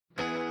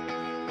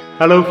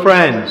Hello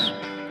friends,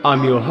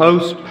 I'm your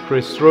host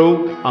Chris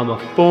Thrall. I'm a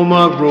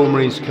former Royal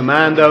Marines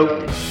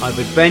Commando. I've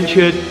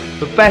adventured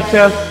for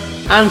better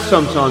and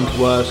sometimes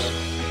worse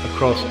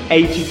across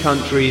 80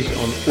 countries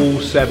on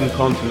all 7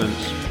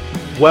 continents.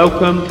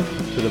 Welcome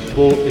to the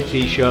Bought the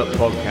T-Shirt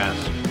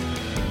podcast.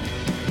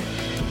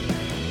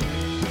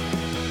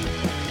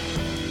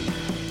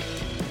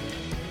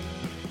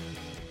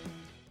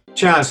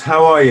 Chaz,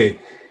 how are you?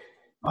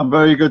 I'm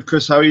very good,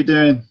 Chris. How are you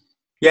doing?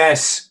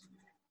 Yes.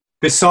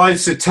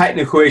 Besides the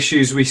technical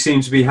issues we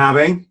seem to be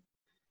having,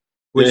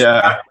 which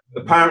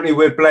apparently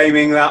we're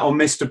blaming that on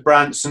Mr.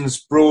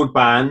 Branson's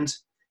broadband,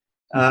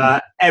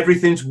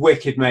 everything's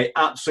wicked, mate.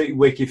 Absolutely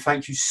wicked.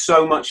 Thank you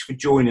so much for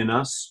joining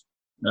us.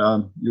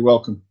 You're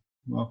welcome.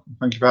 Welcome.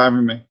 Thank you for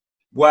having me.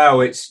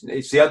 Well, it's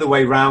the other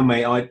way round,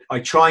 mate. I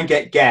try and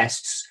get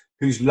guests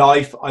whose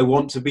life I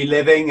want to be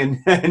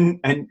living,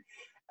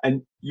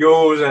 and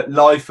yours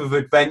life of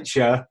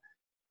adventure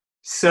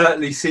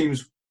certainly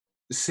seems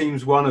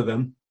one of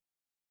them.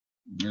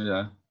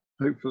 Yeah,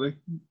 hopefully.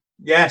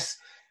 Yes.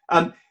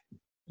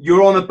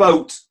 You're on a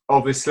boat,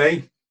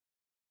 obviously.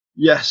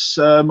 Yes,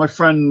 my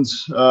friend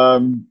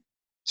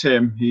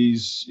Tim,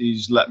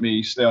 he's let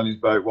me stay on his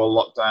boat while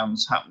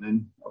lockdown's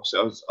happening.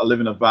 Obviously, I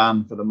live in a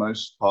van for the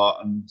most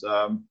part, and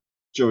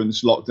during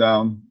this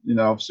lockdown,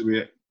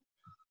 obviously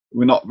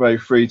we're not very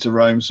free to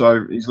roam,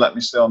 so he's let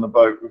me stay on the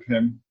boat with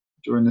him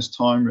during this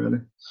time,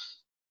 really.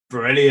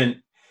 Brilliant.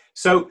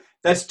 So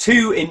there's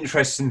 2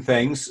 interesting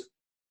things.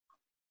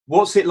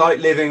 What's it like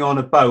living on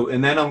a boat?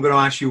 And then I'm going to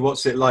ask you,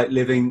 what's it like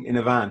living in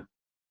a van?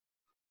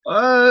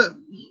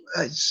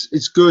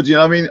 It's good.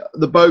 I mean,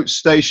 the boat's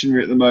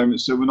stationary at the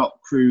moment, so we're not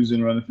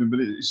cruising or anything, but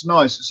it's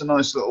nice. It's a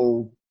nice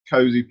little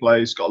cozy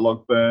place, got a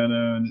log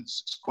burner, and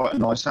it's quite a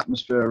nice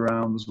atmosphere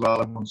around as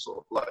well. Everyone's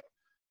sort of like,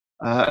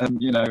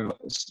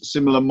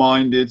 similar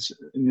minded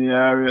in the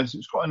area. So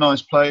it's quite a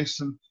nice place.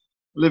 And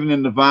living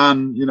in the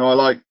van, I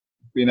like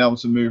being able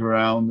to move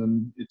around,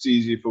 and it's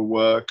easier for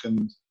work,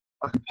 and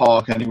I can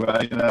park anywhere,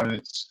 and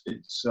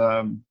it's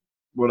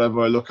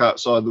whatever I look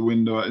outside the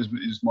window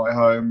is my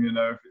home,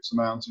 if it's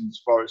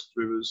mountains, forests,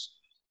 rivers.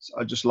 So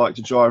I just like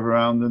to drive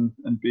around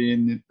and be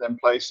in them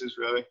places,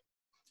 really.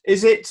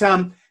 Is it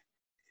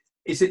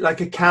like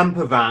a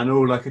camper van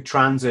or like a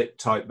transit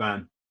type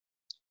van?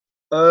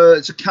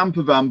 It's a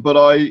camper van, but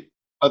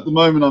at the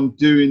moment I'm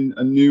doing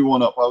a new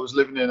one up. I was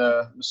living in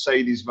a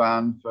Mercedes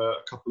van for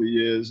a couple of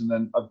years, and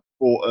then I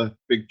bought a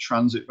big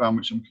transit van,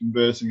 which I'm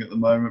converting at the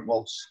moment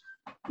whilst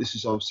this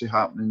is obviously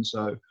happening.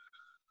 So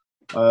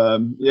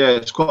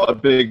it's quite a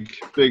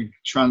big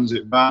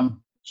transit van,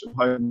 which I'm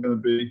hoping going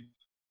to be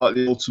like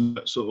the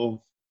ultimate sort of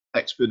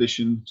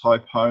expedition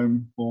type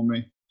home for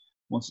me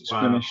once it's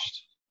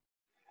finished.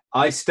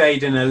 I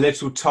stayed in a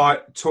little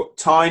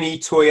tiny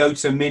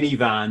Toyota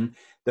minivan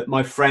that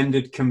my friend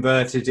had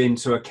converted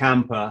into a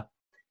camper.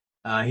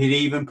 He'd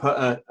even put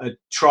a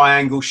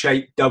triangle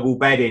shaped double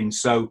bed in,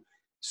 so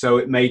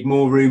it made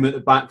more room at the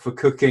back for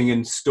cooking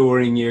and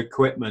storing your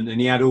equipment. And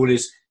he had all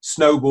his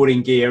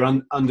snowboarding gear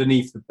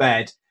underneath the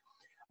bed.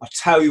 I'll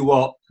tell you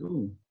what,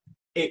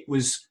 it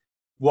was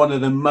one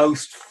of the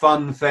most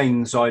fun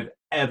things I've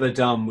ever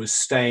done was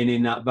staying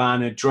in that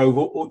van. I drove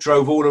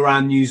all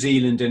around New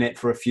Zealand in it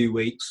for a few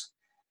weeks.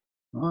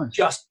 Nice.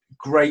 Just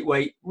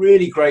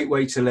really great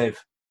way to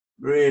live.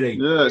 Really.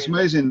 Yeah, it's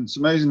amazing. It's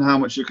amazing how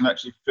much you can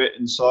actually fit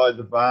inside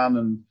the van,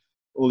 and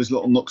all these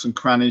little nooks and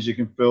crannies you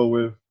can fill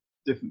with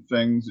different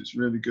things. It's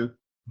really good.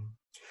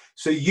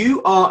 So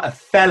you are a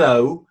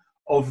fellow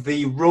of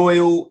the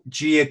Royal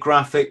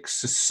Geographic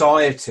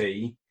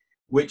Society,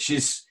 which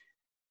is,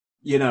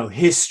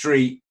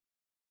 history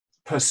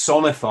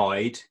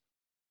personified.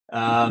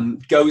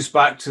 Goes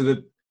back to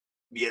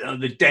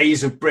the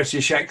days of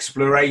British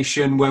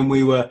exploration when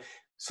we were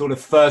sort of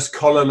first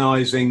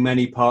colonizing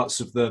many parts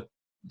of the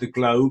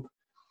globe.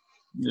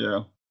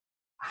 Yeah.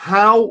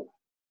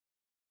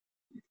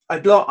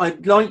 I'd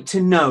like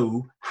to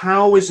know,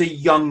 how as a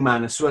young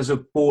man, so as a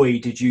boy,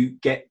 did you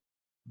get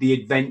the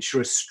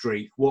adventurous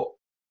streak? What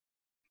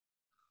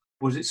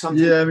was it?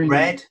 Something you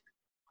read?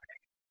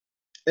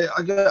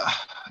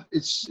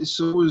 It's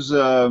always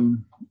a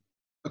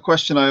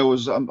question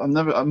I'm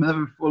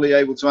never fully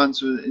able to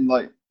answer.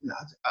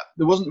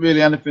 There wasn't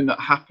really anything that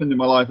happened in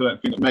my life, I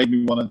don't think, that made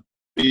me want to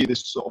be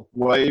this sort of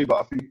way.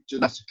 But I think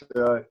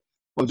genetically,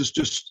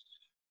 just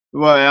the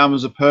way I am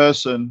as a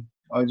person,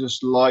 I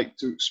just like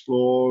to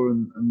explore,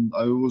 and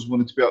I always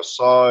wanted to be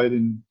outside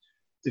in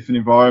different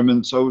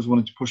environments. I always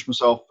wanted to push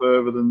myself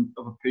further than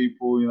other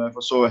people. If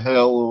I saw a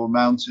hill or a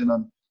mountain,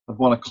 I'd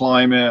want to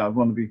climb it. I'd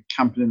want to be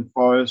camping in the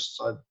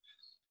forest.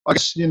 I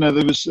guess, there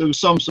was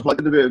some stuff, like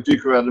I did a bit of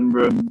Duke of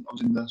Edinburgh, and I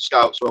was in the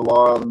Scouts for a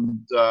while,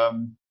 and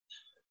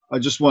I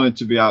just wanted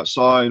to be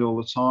outside all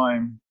the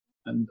time.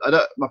 And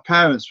my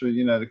parents were,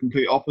 the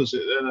complete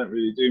opposite. They don't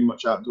really do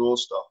much outdoor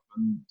stuff.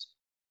 And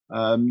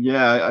I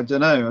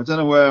don't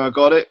know where I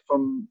got it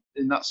from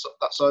in that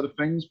side of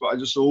things, but I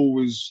just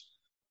always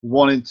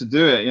wanted to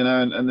do it,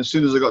 and as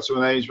soon as I got to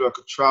an age where I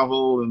could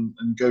travel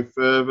and go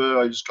further,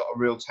 I just got a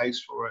real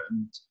taste for it,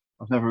 and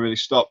I've never really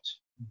stopped.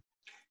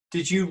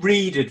 Did you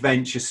read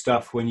adventure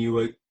stuff when you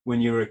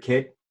were a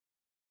kid?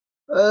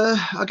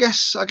 I guess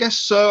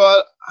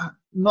so.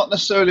 Not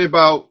necessarily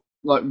about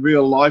like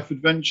real life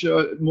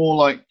adventure, more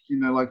like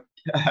like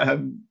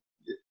um,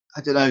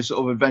 I don't know,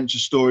 sort of adventure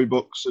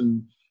storybooks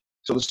and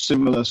sort of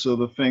similar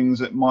sort of things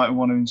that might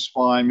want to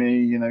inspire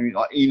me.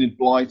 Like Enid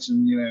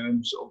Blyton,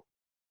 and sort of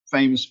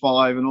Famous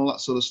Five and all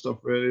that sort of stuff.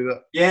 Really,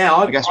 that Yeah,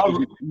 I guess.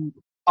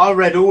 I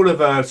read all of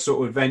her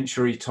sort of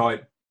adventure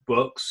type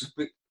books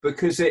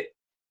because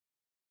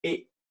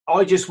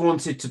I just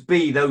wanted to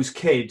be those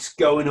kids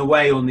going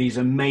away on these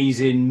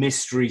amazing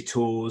mystery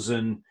tours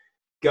and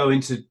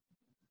going to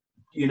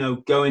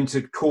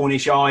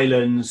Cornish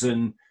Islands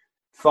and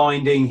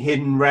finding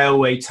hidden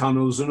railway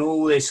tunnels and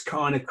all this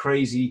kind of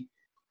crazy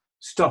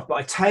stuff. But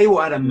I tell you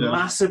what had a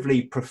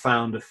massively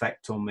profound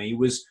effect on me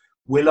was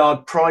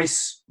Willard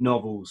Price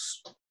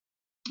novels.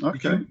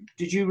 Okay.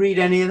 Did you read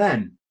any of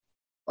them?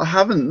 I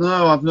haven't.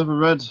 No, I've never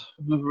read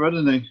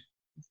any.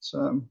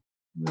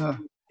 Yeah.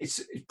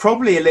 It's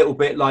probably a little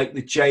bit like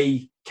the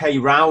J.K.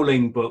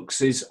 Rowling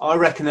books. I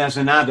reckon as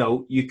an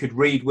adult you could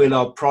read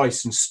Willard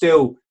Price and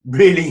still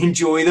really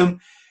enjoy them.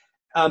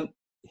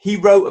 He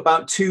wrote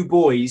about two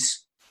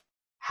boys,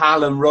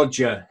 Hal and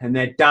Roger, and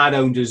their dad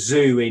owned a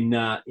zoo in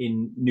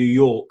New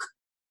York.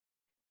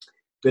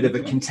 Bit of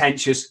a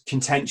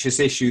contentious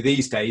issue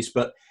these days,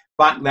 but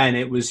back then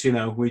it was,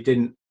 we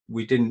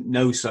didn't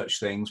know such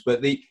things.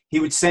 But he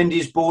would send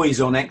his boys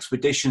on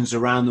expeditions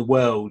around the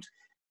world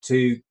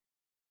to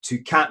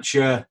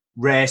capture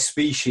rare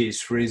species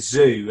for his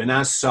zoo, and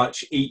as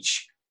such,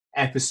 each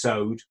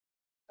episode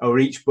or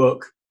each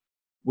book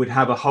would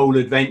have a whole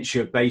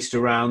adventure based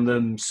around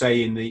them,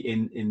 say in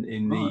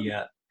the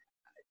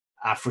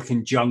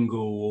African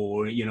jungle,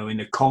 or in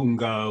the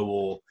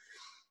Congo,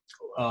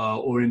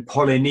 or in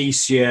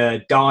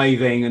Polynesia,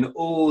 diving, and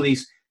all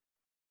these.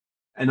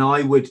 And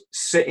I would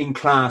sit in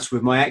class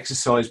with my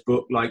exercise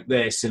book like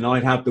this, and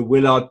I'd have the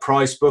Willard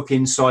Price book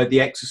inside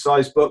the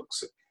exercise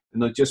books,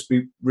 and I'd just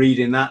be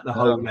reading that the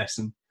whole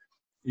lesson.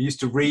 I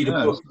used to read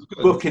a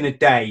book in a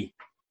day.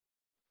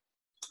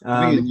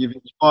 I think you've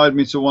inspired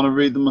me to want to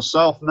read them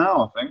myself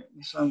now. I think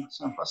it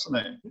sounds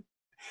fascinating.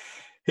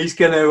 He's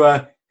going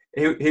to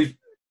his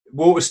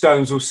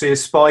Waterstones will see a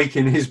spike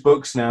in his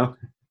books now.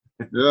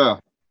 Yeah,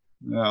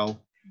 I'll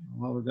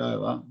have a go at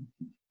that.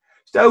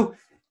 So,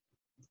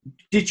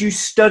 did you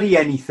study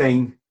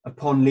anything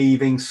upon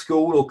leaving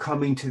school or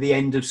coming to the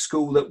end of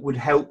school that would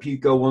help you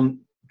go on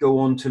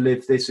to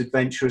live this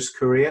adventurous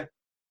career?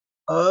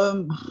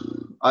 To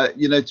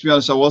be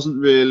honest, I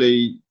wasn't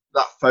really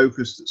that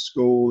focused at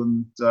school,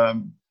 and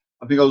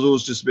I think I was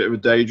always just a bit of a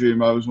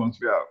daydreamer. I always wanted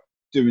to be out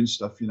doing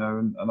stuff,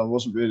 and I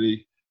wasn't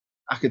really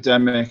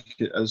academic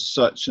as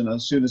such. And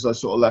as soon as I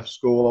sort of left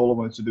school, all I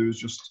wanted to do was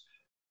just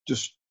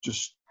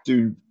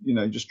do,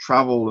 just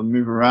travel and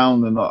move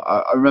around. And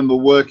I remember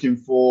working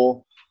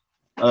for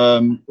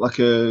like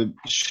a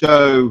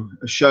show,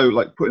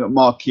 like putting up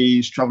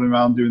marquees, traveling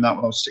around doing that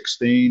when I was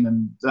 16,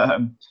 and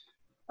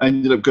I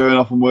ended up going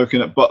off and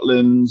working at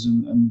Butlins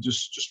and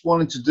just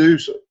wanting to do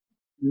so.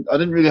 I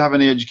didn't really have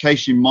any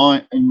education in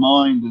mind,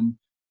 and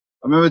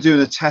I remember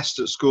doing a test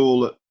at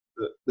school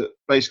that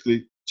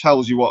basically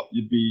tells you what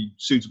you'd be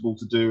suitable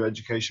to do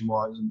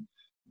education-wise,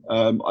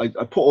 and I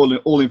put all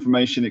the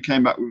information. It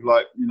came back with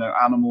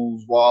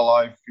animals,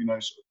 wildlife, sort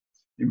of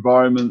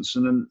environments,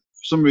 and then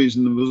for some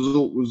reason the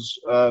result was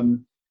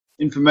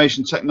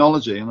information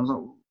technology, and I was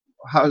like,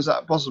 how is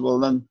that possible?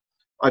 And then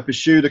I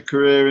pursued a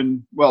career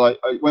I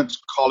went to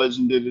college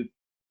and did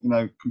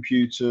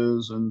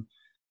computers, and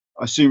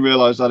I soon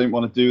realized I didn't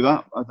want to do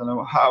that. I don't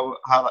know how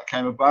that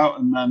came about.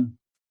 And then,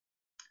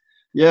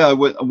 I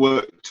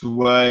worked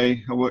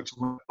away at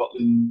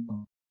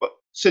Butlin. But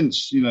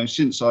since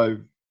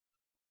I've,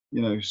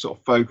 sort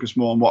of focused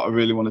more on what I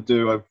really want to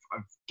do, I've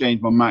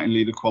gained my mountain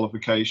leader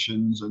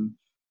qualifications and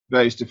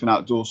various different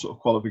outdoor sort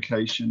of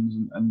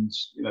qualifications, and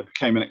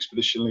became an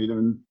expedition leader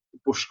and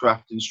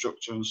bushcraft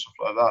instructor and stuff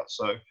like that.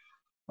 So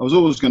I was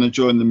always going to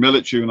join the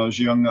military when I was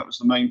young. That was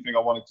the main thing I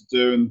wanted to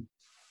do, and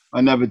I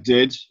never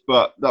did,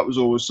 but that was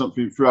always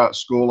something throughout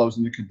school. I was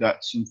in the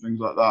cadets and things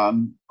like that,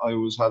 and I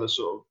always had a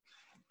sort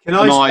of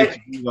eye to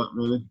do that,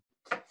 really.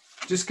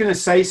 Just going to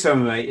say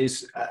something,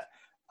 mate,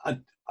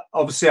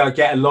 obviously I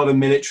get a lot of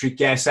military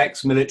guests,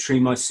 ex-military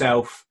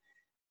myself.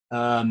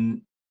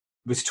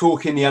 Was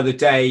talking the other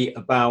day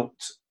about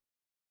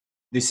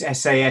this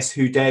SAS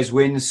Who Dares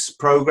Wins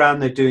program.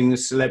 They're doing the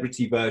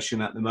celebrity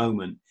version at the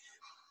moment.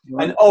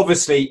 Right. And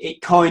obviously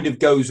it kind of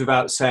goes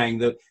without saying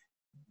that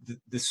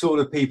the sort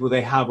of people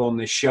they have on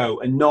this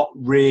show are not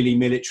really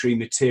military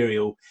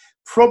material,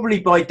 probably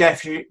by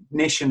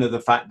definition of the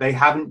fact they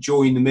haven't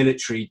joined the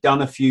military,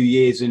 done a few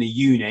years in a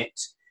unit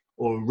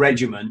or a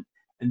regiment,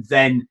 and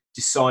then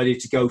decided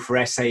to go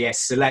for SAS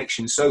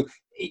selection. So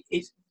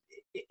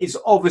it's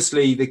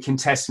obviously the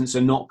contestants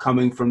are not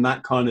coming from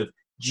that kind of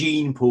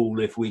gene pool,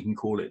 if we can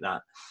call it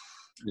that.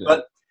 Yeah.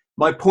 But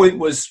my point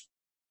was,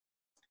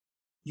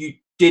 you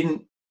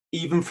didn't,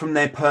 even from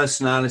their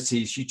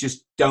personalities, you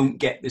just don't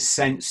get the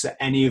sense that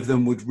any of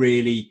them would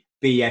really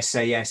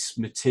BSAS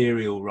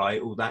material,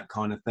 right? All that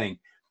kind of thing.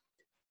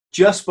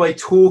 Just by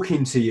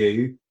talking to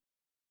you,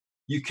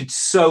 you could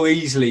so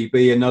easily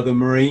be another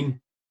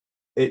Marine.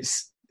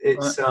 It's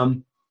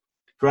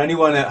for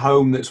anyone at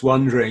home that's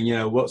wondering, you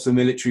know, what's the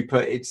military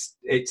put?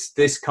 It's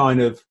this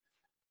kind of,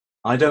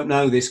 I don't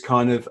know, this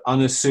kind of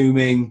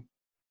unassuming,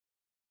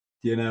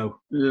 you know,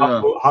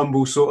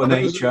 humble sort of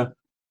nature.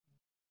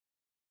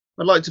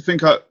 I'd like to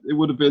think it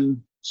would have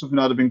been something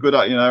I'd have been good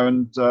at, you know,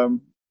 and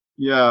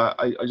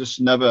I just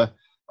never,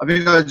 I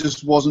think I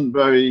just wasn't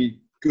very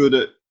good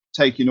at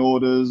taking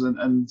orders,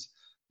 and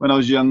when I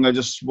was young, I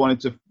just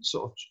wanted to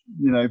sort of,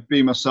 you know,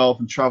 be myself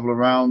and travel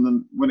around.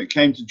 And when it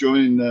came to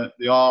joining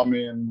the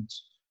army, and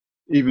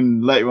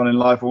even later on in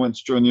life, I went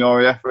to join the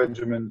RAF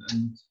regiment,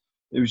 and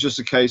it was just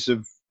a case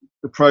of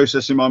the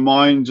process in my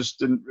mind just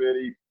didn't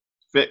really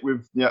fit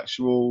with the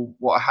actual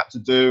what I had to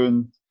do.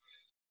 And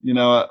you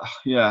know,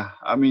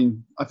 I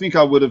mean, I think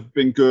I would have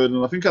been good,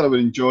 and I think I would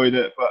have enjoyed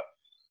it, but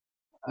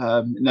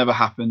it never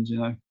happened, you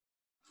know.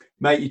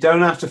 Mate, you don't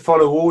have to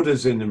follow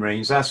orders in the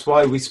Marines. That's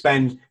why we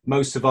spend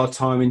most of our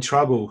time in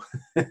trouble.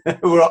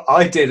 Well,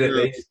 I did at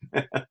least.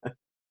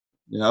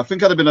 Yeah, I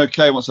think I'd have been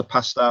okay once I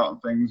passed out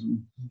and things.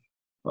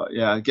 But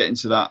yeah, getting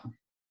to that.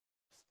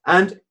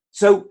 And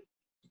so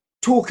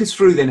talk us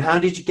through then, how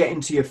did you get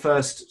into your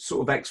first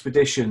sort of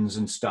expeditions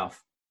and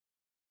stuff?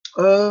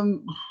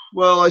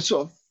 Well, I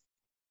sort of,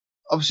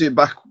 obviously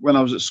back when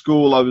I was at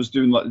school, I was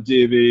doing like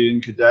the DV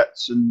and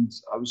cadets, and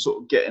I was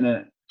sort of getting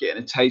a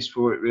taste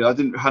for it. Really,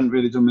 hadn't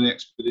really done many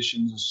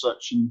expeditions as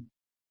such. And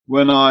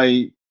when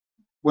I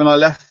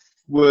left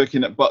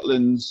working at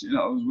Butlins, you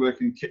know, I was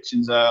working in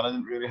kitchens there, and I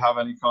didn't really have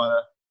any kind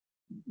of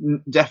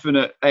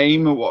definite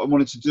aim of what I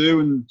wanted to do.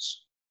 And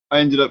I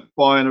ended up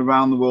buying a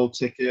round the world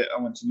ticket. I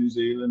went to New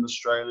Zealand,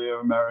 Australia,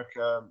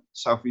 America,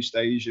 Southeast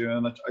Asia,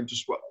 and I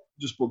just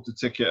booked a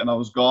ticket and I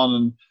was gone.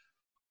 And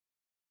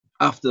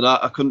after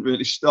that, I couldn't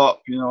really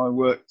stop. You know, I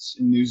worked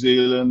in New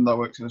Zealand, I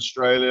worked in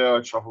Australia,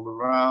 I travelled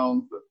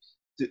around,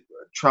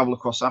 travel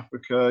across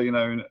Africa, you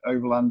know,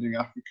 overlanding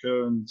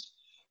Africa, and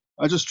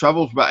I just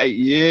travelled for about 8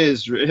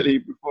 years really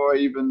before I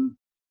even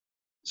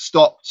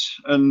stopped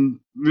and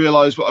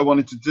realised what I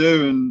wanted to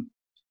do. And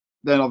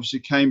then obviously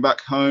came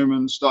back home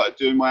and started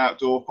doing my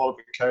outdoor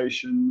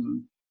qualifications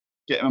and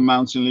getting a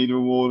mountain leader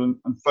award,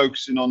 and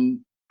focusing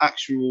on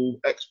actual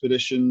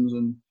expeditions.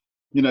 And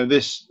you know,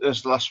 this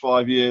last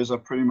 5 years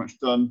I've pretty much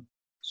done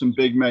some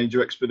big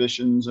major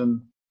expeditions,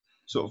 and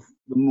sort of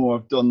the more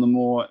I've done, the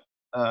more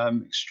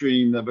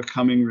extreme they're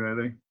becoming,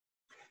 really.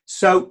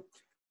 So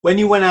when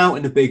you went out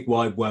in the big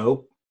wide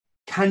world,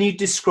 can you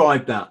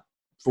describe that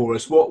for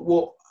us?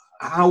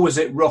 How was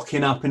it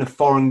rocking up in a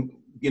foreign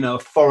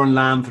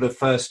land for the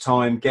first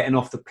time, getting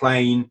off the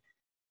plane,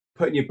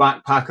 putting your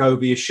backpack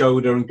over your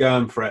shoulder and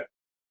going for it?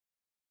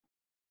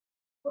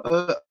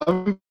 I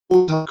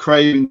always had a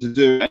craving to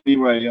do it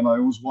anyway, and I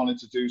always wanted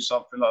to do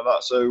something like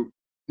that. So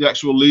the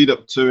actual lead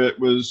up to it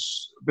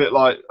was a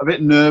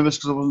bit nervous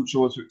because I wasn't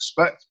sure what to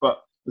expect.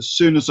 But as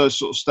soon as I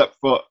sort of stepped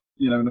foot,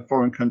 you know, in a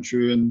foreign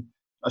country, and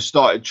I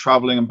started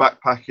traveling and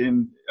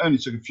backpacking, it only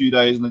took a few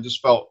days, and I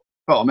just felt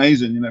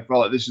amazing. You know,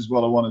 felt like this is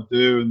what I want to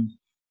do, and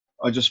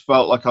I just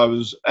felt like I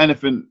was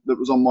anything that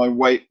was on my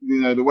weight, you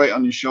know, the weight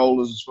on your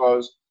shoulders as far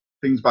as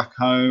things back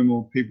home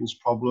or people's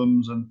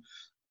problems and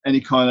any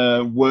kind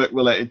of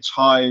work-related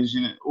ties,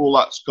 you know, all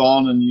that's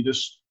gone, and you're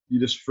just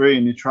free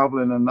and you're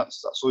traveling, and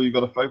that's all you've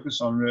got to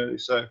focus on, really.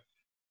 So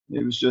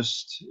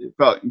it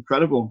felt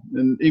incredible.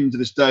 And even to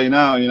this day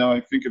now, you know,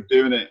 I think of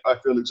doing it, I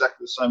feel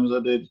exactly the same as I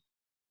did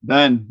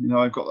then. You know,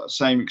 I've got that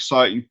same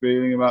exciting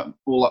feeling about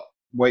all that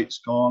weight's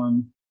gone,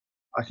 and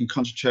I can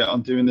concentrate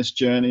on doing this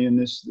journey and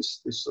this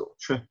sort of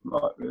trip,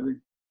 like, really.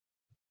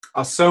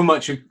 I so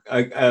much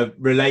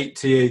relate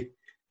to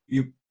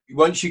you.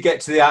 Once you get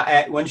to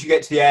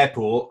the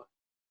airport,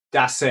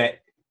 that's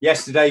it.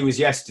 Yesterday was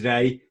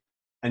yesterday,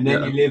 and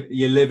then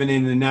you're living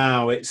in the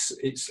now. It's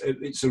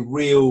a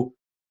real.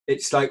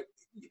 It's like,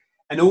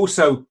 and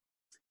also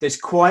there's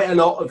quite a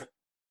lot of.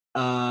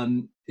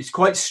 It's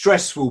quite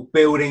stressful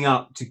building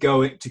up to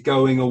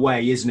going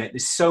away, isn't it?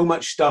 There's so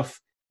much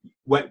stuff,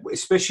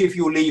 especially if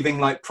you're leaving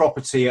like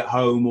property at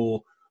home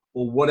or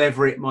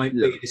whatever it might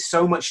be. There's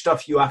so much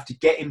stuff you have to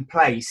get in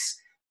place,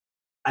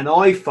 and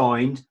I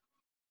find,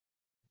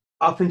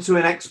 up into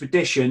an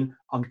expedition,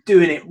 I'm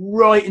doing it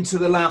right into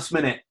the last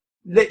minute.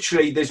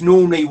 Literally, there's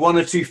normally one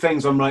or two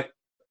things I'm like,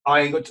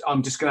 I'm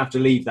just gonna have to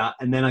leave that,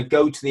 and then I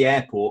go to the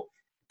airport,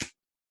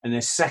 and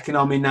the second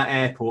I'm in that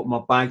airport, my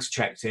bag's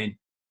checked in.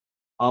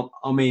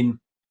 I'm in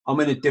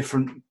a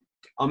different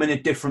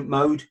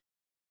mode.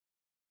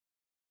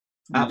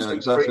 Yeah,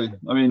 exactly. Free.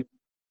 I mean,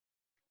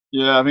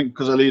 yeah, I think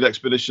because I lead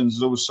expeditions,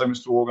 there's always so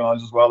much to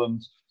organise as well, and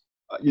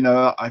you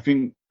know, I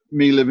think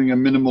me living a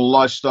minimal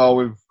lifestyle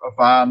with a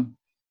van.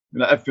 You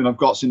know, everything I've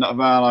got's in that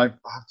van. I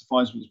have to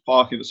find something to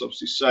park in that's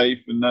obviously safe,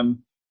 and then,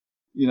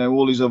 you know,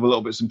 all these other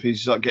little bits and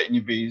pieces like getting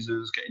your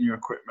visas, getting your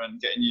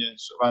equipment, getting your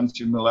sort of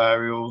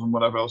anti-malarials and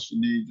whatever else you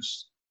need.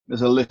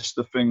 There's a list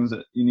of things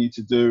that you need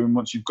to do, and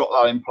once you've got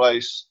that in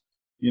place,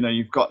 you know,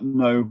 you've got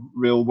no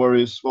real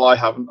worries. Well, I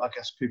haven't. I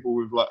guess people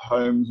with like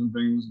homes and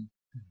things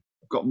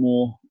have got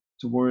more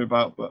to worry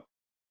about. But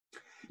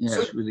yeah,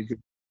 So, it's really good.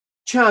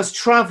 Chaz,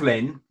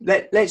 traveling.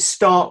 Let's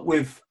start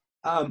with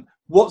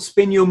what's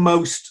been your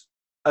most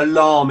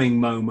alarming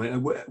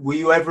moment. Were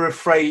you ever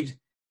afraid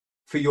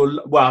for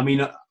your? Well, I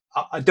mean,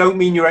 I don't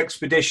mean your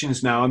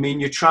expeditions now. I mean,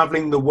 you're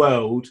traveling the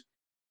world.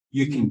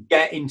 You can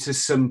get into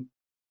some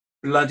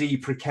bloody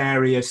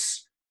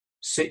precarious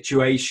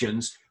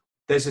situations.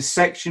 There's a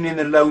section in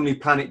the Lonely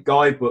Planet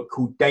guidebook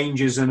called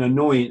Dangers and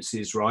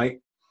Annoyances, right?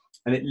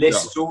 And it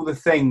lists all the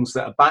things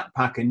that a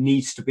backpacker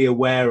needs to be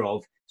aware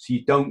of so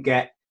you don't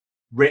get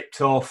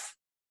ripped off,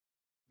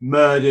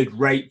 murdered,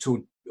 raped,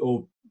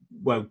 or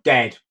well,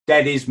 dead.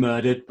 Dead is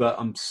murdered, but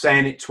I'm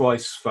saying it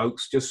twice,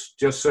 folks,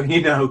 just so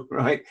you know,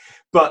 right?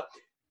 But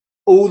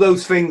all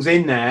those things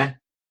in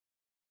there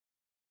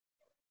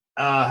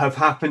have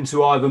happened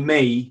to either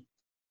me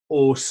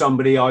or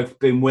somebody I've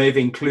been with,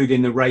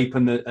 including the rape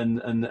and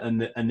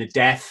the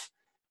death.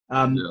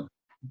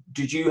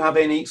 Did you have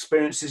any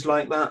experiences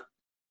like that?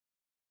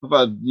 I've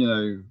had, you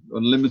know,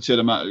 unlimited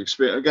amount of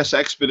experience. I guess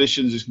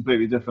expeditions is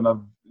completely different.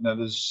 You know,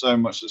 there's so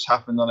much that's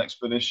happened on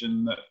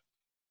expedition that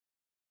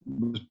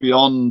was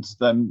beyond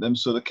them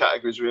sort of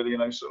categories, really. You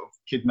know, sort of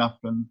kidnap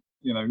and,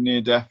 you know,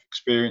 near-death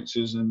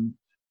experiences and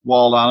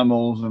wild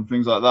animals and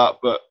things like that.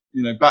 But,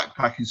 you know,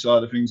 backpacking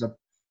side of things,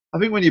 I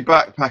think when you're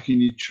backpacking,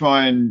 you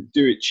try and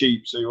do it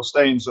cheap, so you'll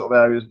stay in sort of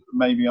areas that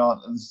maybe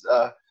aren't as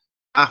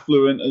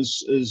affluent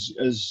as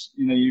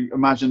you know you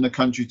imagine the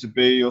country to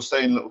be. You'll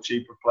stay in little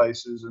cheaper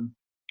places, and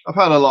I've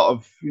had a lot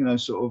of, you know,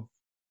 sort of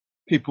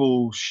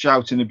people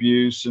shouting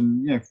abuse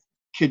and, you know,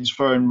 kids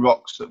throwing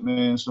rocks at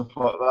me and stuff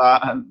like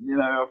that, and, you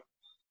know, I've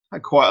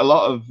had quite a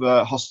lot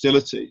of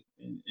hostility,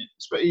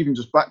 but even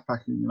just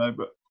backpacking, you know.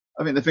 But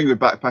I think the thing with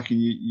backpacking,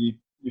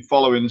 you're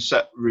following a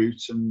set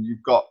route, and you're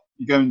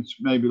going to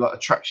maybe like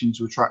attraction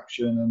to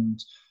attraction,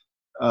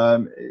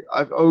 and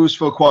I've always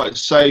felt quite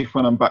safe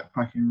when I'm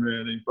backpacking,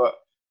 really. But,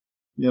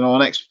 you know,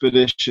 on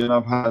expedition,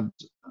 I've had,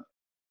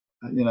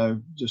 you know,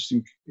 just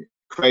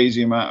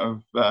crazy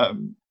amount of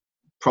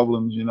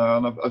problems, you know,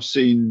 and I've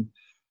seen,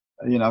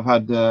 you know, I've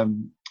had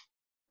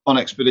on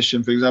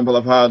expedition, for example,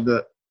 I've had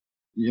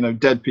you know,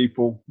 dead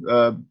people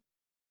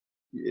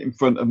in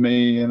front of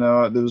me. You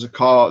know, there was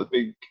a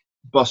big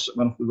bus that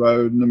went off the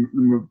road, and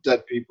there were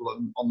dead people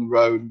on the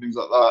road and things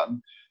like that.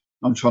 And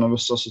I'm trying to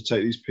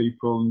resuscitate these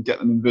people and get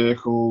them in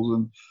vehicles.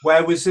 And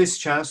where was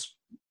this, Chaz?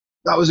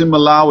 That was in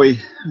Malawi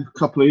a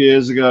couple of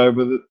years ago.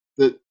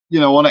 But you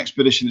know, on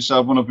expedition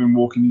itself, when I've been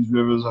walking these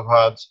rivers,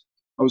 I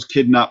was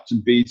kidnapped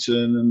and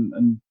beaten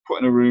and put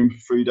in a room for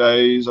 3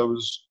 days. I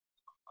was,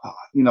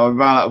 you know, I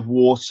ran out of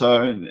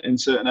water in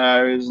certain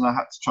areas, and I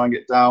had to try and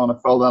get down. I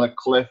fell down a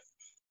cliff,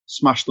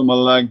 smashed on my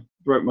leg,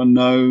 broke my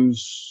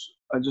nose.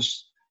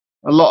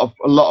 A lot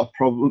of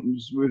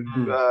problems with.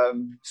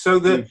 So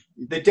the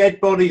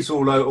dead bodies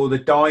all over, or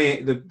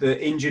the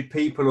injured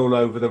people all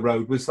over the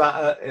road. Was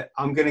that?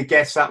 I'm going to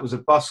guess that was a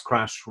bus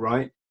crash,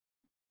 right?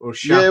 Or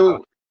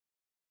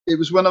it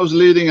was when I was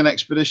leading an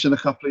expedition a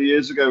couple of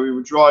years ago. We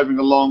were driving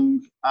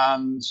along,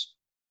 and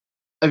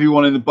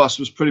everyone in the bus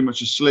was pretty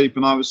much asleep,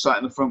 and I was sat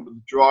in the front with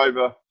the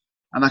driver,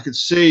 and I could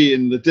see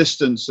in the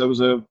distance there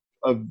was a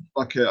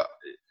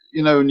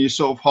you know, and you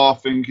sort of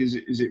half think, is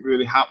it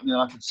really happening?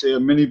 I could see a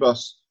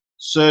minibus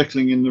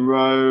circling in the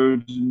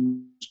road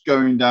and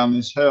going down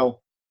this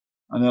hill.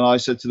 And then I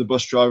said to the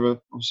bus driver,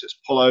 obviously, let's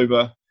pull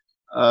over.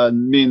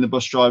 And me and the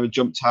bus driver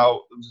jumped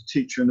out. There was a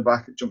teacher in the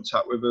back that jumped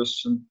out with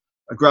us. And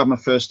I grabbed my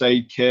first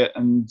aid kit,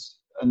 and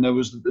there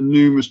was the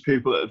numerous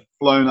people that had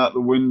flown out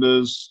the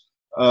windows.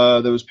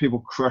 There was people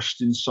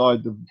crushed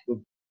inside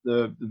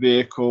the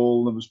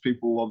vehicle. There was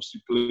people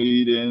obviously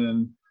bleeding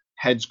and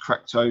heads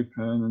cracked open.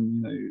 And,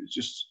 you know, it was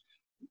just,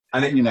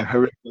 you know,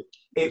 horrific.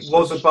 It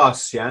was a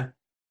bus, yeah?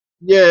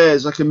 Yeah,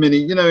 it's like a mini.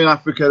 You know, in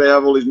Africa they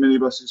have all these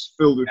minibuses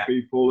filled with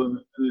people, and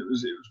it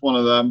was one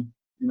of them.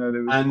 You know,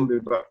 there was probably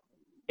about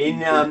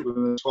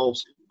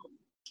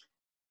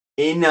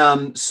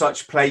in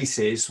such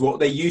places, what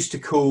they used to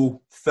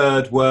call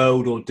third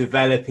world or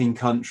developing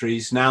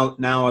countries. Now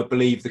I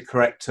believe the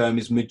correct term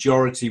is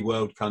majority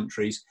world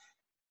countries.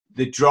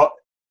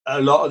 A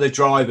lot of the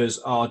drivers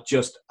are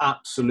just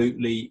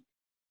absolutely.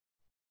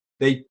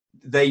 They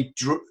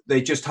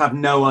just have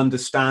no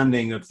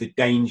understanding of the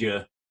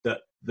danger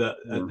at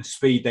the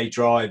speed they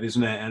drive,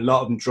 isn't it? And a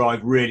lot of them drive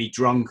really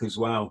drunk as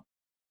well.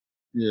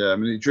 Yeah, I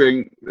mean, they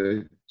drink.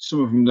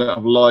 Some of them don't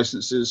have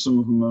licenses. Some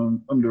of them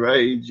are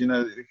underage. You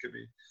know, it could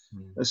be.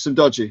 There's some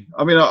dodgy.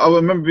 I mean, I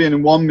remember being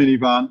in one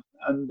minivan,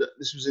 and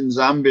this was in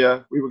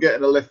Zambia. We were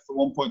getting a lift from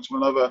one point to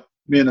another,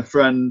 me and a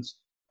friend,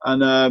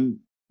 and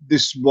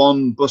this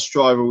one bus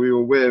driver we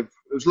were with.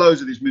 There was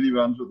loads of these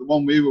minivans, but the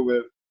one we were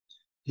with,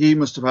 he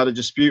must have had a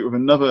dispute with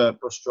another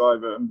bus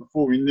driver, and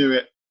before we knew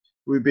it,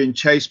 we were being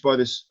chased by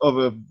this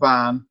other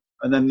van,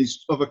 and then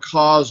these other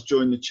cars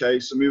joined the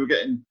chase, and we were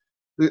getting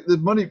the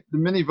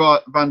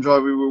minivan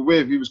driver we were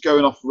with. He was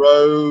going off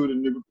road,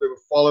 and they were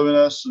following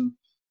us, and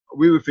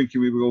we were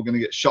thinking we were all going to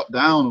get shot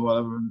down or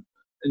whatever. And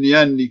in the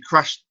end, he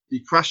crashed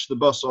the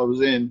bus I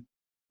was in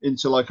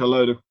into like a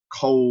load of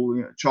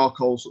coal,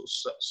 charcoal sort of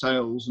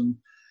sails, and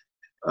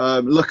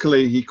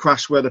luckily he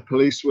crashed where the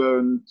police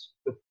were,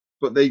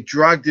 but they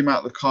dragged him out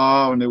of the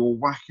car and they were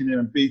whacking him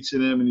and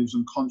beating him, and he was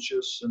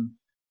unconscious. And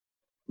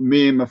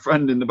me and my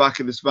friend in the back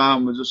of this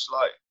van were just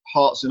like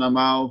hearts in our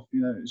mouth.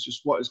 It's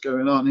just, what is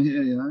going on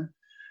here?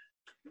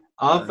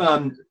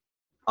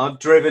 I've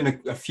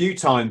driven a few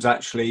times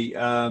actually.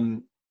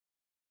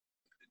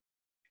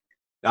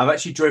 I've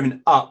actually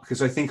driven up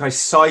because I think I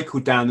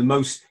cycled down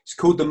it's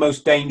called the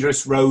most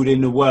dangerous road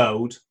in the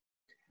world.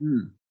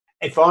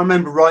 If I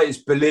remember right, it's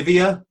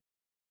Bolivia.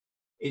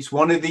 It's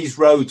one of these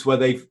roads where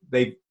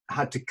they've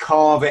had to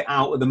carve it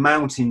out of the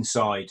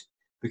mountainside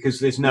because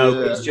there's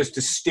it's just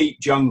a steep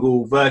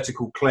jungle,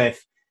 vertical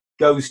cliff,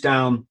 goes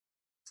down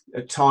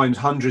at times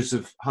hundreds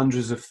of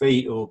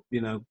feet, or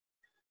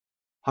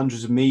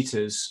hundreds of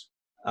meters,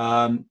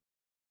 and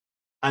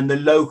the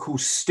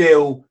locals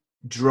still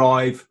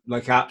drive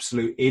like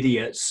absolute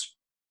idiots.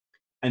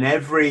 And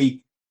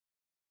every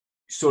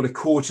sort of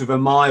quarter of a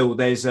mile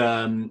there's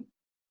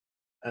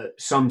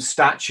some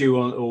statue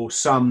or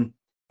some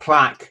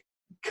plaque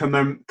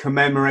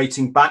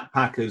commemorating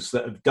backpackers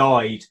that have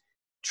died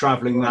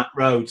traveling that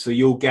road. So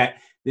you'll get,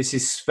 this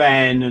is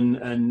Sven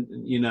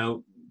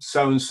and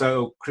so and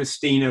so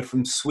Christina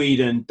from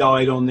Sweden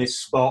died on this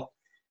spot,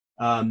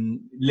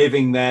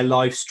 living their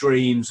life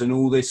streams and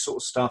all this sort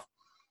of stuff.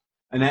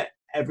 And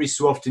every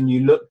so often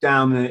you look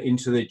down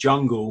into the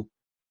jungle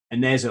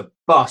and there's a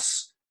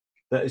bus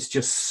that has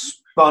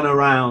just spun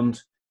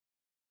around.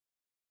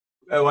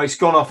 Oh, it's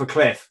gone off a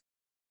cliff.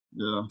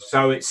 Yeah.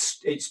 So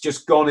it's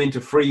just gone into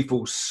free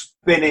fall,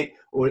 spinning,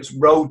 or it's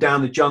rolled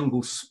down the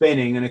jungle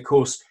spinning. And of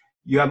course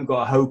you haven't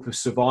got a hope of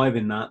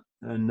surviving that.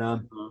 And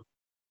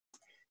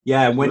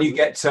when you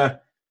get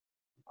to,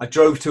 I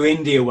drove to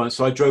India once,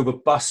 so I drove a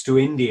bus to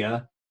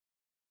India.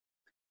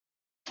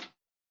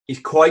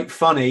 It's quite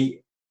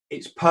funny.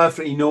 It's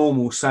perfectly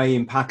normal, say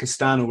in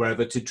Pakistan or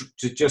wherever, to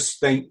just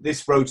think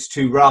this road's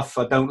too rough.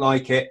 I don't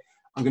like it.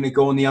 I'm going to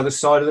go on the other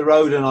side of the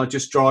road and I'll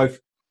just drive.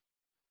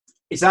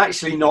 It's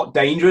actually not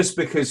dangerous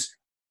because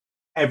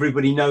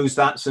everybody knows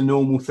that's a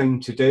normal thing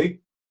to do.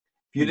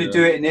 If you to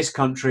do it in this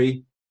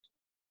country,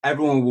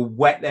 everyone will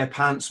wet their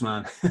pants,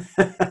 man.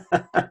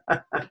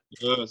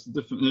 It's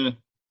different.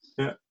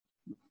 Yeah.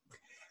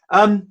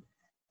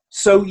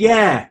 So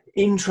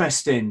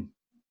interesting.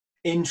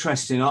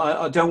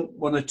 I don't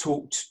want to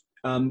talk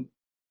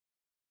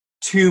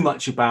too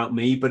much about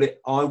me, but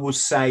I will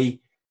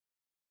say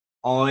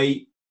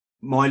my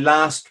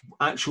last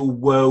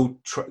actual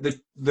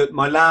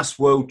my last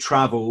world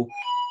travel,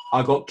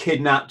 I got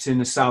kidnapped in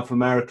the South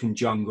American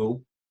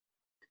jungle.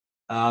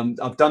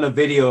 I've done a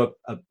video,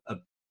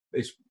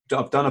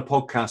 I've done a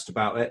podcast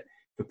about it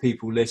for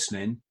people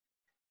listening.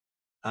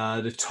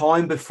 The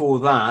time before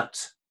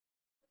that,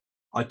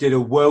 I did a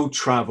world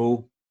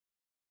travel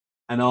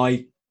and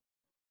I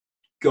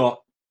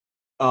got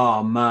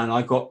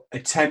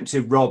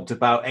attempted robbed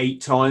about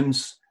 8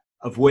 times,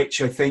 of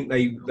which I think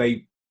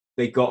they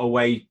got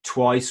away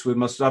twice with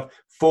my stuff.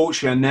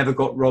 Fortunately, I never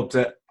got robbed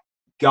at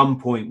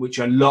gunpoint, which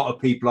a lot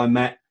of people I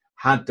met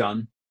had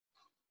done.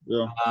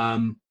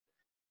 And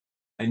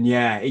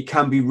it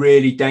can be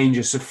really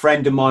dangerous. A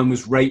friend of mine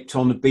was raped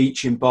on the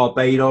beach in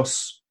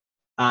Barbados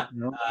at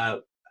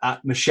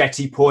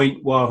Machete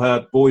Point, while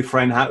her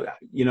boyfriend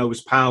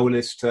was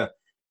powerless to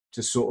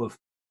sort of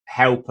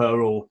help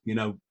her or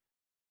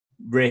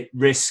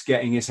risk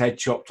getting his head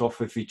chopped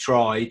off if he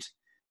tried.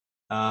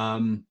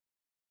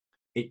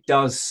 It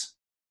does,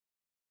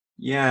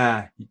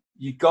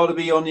 you got to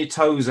be on your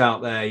toes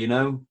out there,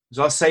 as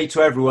I say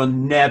to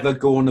everyone, never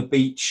go on the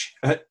beach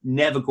at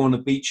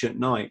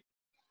night.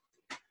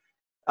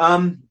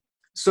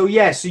 So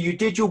you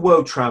did your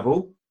world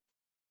travel.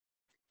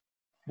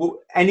 Well,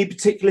 any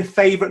particular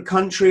favorite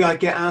country? I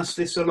get asked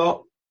this a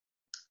lot.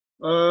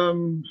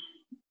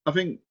 I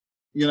think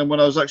when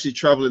I was actually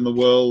traveling the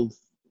world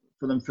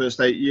for them first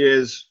 8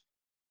 years,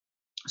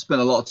 I spent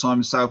a lot of time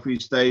in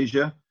Southeast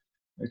Asia,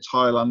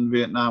 Thailand,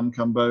 Vietnam,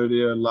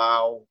 Cambodia,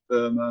 Laos,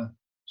 Burma,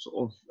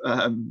 sort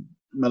of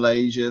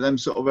Malaysia. Them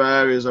sort of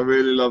areas I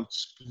really loved.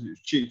 It was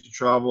cheap to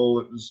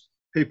travel.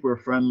 People were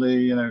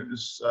friendly. It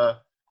was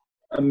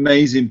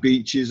amazing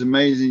beaches,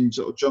 amazing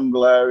sort of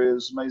jungle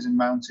areas, amazing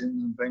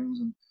mountains and things,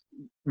 and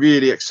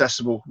really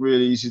accessible,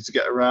 really easy to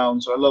get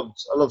around. So I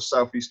loved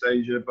Southeast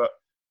Asia, but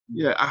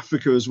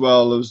Africa as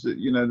well. There was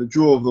the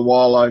draw of the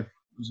wildlife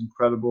was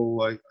incredible.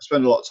 Like, I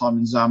spent a lot of time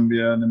in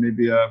Zambia,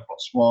 Namibia,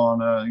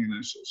 Botswana,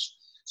 sort of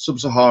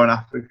sub-Saharan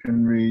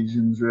African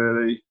regions,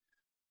 really.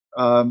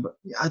 But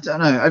I don't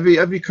know.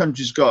 Every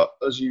country's got,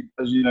 as you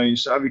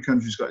said, every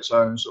country's got its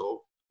own sort of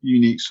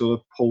unique sort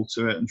of pull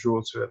to it and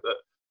draw to it that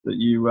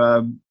you.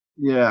 I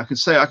could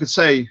say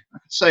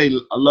a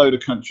load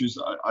of countries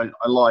that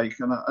I like,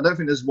 and I don't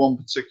think there's one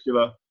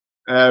particular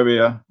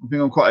area. I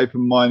think I'm quite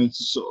open-minded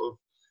to sort of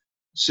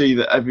see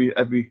that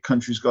every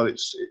country's got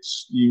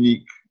its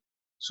unique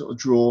sort of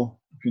draw,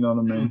 if you know what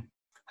I mean.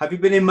 Have you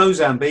been in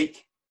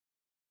Mozambique?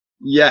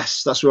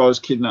 Yes, that's where I was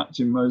kidnapped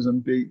in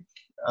Mozambique.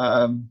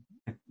 Yeah,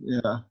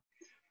 a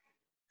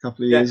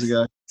couple of years Yes.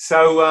 ago.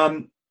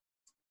 So,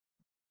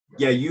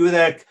 yeah, you were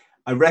there.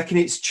 I reckon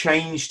it's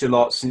changed a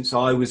lot since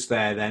I was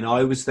there then.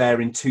 I was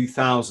there in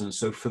 2000.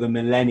 So for the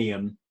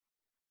millennium,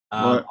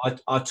 Right.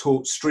 I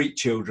taught street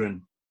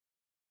children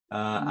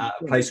at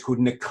a place called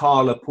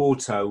Nakala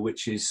Porto,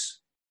 which is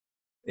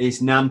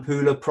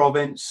Nampula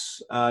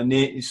province. I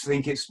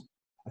think it's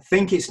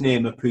near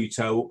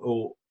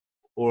Maputo,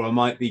 or I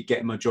might be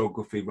getting my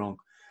geography wrong.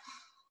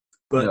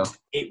 Yeah. But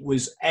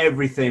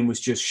everything was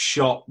just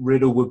shot,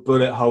 riddled with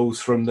bullet holes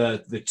from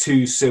the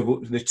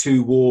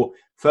two war.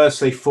 First,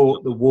 they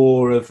fought the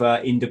War of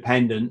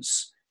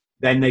Independence.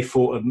 Then they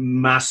fought a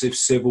massive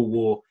civil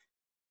war.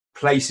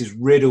 Places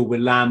riddled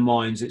with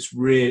landmines.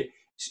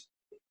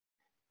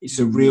 It's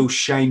a real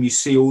shame. You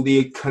see all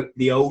the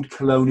old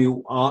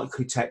colonial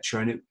architecture,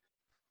 and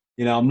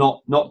I'm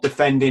not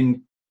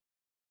defending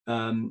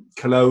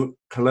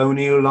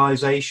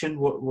colonialization.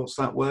 What's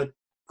that word?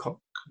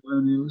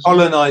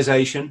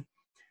 Colonization.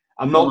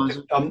 I'm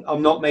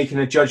not making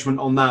a judgment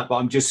on that, but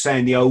I'm just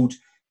saying the old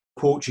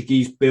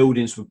Portuguese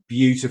buildings were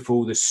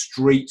beautiful. The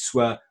streets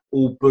were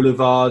all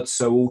boulevards,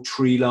 so all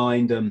tree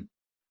lined.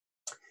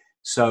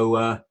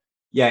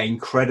 Yeah,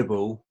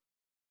 incredible.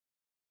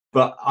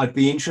 But I'd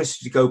be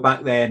interested to go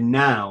back there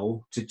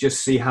now to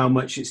just see how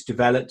much it's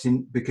developed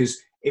because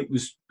it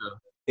was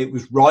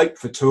ripe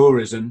for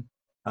tourism,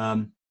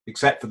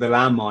 except for the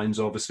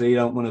landmines. Obviously, you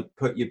don't want to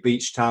put your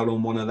beach towel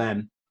on one of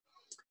them.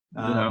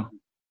 But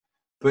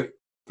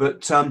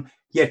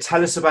yeah,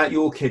 tell us about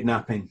your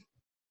kidnapping.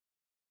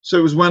 So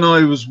it was when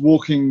I was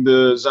walking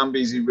the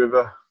Zambezi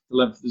River, the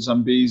length of the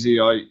Zambezi.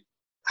 I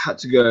had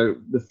to go.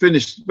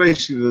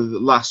 Basically the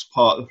last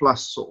sort of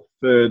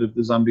third of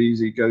the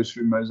Zambezi goes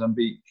through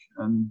Mozambique,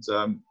 and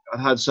I'd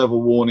had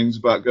several warnings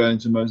about going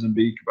to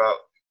Mozambique about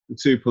the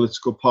two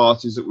political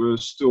parties that were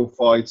still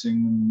fighting,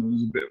 and there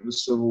was a bit of a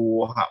civil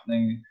war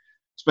happening,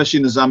 especially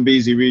in the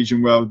Zambezi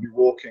region where I would be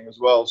walking as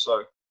well.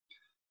 So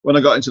when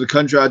I got into the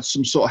country, I had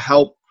some sort of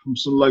help from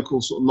some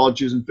local sort of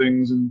lodges and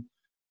things, and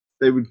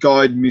they would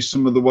guide me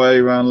some of the way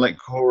around Lake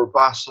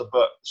Horabasa.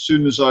 But as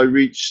soon as I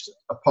reached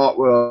a part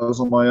where I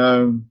was on my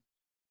own,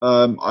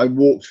 I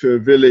walked through a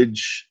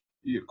village,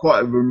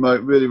 quite a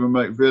really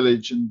remote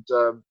village. And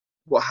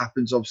what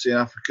happens, obviously, in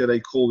Africa,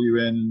 they call you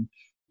in and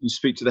you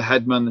speak to the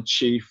headman, the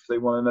chief. They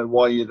want to know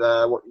why you're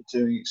there, what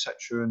you're doing,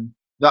 etc. And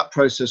that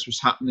process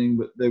was happening,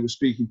 but they were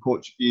speaking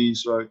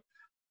Portuguese, so I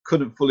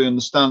couldn't fully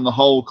understand the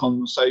whole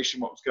conversation,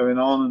 what was going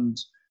on.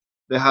 And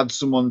they had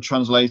someone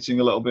translating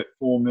a little bit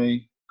for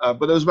me.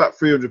 But there was about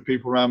 300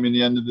 people around me in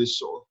the end of this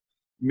sort of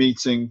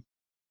meeting.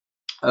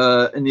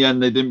 In the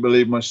end, they didn't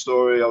believe my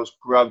story. I was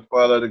grabbed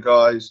by a load of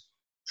guys,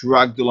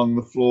 dragged along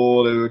the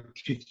floor. They were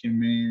kicking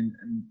me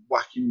and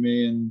whacking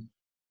me. And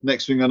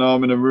next thing I know,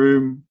 I'm in a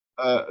room,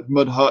 a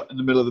mud hut in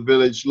the middle of the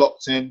village,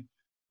 locked in.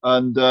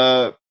 And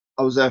I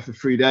was there for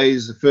 3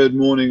 days. The third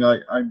morning,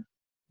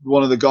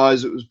 one of the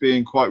guys that was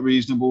being quite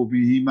reasonable,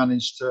 I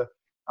managed to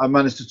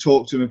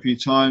talk to him a few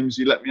times.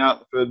 He let me out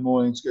the third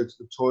morning to go to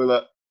the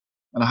toilet.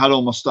 And I had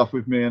all my stuff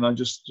with me, and I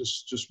just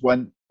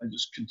went. I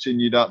just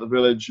continued out the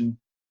village, and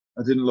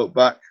I didn't look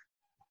back.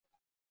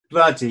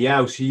 Bloody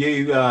hell! So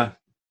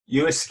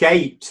you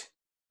escaped?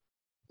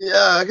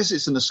 Yeah, I guess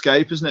it's an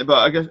escape, isn't it? But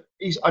I guess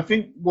I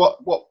think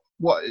what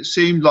it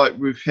seemed like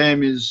with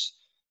him is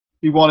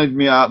he wanted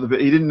me out of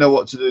it. He didn't know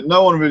what to do.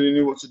 No one really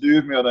knew what to do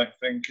with me, I don't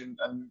think.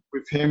 And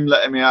with him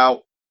letting me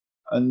out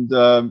and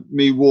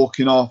me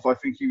walking off, I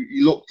think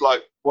he looked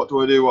like, what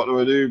do I do? What do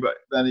I do? But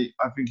then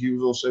I think he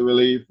was also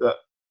relieved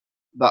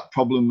that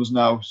problem was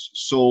now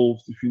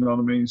solved, if you know what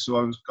I mean. So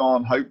I was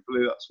gone.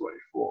 Hopefully that's what he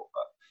thought.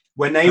 But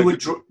when they were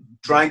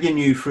dragging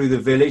you through the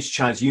village,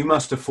 Chaz, you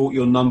must have thought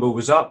your number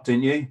was up,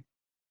 didn't you?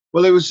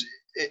 Well,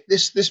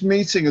 this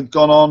meeting had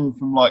gone on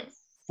from like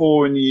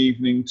 4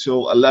 p.m.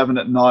 till 11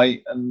 at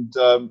night, and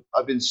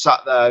I've been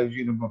sat there,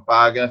 my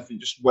bag and everything,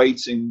 just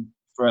waiting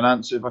for an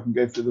answer if I can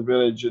go through the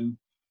village and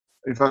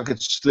if I could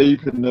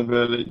sleep in the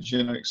village,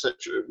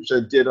 etc. Which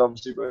I did,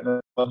 obviously, but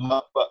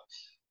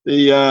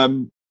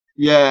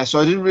so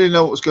I didn't really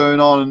know what was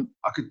going on, and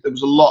there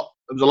was a lot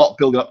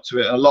building up to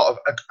it, and a lot of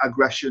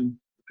aggression.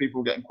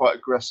 People getting quite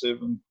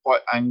aggressive and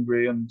quite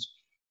angry. And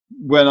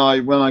when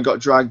I got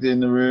dragged in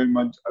the room,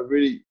 I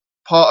really,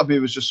 part of me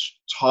was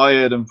just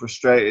tired and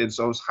frustrated.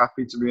 So I was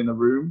happy to be in the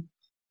room,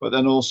 but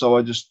then also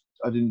I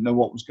didn't know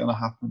what was going to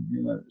happen.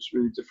 It was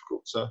really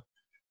difficult to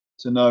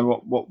know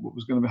what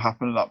was going to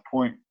happen at that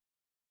point.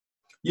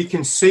 You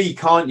can see,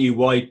 can't you,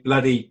 why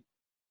bloody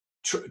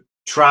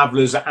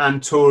travelers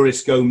and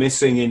tourists go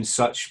missing in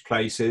such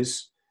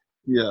places.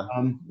 Yeah,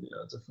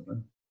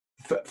 definitely.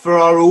 For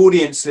our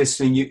audience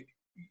listening,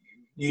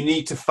 you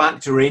need to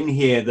factor in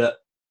here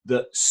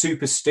that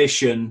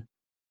superstition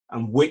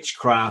and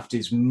witchcraft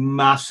is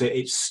massive.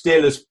 It's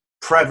still as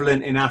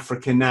prevalent in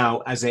Africa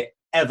now as it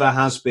ever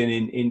has been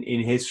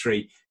in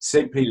history,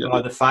 simply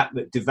by the fact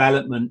that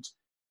development,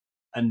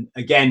 and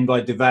again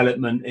by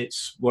development,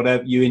 it's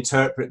whatever you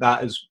interpret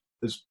that as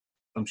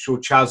I'm sure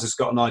Chaz has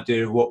got an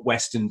idea of what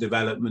Western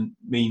development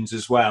means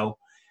as well.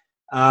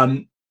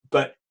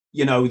 But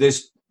you know,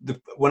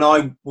 when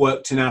I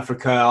worked in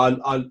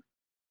Africa,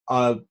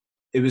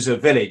 it was a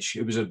village.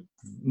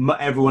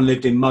 Everyone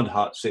lived in mud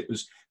huts.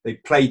 They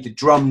played the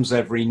drums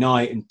every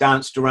night and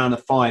danced around a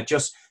fire,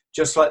 just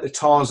like the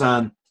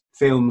Tarzan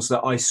films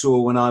that I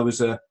saw when I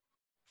was a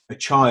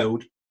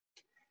child.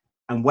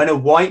 And when a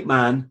white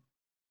man,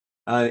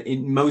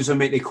 in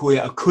Mozambique they call it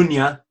a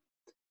kunya,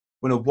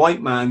 when a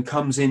white man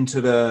comes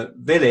into the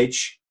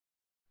village,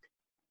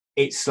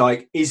 it's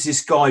like, is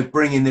this guy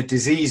bringing the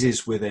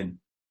diseases with him?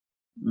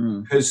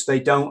 Because they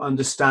don't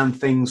understand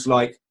things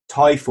like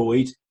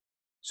typhoid.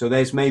 So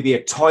there's maybe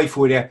a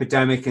typhoid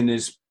epidemic and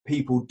there's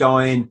people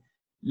dying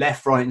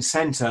left, right and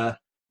centre.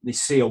 They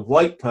see a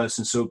white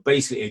person, so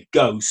basically a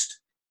ghost.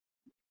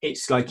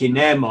 It's like in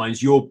their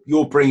minds,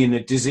 you're bringing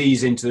the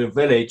disease into the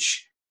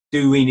village.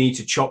 Do we need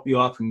to chop you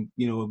up and,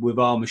 you know, with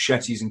our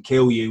machetes and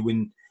kill you?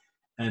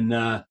 And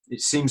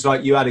it seems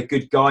like you had a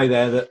good guy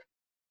there that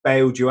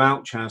bailed you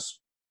out, Chaz.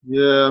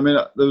 Yeah, I mean,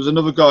 there was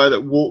another guy that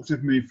walked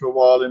with me for a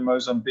while in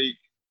Mozambique.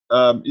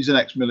 He's an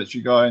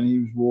ex-military guy, and he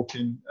was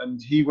walking,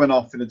 and he went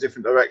off in a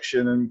different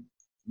direction, and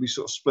we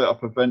sort of split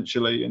up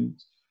eventually. And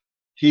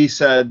he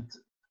said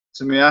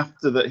to me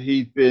after that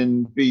he'd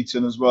been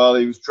beaten as well.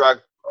 He was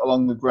dragged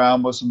along the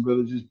ground by some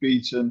villagers,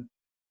 beaten,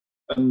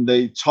 and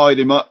they tied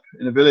him up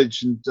in a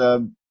village. And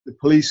the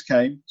police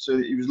came, so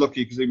he was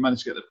lucky because they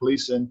managed to get the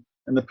police in.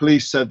 And the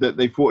police said that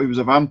they thought he was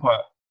a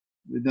vampire.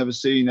 They'd never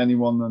seen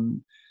anyone,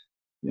 and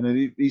you know,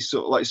 these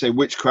sort of, like you say,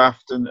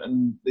 witchcraft,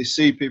 and they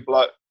see people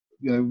like,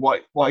 you know,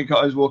 white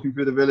guys walking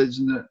through the village,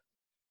 and they're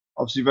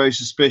obviously very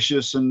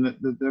suspicious, and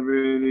that they're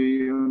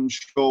really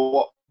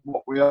unsure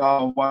what we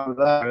are and why we're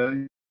there,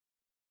 really.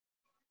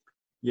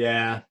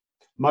 Yeah,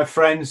 my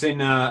friends in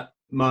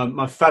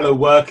my fellow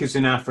workers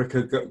in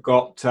Africa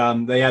got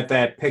they had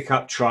their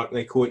pickup truck.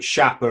 They call it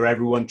Shapper.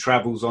 Everyone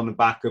travels on the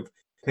back of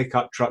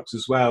pickup trucks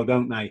as well,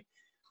 don't they?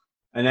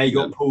 And they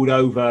got pulled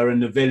over,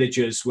 and the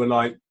villagers were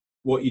like,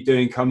 "What are you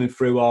doing coming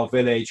through our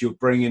village? You're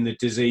bringing the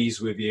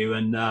disease with you."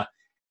 And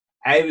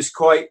it was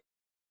quite,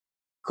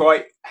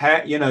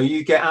 you know,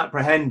 you get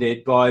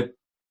apprehended by,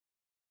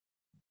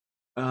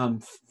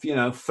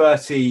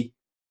 30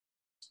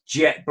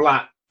 jet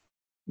black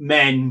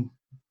men,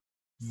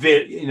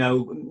 you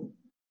know,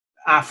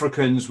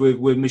 Africans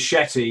with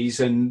machetes,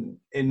 and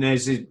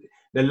there's the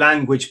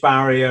language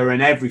barrier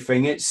and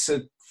everything. It's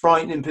a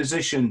frightening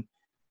position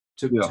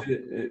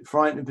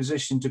frightening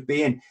position to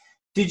be in.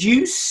 Did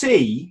you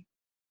see,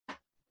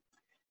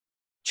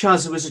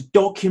 Chaz, there was a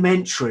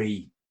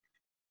documentary.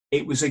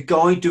 It was a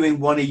guy doing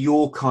one of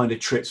your kind of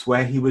trips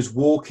where he was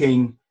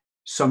walking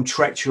some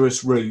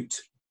treacherous route.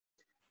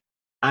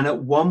 And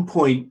at one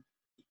point,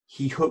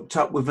 he hooked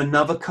up with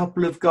another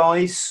couple of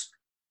guys.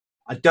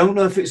 I don't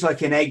know if it's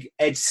like an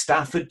Ed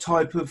Stafford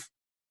type of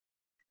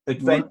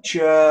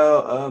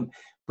adventure.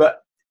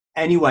 But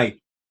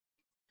anyway,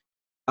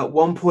 at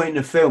one point in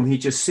the film, he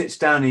just sits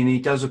down and he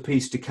does a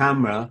piece to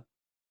camera.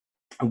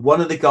 And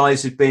one of the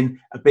guys had been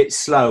a bit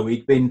slow.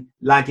 He'd been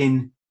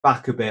lagging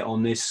back a bit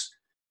on this,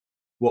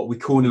 what we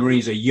call in the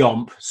Marines a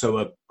yomp,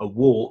 so a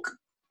walk.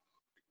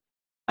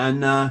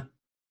 And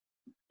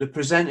the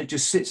presenter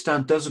just sits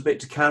down, does a bit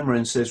to camera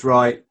and says,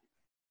 right,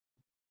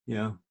 you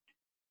know,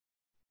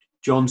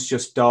 John's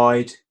just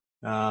died.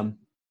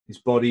 His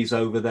body's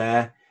over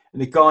there.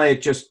 And the guy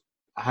had just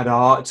had a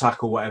heart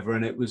attack or whatever.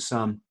 And it was,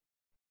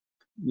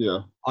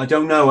 I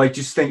don't know. I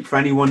just think for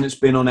anyone that's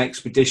been on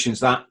expeditions,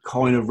 that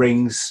kind of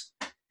rings,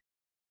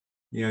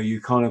 you know, you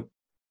kind of,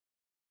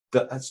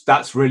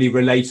 that's really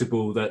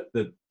relatable,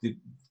 that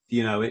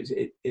you know,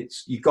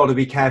 it's you've got to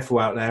be careful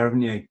out there,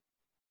 haven't you?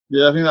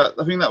 Yeah, I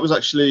think that was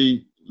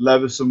actually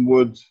Leveson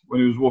Wood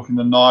when he was walking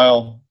the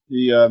Nile.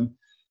 He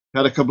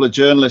had a couple of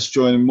journalists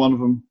join him. One of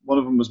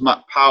them was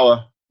Matt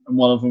Power, and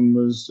one of them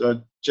was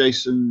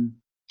Jason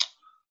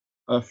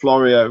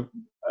Florio.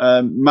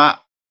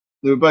 Matt,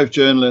 they were both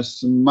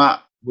journalists, and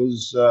Matt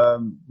was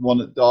one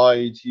that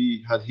died.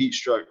 He had heat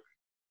stroke,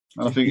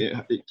 and I think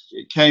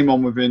it came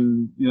on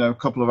within, you know, a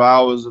couple of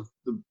hours of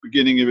the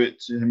beginning of it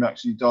to him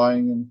actually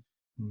dying. And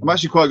I'm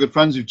actually quite good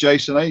friends with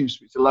Jason. I even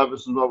speak to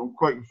Leveson as well. I'm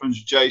quite good friends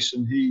with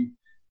Jason. He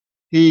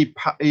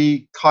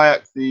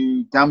kayaked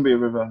the Gambia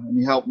River, and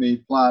he helped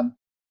me plan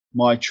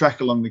my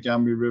trek along the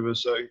Gambia River.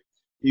 So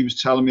he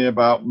was telling me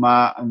about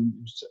Matt, and,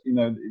 you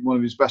know, one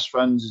of his best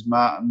friends is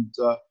Matt, and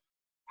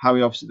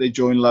how they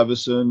joined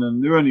Leveson,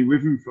 and they were only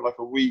with him for like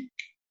a week.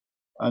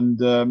 And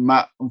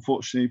Matt,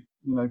 unfortunately,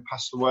 you know,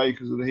 passed away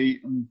because of the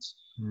heat. And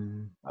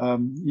I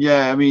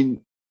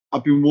mean,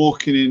 I've been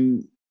walking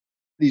in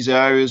these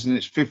areas and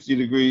it's 50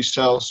 degrees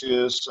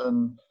Celsius,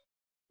 and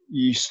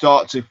you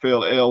start to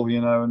feel ill, you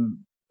know, and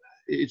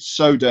it's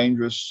so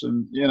dangerous.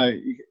 And, you know,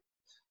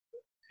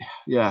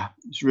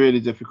 it's really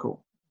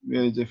difficult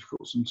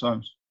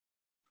sometimes.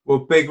 Well,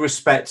 big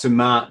respect to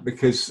Matt,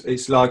 because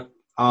it's like,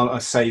 I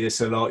say this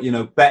a lot, you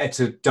know, better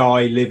to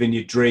die living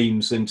your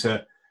dreams than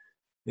to,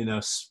 you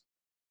know,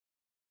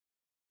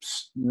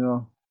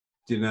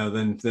 you know,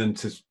 than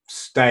to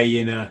stay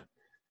in a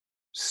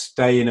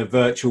stay in a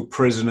virtual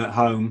prison at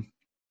home.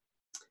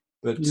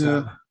 But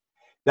Yeah.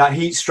 that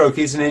heat stroke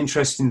is an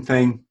interesting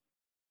thing.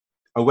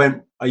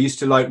 I used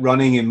to like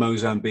running in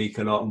Mozambique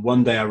a lot, and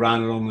one day I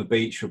ran along the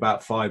beach for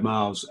about 5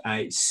 miles.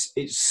 And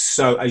it's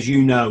so, as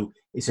you know,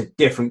 it's a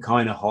different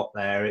kind of hot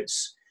there.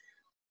 It's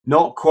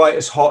not quite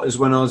as hot as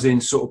when I was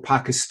in sort of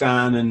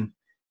Pakistan and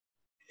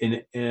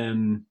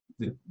in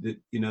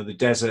the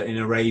desert in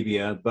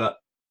Arabia, but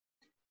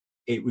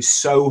it was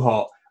so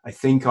hot. I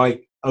think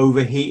I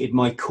overheated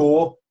my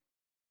core,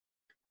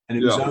 and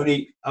it was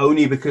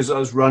only because I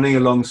was running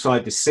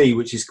alongside the sea,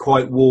 which is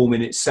quite warm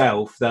in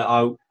itself, that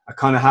I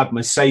kind of had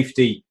my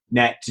safety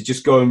net to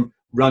just go and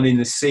run in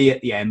the sea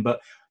at the end. But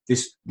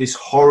this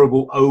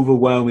horrible,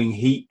 overwhelming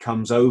heat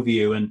comes over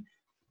you, and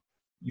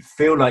you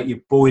feel like you're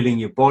boiling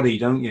your body,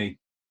 don't you?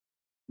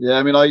 Yeah,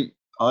 I mean, I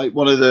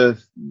one of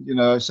the,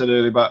 I said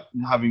earlier about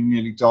having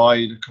nearly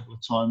died a couple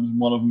of times, and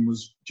one of them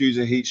was due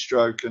to heat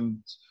stroke. And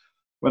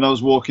when I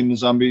was walking the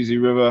Zambezi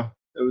River,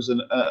 there was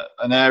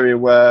an area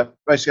where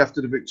basically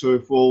after the Victoria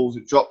Falls,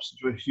 it drops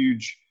into a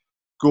huge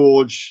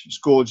gorge. This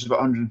gorge is about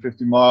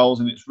 150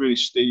 miles, and it's really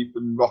steep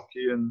and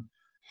rocky. And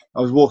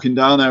I was walking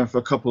down there for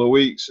a couple of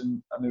weeks,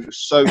 and it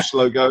was so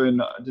slow going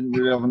that I didn't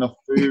really have enough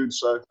food.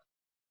 So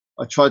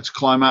I tried to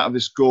climb out of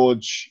this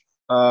gorge,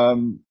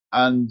 and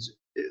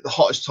the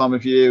hottest time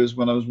of year was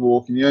when I was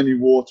walking. The only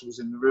water was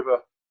in the river.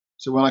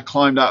 So when I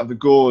climbed out of the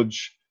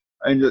gorge,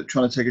 I ended up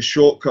trying to take a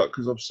shortcut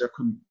because obviously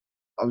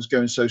I was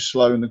going so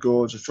slow in the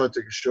gorge. I tried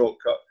to take a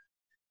shortcut.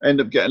 I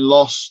ended up getting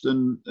lost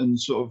and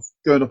sort of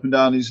going up and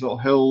down these little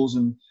hills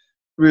and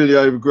really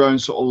overgrown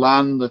sort of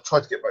land. I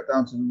tried to get back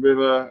down to the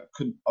river.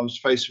 I was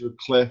faced with a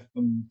cliff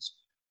and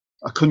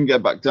I couldn't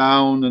get back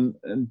down.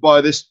 And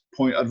by this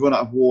point, I'd run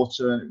out of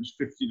water and it was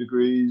 50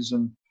 degrees.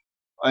 And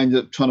I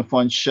ended up trying to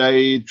find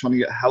shade, trying to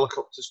get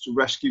helicopters to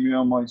rescue me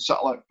on my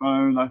satellite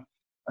phone. I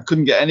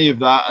couldn't get any of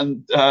that.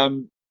 And I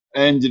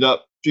ended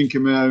up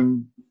drinking my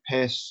own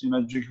piss,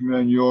 drinking my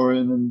own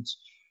urine. And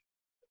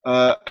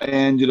I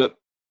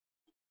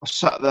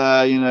sat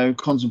there,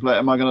 contemplating,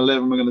 am I going to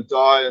live? Am I going to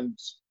die? And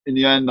in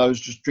the end, I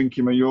was just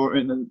drinking my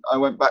urine. And I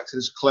went back to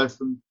this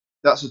cliff. And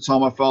that's the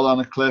time I fell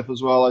down a cliff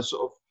as well. I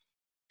sort of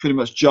pretty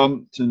much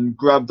jumped and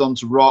grabbed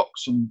onto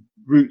rocks and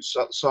roots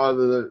at the side of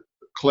the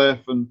cliff.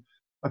 And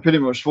I pretty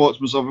much thought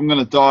to myself, I'm going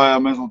to die. I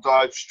may as well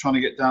die just trying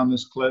to get down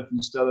this cliff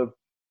instead of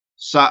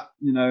sat,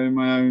 in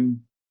my own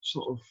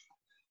sort of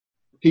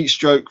heat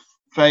stroke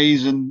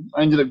phase. And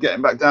I ended up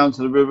getting back down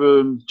to the river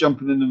and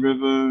jumping in the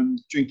river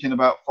and drinking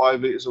about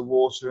 5 liters of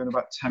water in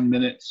about 10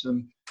 minutes.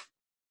 And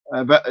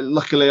but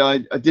luckily I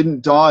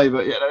didn't die,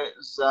 but it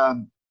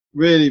was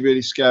really,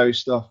 really scary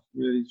stuff,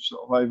 really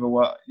sort of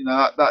overwhelmed.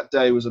 That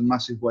day was a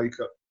massive wake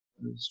up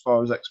as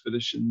far as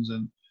expeditions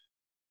and,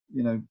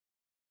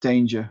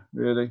 danger,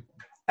 really.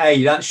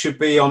 Hey, that should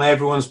be on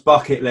everyone's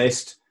bucket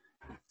list.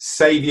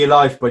 Save your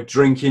life by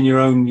drinking your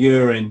own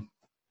urine.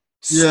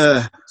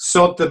 Yeah.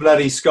 Sod the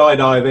bloody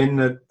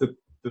skydiving,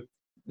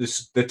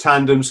 the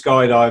tandem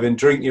skydiving.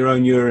 Drink your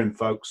own urine,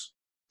 folks.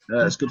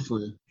 Yeah, it's good for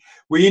you.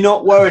 Were you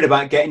not worried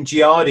about getting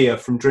giardia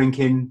from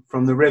drinking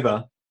from the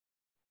river?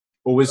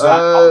 Or was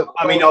that,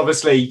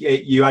 obviously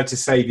you had to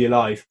save your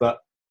life, but.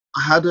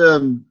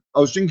 I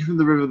was drinking from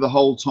the river the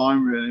whole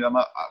time, really.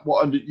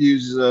 What I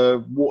use is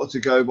a water to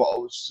go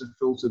bottle, which is a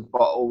filtered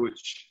bottle,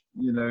 which,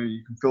 you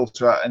can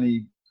filter out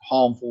any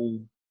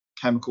harmful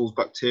chemicals,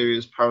 bacteria,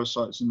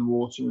 parasites in the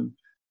water. And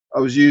I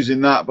was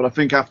using that, but I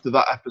think after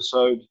that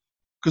episode,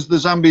 because the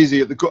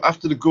Zambezi,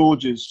 after the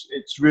gorges,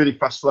 it's really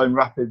fast flowing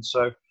rapid.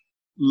 So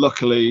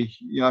luckily,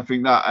 I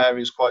think that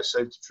area is quite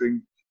safe to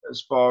drink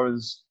as far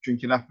as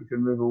drinking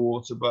African river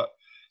water. But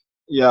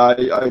yeah,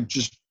 I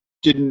just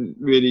didn't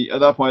really, at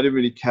that point, I didn't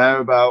really care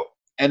about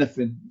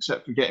anything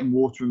except for getting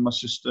water in my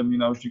system.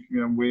 I was drinking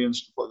my own wee and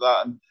stuff like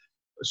that. And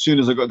as soon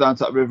as I got down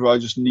to that river, I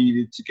just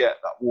needed to get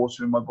that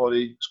water in my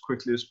body as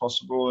quickly as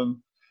possible. And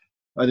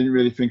I didn't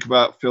really think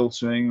about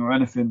filtering or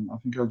anything. I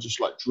think I would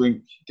just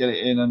drink, get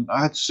it in. And I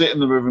had to sit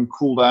in the river and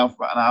cool down for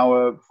about an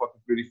hour before I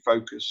could really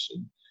focus.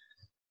 And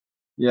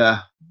yeah,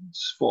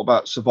 just thought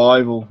about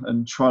survival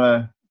and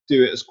trying to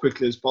do it as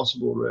quickly as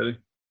possible, really.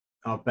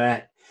 I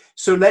bet.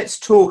 So let's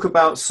talk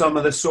about some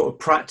of the sort of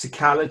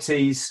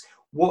practicalities.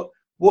 What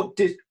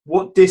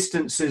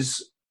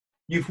distances?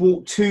 You've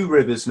walked 2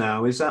 rivers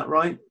now, is that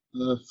right?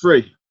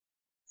 3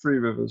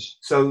 rivers.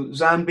 So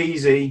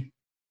Zambezi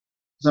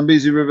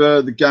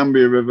River, the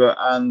Gambia River,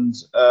 and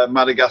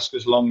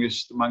Madagascar's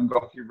longest, the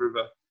Mangochi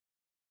River.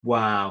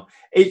 Wow!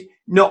 It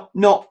not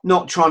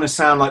trying to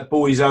sound like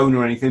Boy's Own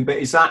or anything, but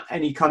is that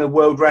any kind of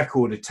world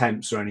record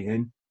attempts or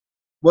anything?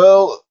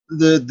 Well,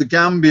 the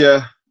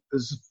Gambia,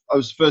 I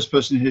was the first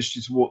person in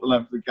history to walk the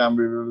length of the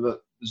Gambia River.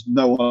 That there's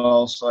no one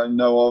else I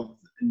know of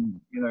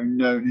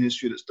known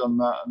history that's done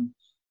that. And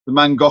the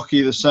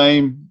Mangochi, the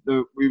same.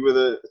 We were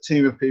the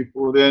team of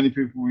people, the only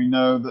people we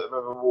know that have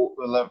ever walked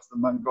the length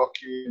of the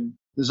Mangochi. And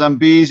the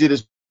Zambezi,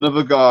 there's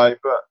another guy,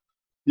 but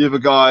the other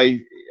guy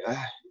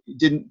he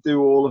didn't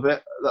do all of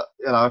it.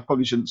 I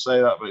probably shouldn't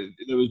say that, but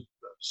there was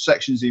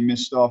sections he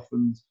missed off,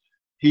 and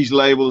he's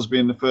labelled as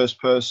being the first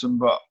person,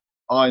 but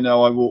I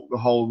know I walked the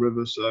whole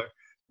river, so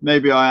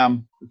maybe I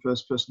am the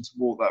first person to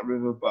walk that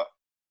river. But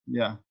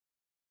yeah.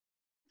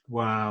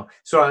 Wow.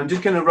 Sorry, I'm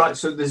just going to write.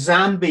 So the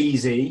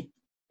Zambezi.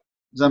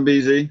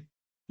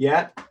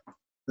 Yeah.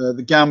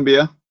 The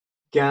Gambia.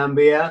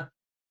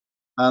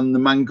 And the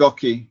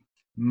Mangoki.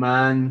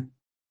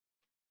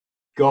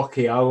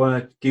 I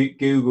want to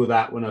Google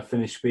that when I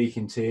finish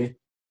speaking to you.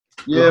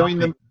 Yeah, I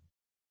mean,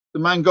 the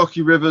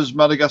Mangoki River is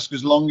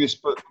Madagascar's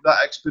longest, but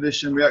that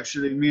expedition, me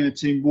and the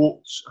team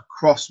walked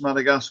across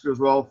Madagascar as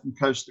well, from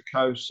coast to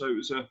coast. So it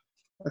was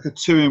like a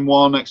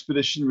 2-in-1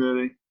 expedition,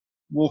 really,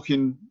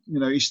 walking,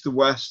 east to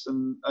west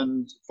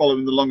and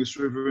following the longest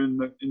river in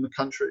the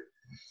country,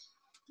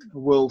 a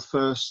world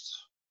first.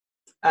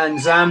 And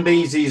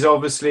Zambezi is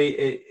obviously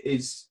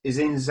is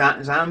in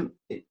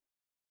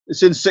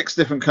It's in 6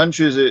 different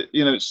countries.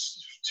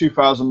 It's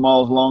 2,000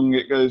 miles long.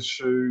 It goes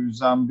through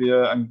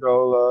Zambia,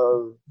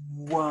 Angola,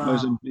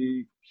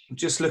 Mozambique. I'm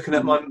just looking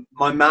at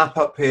my map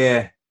up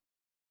here.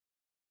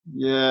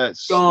 Yeah.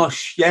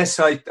 Gosh, yes,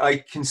 I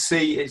can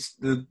see it's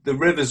the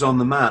river's on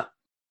the map.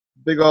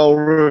 Big old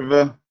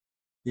river.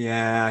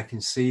 Yeah, I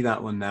can see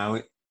that one now.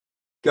 It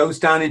goes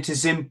down into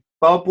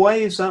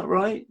Zimbabwe, is that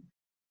right?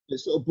 It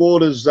sort of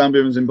borders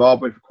Zambia and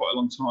Zimbabwe for quite a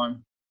long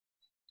time.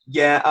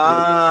 Yeah,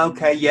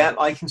 okay, yeah,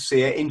 I can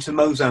see it. Into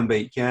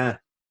Mozambique, yeah.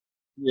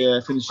 Yeah,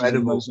 finishes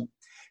in Mozambique.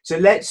 So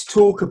let's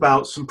talk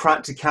about some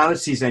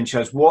practicalities then,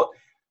 Chaz. What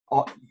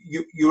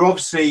you're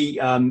obviously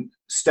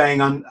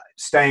staying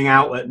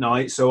out at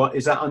night. So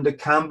is that under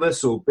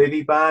canvas or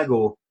bivy bag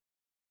or?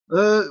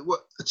 A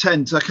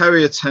tent. I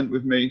carry a tent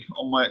with me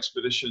on my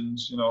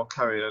expeditions. I'll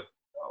carry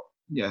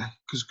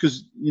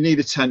because you need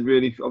a tent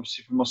really,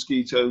 obviously for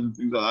mosquitoes and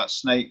things like that,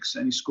 snakes,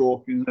 any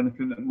scorpions,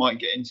 anything that might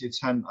get into your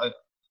tent.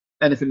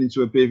 Anything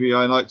into a bivvy,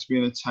 I like to be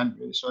in a tent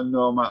really, so I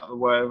know I'm out of the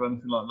way of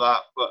anything like that.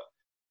 But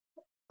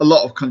a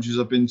lot of countries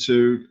I've been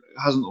to, it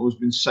hasn't always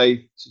been safe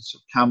to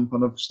camp,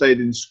 and I've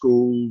stayed in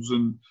schools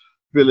and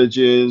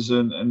villages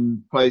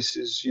and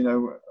places,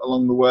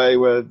 along the way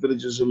where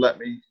villagers have let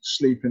me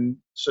sleep in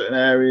certain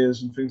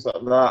areas and things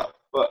like that.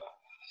 But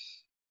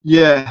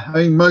yeah,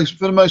 I mean,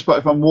 for the most part,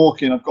 if I'm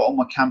walking, I've got all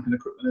my camping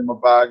equipment in my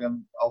bag,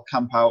 and I'll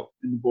camp out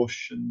in the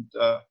bush and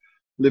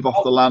live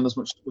off the land as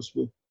much as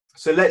possible.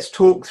 So let's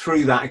talk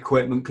through that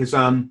equipment, because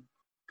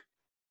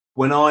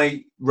when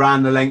I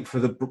ran the length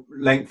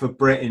of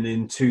Britain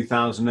in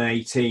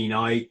 2018,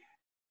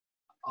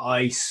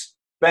 I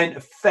spent a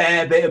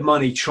fair bit of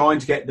money trying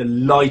to get the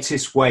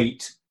lightest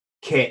weight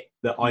kit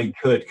that I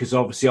could, because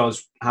obviously I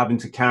was having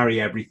to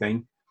carry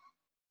everything.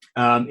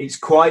 There's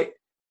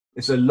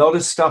a lot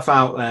of stuff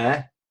out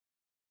there.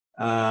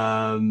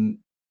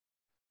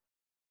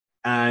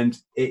 And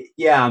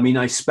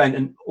I spent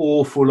an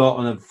awful lot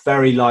on a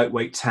very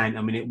lightweight tent.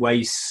 I mean, it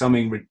weighs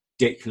something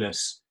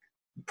ridiculous,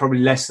 probably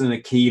less than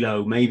a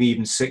kilo, maybe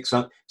even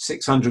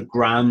 600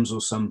 grams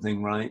or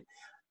something, right?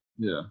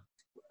 Yeah.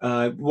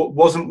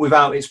 Wasn't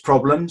without its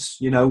problems,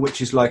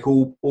 which is like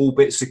all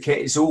bits of kit.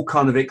 It's all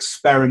kind of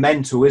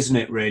experimental, isn't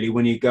it, really,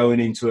 when you're going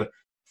into a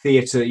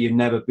theatre you've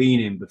never been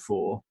in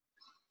before.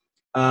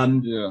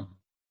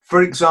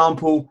 For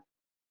example,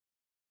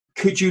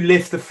 could you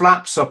lift the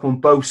flaps up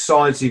on both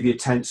sides of your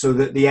tent so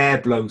that the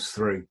air blows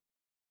through?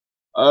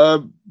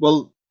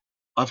 Well,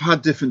 I've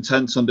had different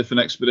tents on different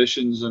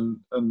expeditions, and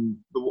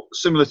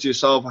similar to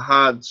yourself,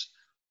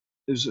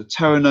 there's a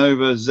Terra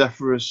Nova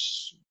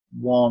Zephyrus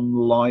 1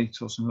 Light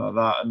or something like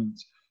that, and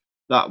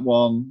that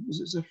one, was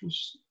it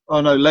Zephyrus?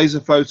 Oh no, Laser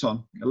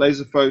Photon. A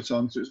Laser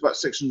Photon, so it's about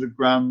 600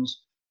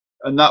 grams,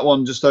 and that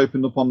one just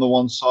opened up on the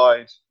one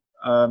side,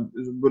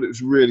 but it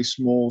was really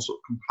small, sort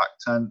of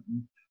compact tent.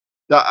 And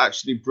that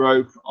actually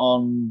broke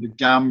on the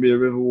Gambia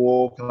River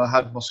walk, and I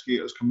had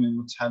mosquitoes coming in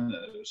the tent.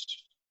 It was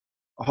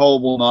a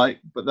horrible night.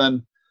 But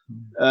then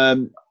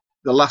the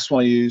last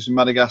one I used in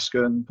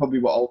Madagascar, and probably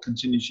what I'll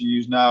continue to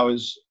use now,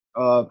 is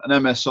an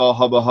MSR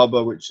Hubba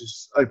Hubba, which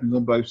is open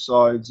on both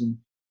sides, and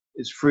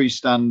it's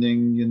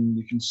freestanding, and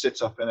you can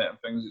sit up in it and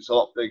things. It's a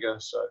lot bigger.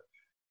 So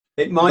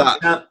it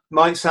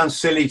might sound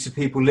silly to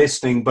people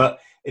listening, but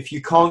if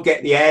you can't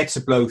get the air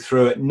to blow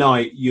through at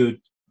night, you're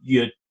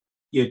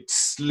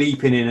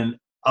sleeping in an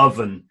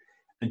oven,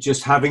 and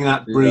just having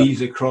that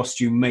breeze across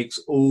you makes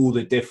all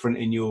the difference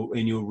in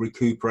your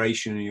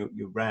recuperation and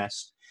your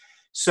rest.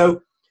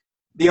 So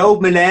the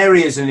old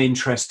malaria is an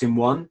interesting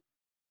one.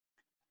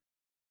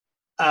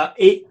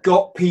 It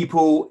got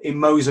people in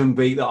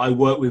Mozambique that I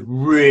work with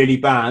really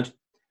bad,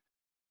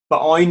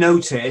 but I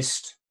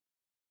noticed,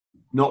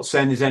 not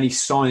saying there's any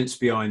science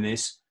behind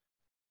this,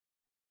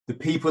 the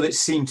people that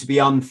seemed to be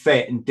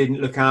unfit and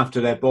didn't look after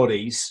their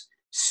bodies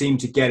seem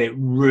to get it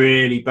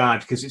really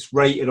bad, because it's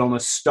rated on a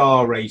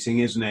star rating,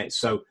 isn't it?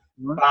 So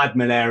bad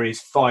malaria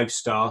is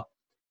 5-star.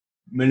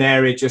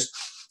 Malaria, just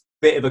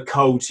bit of a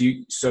cold,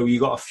 so you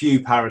got a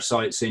few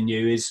parasites in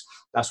you,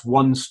 that's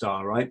 1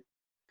 star, right?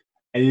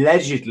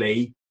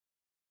 Allegedly,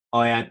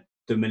 I had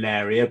the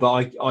malaria,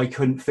 but I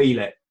couldn't feel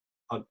it.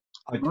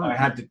 I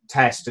had the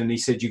test, and he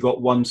said you got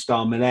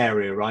 1-star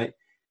malaria, right?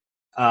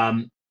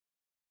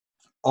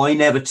 I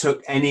never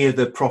took any of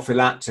the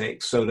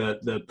prophylactics, so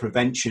the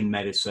prevention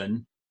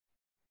medicine.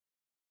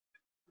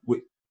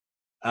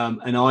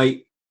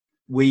 And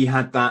we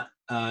had that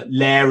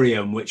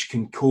Lariam, which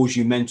can cause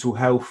you mental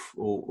health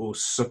or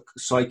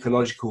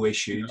psychological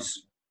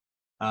issues.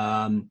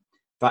 In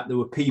fact, there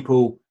were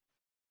people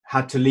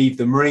had to leave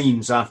the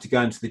Marines after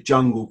going to the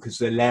jungle because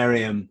the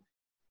Lariam,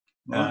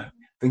 I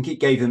think it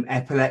gave them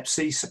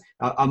epilepsy.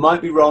 I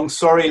might be wrong.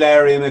 Sorry,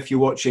 Lariam, if you're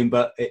watching,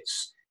 but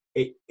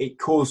it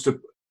caused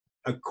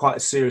quite a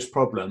serious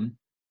problem.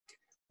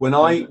 When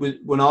I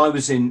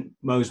was in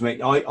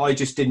Mozambique, I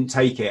just didn't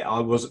take it.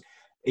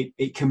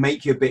 It can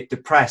make you a bit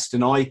depressed,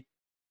 and I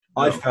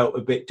felt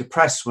a bit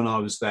depressed when I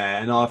was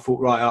there, and I thought,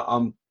 right,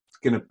 I'm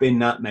going to bin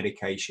that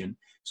medication.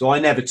 So I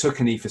never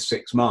took any for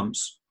 6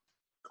 months.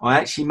 I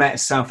actually met a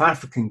South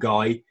African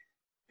guy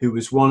who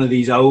was one of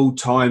these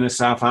old-timer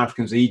South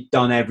Africans. He'd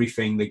done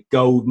everything, the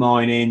gold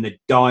mining, the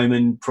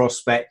diamond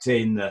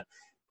prospecting,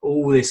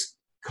 all this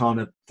kind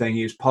of thing.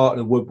 He was part of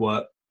the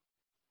woodwork.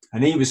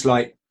 And he was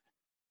like,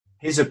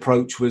 his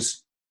approach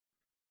was,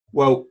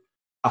 well,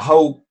 the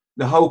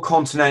whole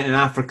continent in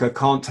Africa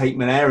can't take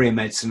malaria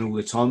medicine all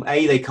the time.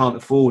 A, they can't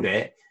afford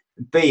it.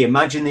 B,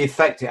 imagine the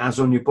effect it has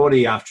on your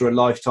body after a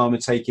lifetime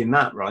of taking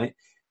that, right?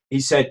 He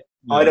said,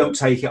 I don't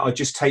take it, I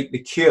just take the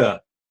cure.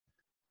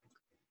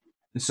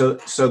 And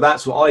so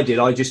that's what I did.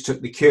 I just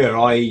took the cure,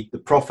 i.e. the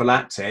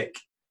prophylactic,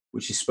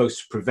 which is supposed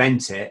to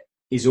prevent it,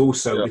 is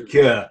also the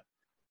cure.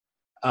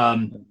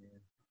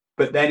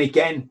 But then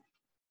again,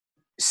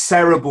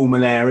 cerebral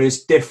malaria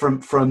is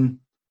different from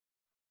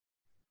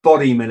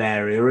body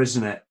malaria,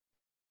 isn't it?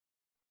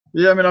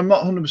 Yeah, I mean, I'm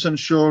not 100%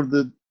 sure of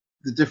the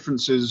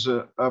differences.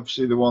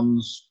 Obviously, the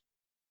ones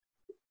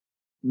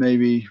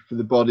maybe for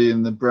the body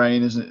and the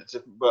brain, isn't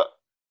it? But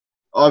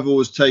I've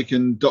always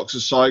taken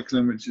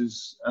doxycycline, which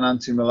is an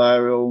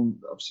anti-malarial.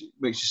 Obviously, it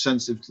makes you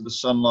sensitive to the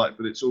sunlight,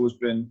 but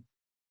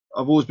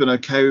I've always been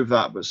okay with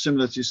that. But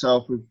similar to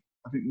yourself, with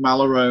I think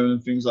Malarone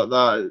and things like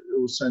that, it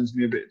always sends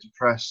me a bit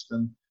depressed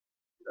and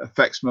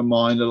affects my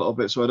mind a little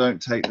bit, so I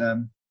don't take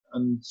them.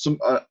 And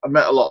I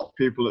met a lot of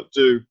people that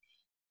do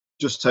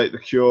just take the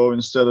cure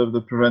instead of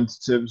the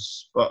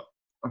preventatives, but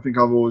I think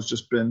I've always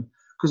just been,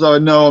 because I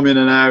know I'm in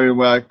an area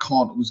where I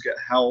can't always get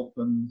help,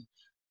 and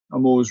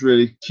I'm always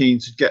really keen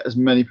to get as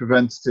many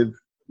preventative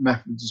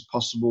methods as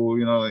possible,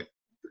 you know, like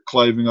the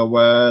clothing I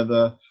wear,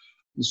 the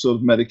sort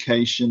of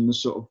medication, the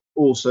sort of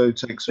also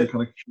take some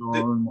kind of cure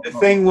and whatnot. The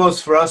thing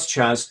was for us,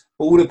 Chaz,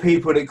 all the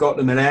people that got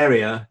the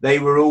malaria, they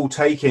were all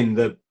taking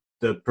the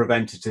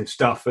preventative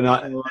stuff,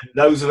 and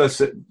those of us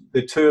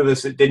the two of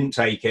us that didn't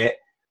take it,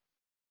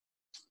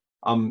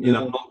 you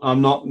know,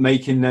 I'm not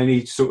making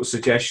any sort of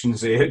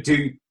suggestions here.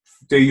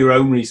 Do your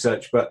own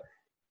research, but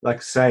like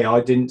I say, I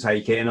didn't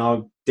take it, and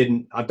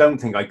I don't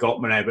think I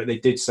got malaria, but they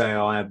did say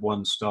I had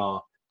 1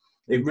 star.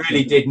 It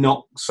really did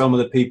knock some of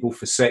the people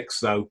for 6,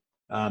 though.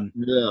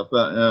 Yeah,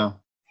 but yeah.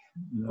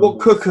 What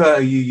cooker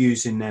are you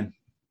using then?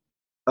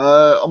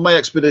 On my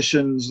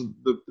expeditions,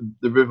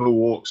 the river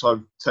walks,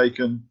 I've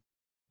taken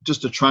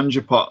just a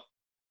Trangia pot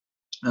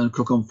and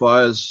cook on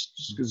fires,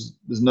 just because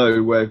there's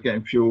no way of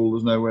getting fuel,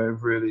 there's no way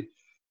of really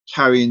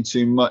carrying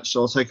too much.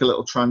 So I'll take a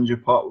little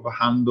Trangia pot with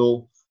a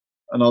handle,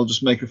 and I'll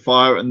just make a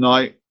fire at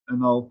night,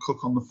 and I'll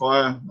cook on the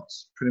fire.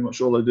 That's pretty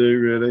much all I do,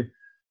 really.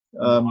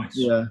 Nice.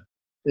 Yeah,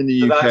 in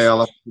the UK, I'll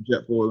have the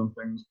jet boil and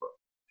things. But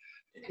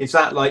is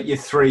that like your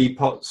 3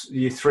 pots,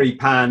 your 3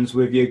 pans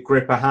with your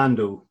gripper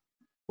handle?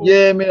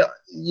 Yeah, I mean,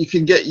 you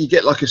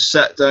get like a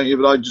set, don't you?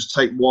 But I just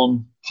take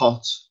 1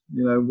 pot,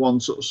 you know, 1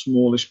 sort of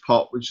smallish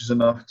pot, which is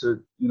enough to,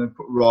 you know,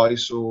 put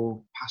rice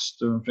or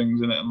pasta and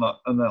things in it,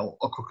 and then I'll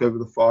cook over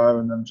the fire,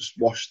 and then just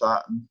wash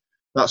that. And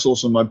that's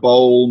also my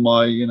bowl,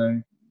 my, you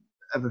know,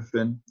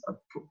 everything.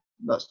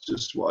 That's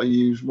just what I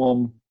use,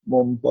 one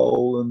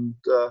bowl, and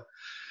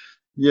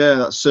yeah,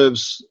 that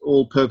serves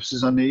all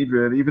purposes I need,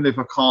 really. Even if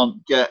I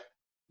can't get,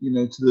 you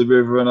know, to the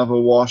river and have a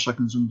wash, I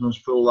can sometimes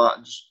fill that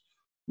and just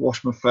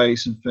wash my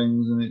face and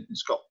things, and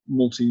it's got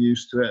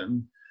multi-use to it,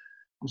 and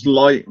it's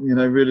light, you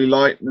know, really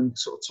light, and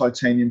sort of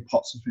titanium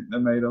pots I think they're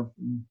made of.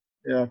 And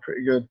yeah,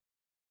 pretty good.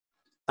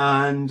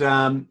 And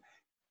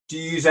do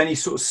you use any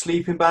sort of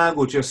sleeping bag,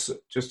 or just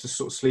a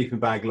sort of sleeping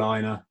bag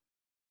liner?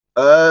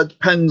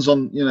 Depends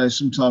on, you know,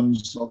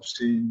 sometimes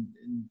obviously in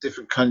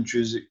different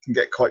countries it can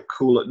get quite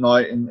cool at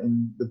night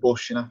in the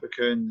bush in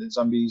Africa and the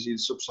Zambezi, the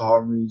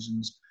sub-Saharan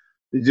regions.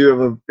 They do have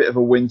a bit of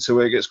a winter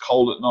where it gets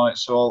cold at night,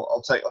 so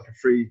I'll take like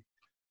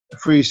a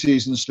free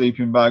season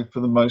sleeping bag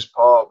for the most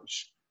part,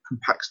 which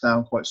compacts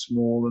down quite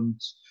small. And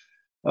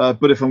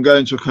but if I'm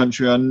going to a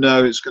country I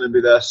know it's going to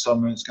be there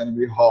summer, it's going to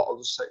be hot, I'll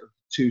just take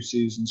a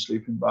 2-season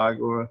sleeping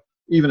bag, or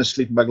even a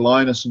sleeping bag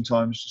liner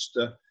sometimes,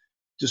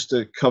 just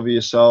to cover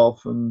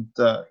yourself and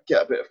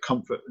get a bit of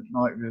comfort at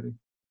night, really.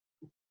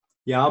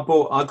 Yeah,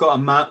 I got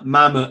a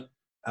Mammoth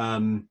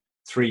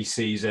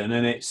 3-season,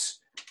 and it's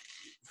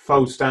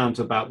folds down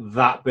to about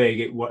that big.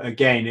 It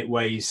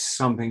weighs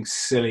something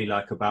silly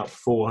like about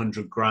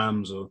 400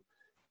 grams. Or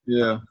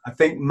yeah, I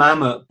think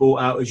Mammoth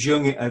bought out a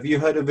Jungi. Have you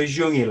heard of a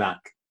Jungilac?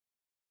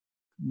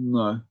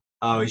 No.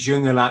 Oh,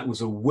 Jungelak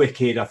was a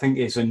wicked. I think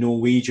it's a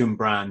Norwegian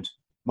brand.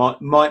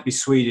 Might be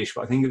Swedish,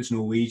 but I think it was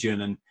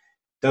Norwegian. And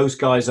those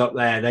guys up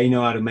there, they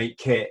know how to make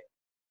kit.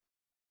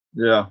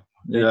 Yeah,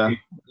 They yeah. do,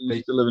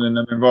 Used to living in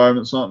them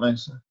environments, aren't they?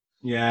 So.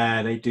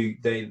 yeah, they do.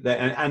 They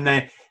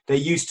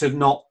used to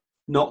not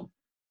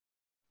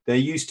they're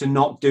used to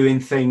not doing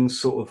things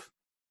sort of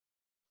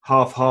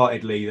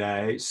half-heartedly.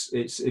 There, it's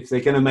if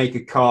they're going to make a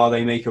car,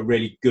 they make a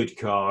really good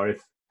car.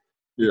 If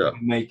Yeah,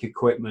 you make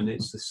equipment,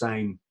 it's the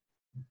same.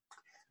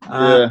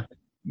 yeah.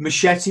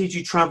 Machete? Do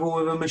you travel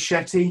with a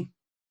machete?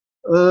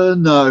 No,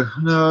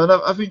 no. And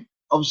I think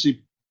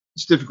obviously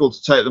it's difficult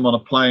to take them on a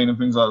plane and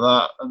things like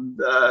that.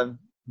 And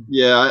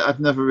yeah, I've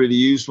never really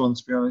used one,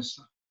 to be honest.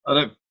 I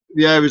don't.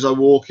 The areas I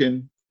walk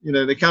in, you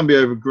know, they can be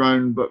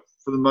overgrown, but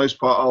for the most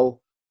part,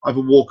 I'll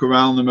either walk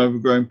around them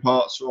overgrown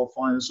parts, or I'll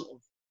find a sort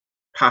of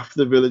path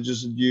the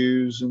villagers would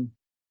use. And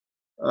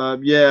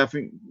yeah, I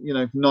think, you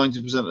know,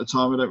 90% of the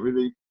time, I don't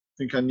really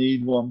think I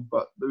need one.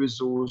 But there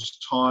is always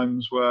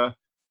times where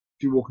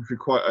if you're walking through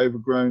quite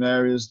overgrown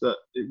areas, that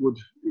it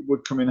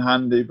would come in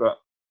handy. But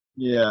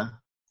yeah,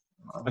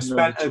 I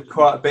spent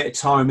quite a bit of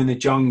time in the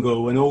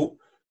jungle, and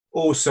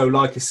also,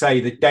 like I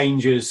say, the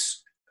dangers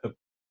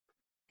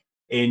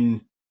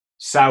in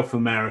South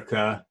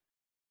America.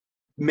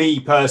 Me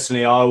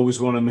personally, I always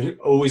want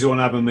to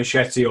have a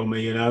machete on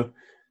me, you know.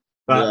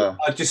 But yeah.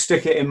 I just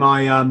stick it in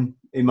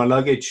my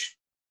luggage.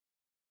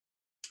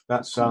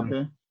 That's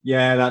Okay.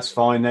 yeah, that's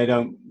fine. They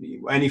don't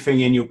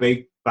anything in your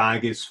big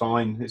bag is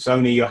fine. It's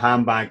only your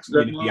handbags,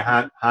 you know, your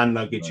hand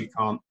luggage. You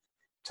can't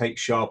take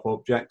sharp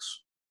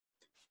objects.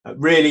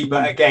 Really,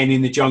 but again,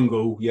 in the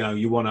jungle, you know,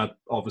 you want to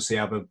obviously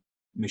have a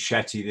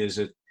machete.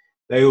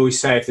 They always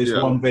say if there's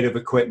one bit of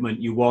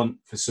equipment you want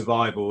for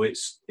survival,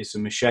 it's a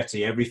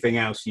machete. Everything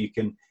else you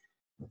can,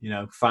 you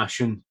know,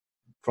 fashion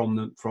from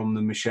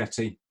the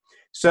machete.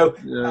 So,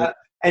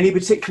 any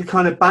particular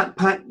kind of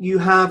backpack you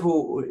have,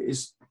 or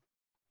is?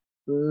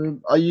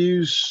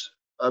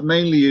 I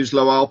mainly use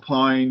low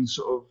alpine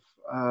sort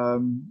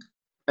of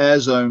air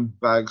zone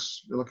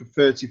bags, like a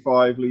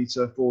 35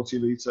 litre, 40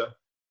 litre.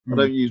 I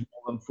don't use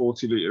more than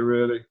 40 litre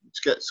really. It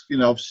gets, you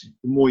know, obviously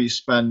the more you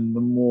spend,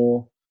 the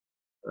more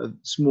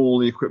small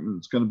the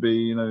equipment's going to be,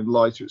 you know,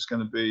 lighter it's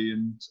going to be.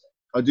 And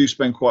I do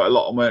spend quite a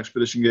lot on my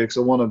expedition gear because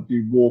I want to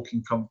be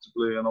walking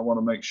comfortably, and I want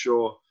to make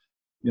sure,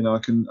 you know, I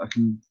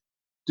can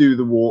do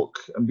the walk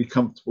and be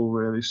comfortable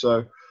really.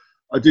 So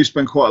I do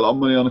spend quite a lot of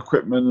money on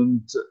equipment,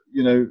 and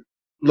you know,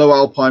 low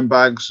alpine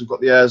bags. I've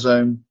got the Air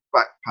Zone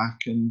backpack,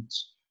 and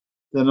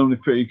they're normally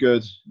pretty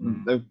good.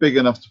 They're big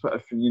enough to put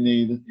everything you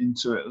need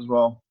into it as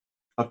well.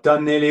 I've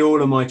done nearly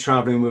all of my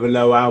traveling with a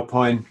low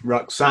alpine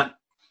rucksack.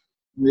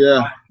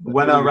 Yeah.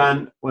 When I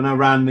ran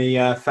the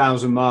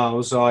 1,000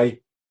 miles,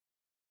 I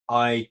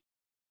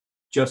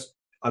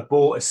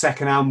bought a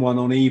second-hand one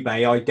on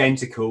eBay,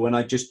 identical, and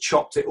I just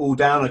chopped it all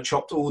down. I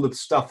chopped all the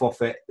stuff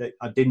off it that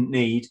I didn't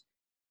need.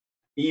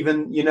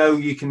 Even, you know,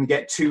 you can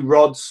get 2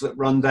 rods that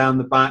run down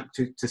the back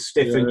to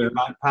stiffen your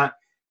backpack.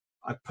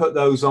 I put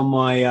those on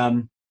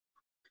my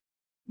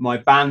my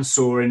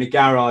bandsaw in the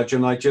garage,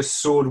 and I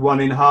just sawed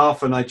one in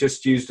half, and I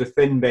just used a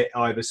thin bit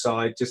either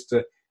side just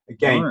to,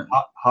 again,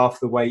 up half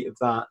the weight of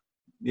that.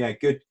 Yeah,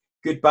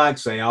 good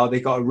bags they are. They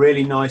got a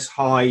really nice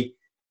high.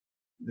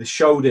 The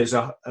shoulders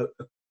are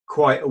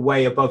quite a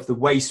way above the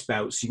waist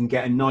belt, so you can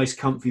get a nice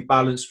comfy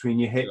balance between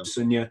your hips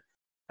and your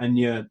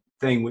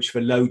thing, which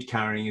for load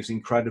carrying is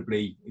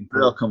incredibly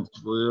important. They are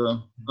comfortable,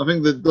 yeah. I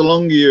think that the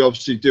longer you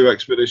obviously do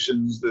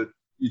expeditions, that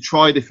you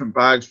try different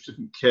bags,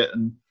 different kit,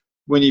 and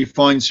when you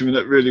find something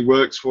that really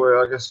works for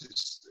you, I guess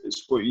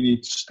it's what you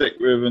need to stick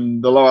with.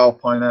 And the low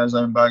alpine Air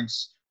Zone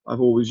bags I've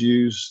always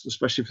used,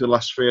 especially for the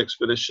last 3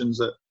 expeditions,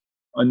 that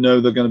I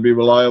know they're going to be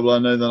reliable. I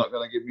know they're not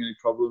going to give me any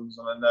problems,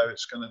 and I know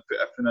it's going to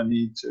fit everything I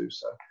need to.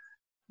 So,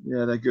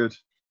 yeah, they're good.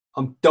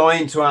 I'm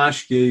dying to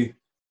ask you,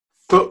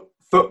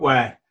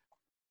 footwear.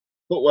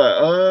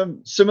 Footwear,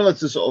 similar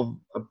to sort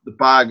of the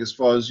bag, as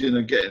far as, you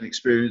know, getting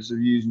experience of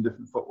using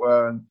different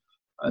footwear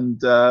and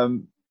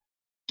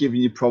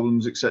giving you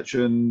problems,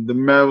 etc. And the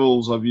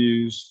Merrells I've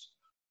used.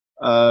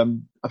 I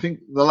think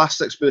the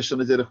last expedition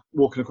I did,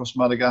 walking across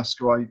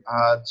Madagascar, I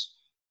had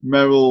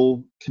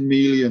Merrell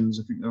Chameleons,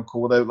 I think they were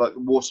called. They were like the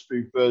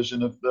waterproof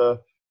version of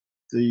the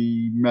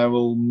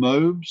Merrell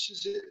Mobes,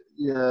 is it?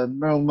 Yeah,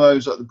 Merrell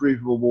Mobes, like the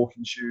breathable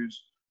walking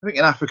shoes. I think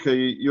in Africa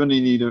you only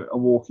need a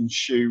walking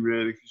shoe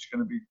really, because you're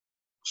going to be,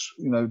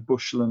 you know,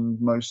 bushland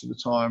most of the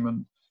time.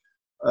 And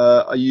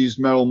I used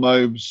Merrell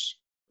Mobes,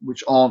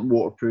 which aren't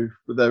waterproof,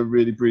 but they were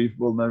really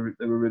breathable, and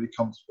they were really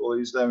comfortable. I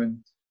used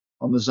them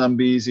on the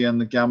Zambezi and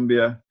the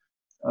Gambia,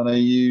 and I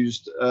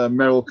used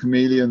Merrell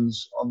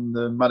Chameleons on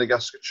the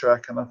Madagascar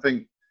trek. And I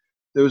think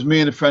there was me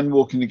and a friend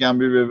walking the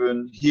Gambia River,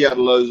 and he had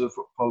loads of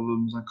foot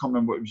problems. I can't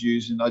remember what he was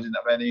using. I didn't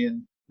have any.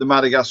 And the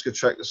Madagascar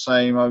trek, the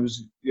same. I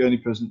was the only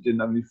person that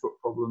didn't have any foot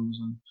problems,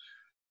 and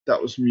that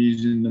was from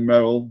using the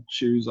Merrell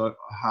shoes I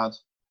had.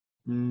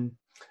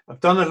 I've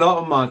done a lot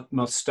of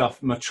my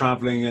stuff, my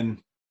traveling,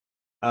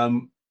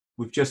 and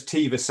with just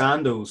Teva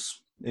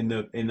sandals in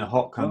the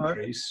hot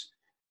countries.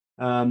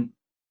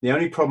 The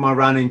only problem I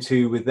ran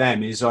into with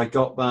them is I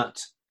got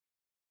that.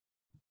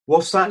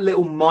 What's that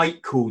little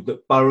mite called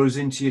that burrows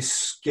into your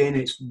skin?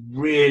 It's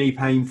really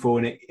painful,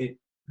 and it.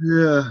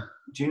 Yeah.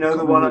 Do you know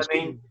the one I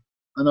mean?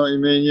 I know what you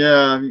mean.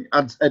 Yeah, I mean,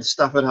 Ed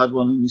Stafford had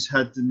one in his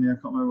head, didn't he? I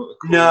can't remember what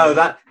the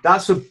No,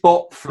 that's a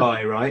bot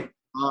fly, right?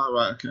 Oh,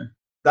 right, okay.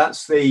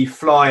 That's the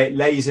fly. It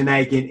lays an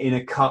egg in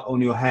a cut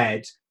on your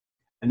head,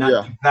 and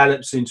that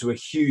develops into a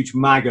huge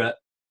maggot,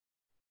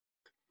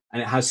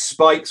 and it has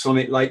spikes on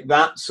it like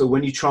that. So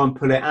when you try and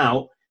pull it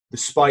out, the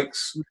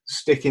spikes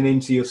sticking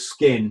into your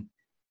skin.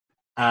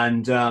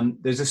 And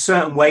there's a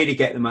certain way to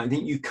get them out. I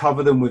think you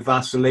cover them with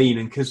Vaseline,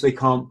 and because they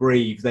can't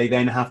breathe, they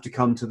then have to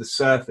come to the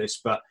surface.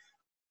 But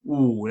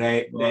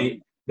they're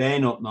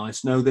not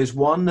nice. No, there's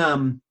one.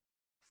 The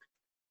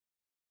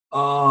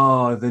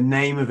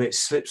name of it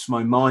slips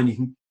my mind. You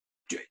can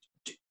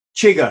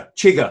chigger.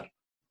 Chigger.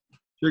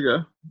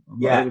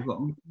 Yeah,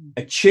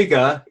 a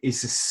chigger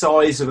is the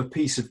size of a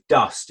piece of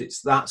dust.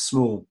 It's that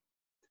small.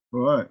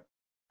 Right.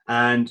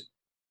 And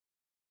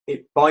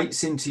it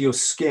bites into your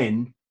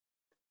skin.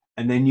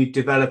 And then you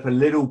develop a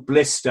little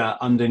blister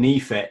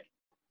underneath it,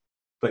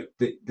 but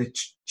the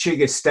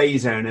chigger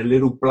stays there in a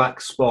little black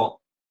spot.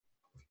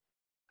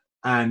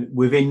 And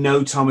within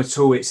no time at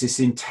all, it's this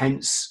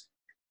intense,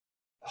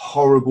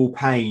 horrible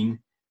pain.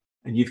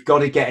 And you've got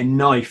to get a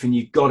knife and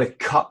you've got to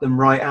cut them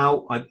right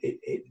out.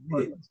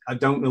 I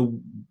don't know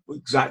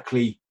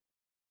exactly.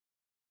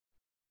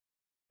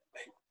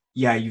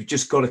 Yeah, you've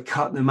just got to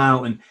cut them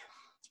out. And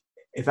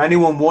if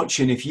anyone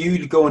watching, if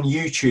you go on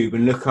YouTube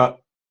and look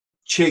up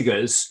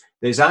chiggers,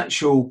 there's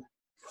actual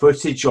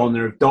footage on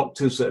there of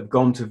doctors that have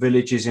gone to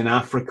villages in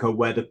Africa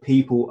where the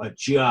people are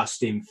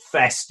just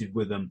infested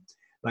with them.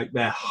 Like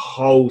their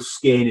whole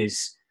skin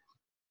is,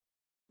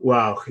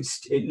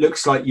 it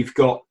looks like you've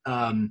got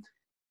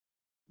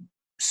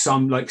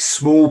some like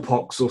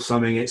smallpox or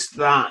something. It's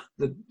that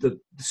the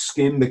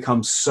skin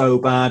becomes so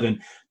bad,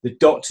 and the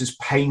doctors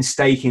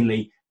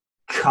painstakingly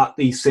cut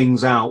these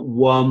things out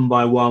one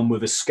by one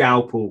with a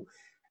scalpel.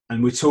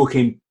 And we're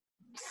talking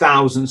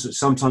thousands,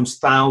 sometimes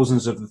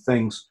thousands of the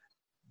things.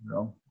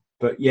 No.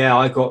 But yeah,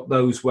 I got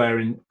those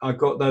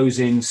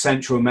in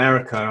Central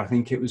America. I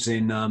think it was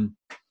in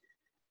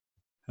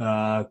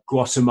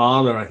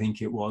Guatemala, I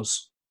think it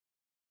was.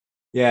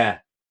 Yeah,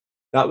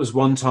 that was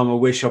one time I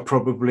wish I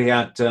probably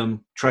had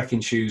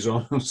trekking shoes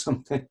on or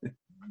something.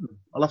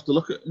 I'll have to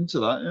look into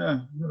that.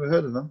 Yeah, never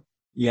heard of them.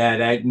 Yeah,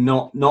 they're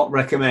not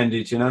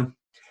recommended, you know.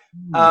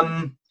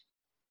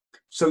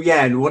 So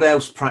yeah, and what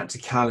else?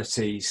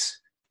 Practicalities.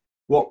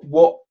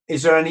 What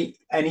is there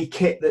any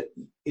kit that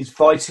is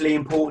vitally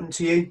important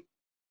to you?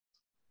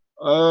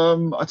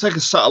 I take a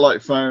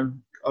satellite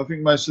phone. I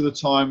think most of the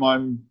time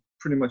I'm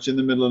pretty much in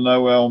the middle of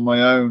nowhere on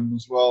my own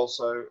as well.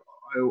 So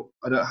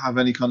I don't have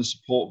any kind of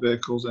support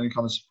vehicles, any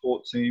kind of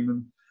support team,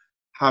 and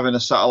having a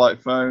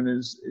satellite phone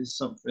is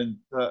something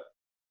that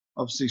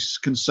obviously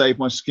can save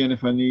my skin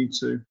if I need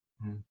to.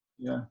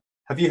 Yeah.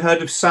 Have you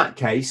heard of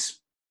SatCase?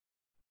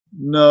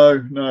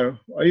 No.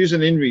 I use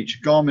an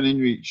InReach, Garmin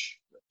InReach.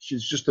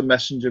 She's just a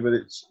messenger, but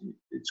it's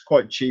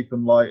quite cheap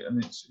and light,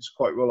 and it's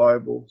quite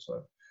reliable.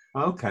 So.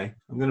 Okay,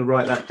 I'm going to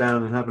write that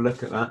down and have a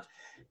look at that.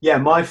 Yeah,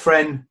 my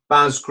friend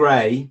Baz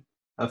Gray,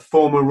 a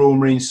former Royal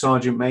Marine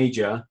Sergeant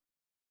Major,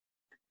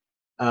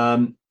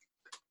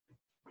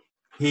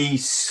 he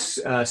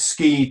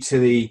skied to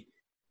the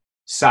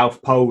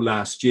South Pole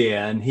last year,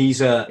 and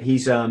he's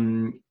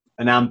an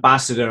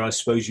ambassador, I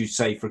suppose you'd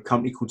say, for a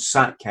company called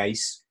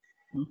SatCase.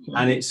 Okay.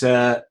 And it's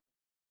a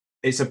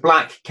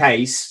black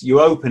case. You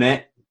open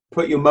it,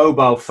 put your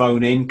mobile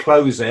phone in,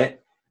 close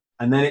it,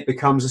 and then it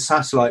becomes a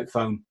satellite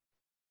phone.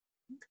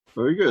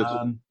 Very good.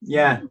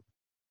 Yeah,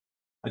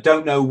 I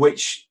don't know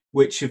which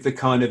of the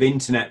kind of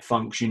internet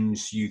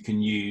functions you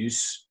can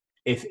use,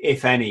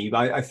 if any.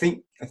 But I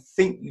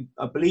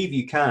believe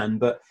you can.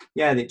 But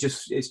yeah,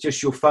 it's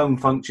just your phone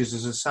functions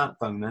as a sat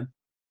phone then.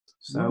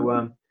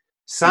 So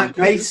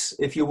SatCase,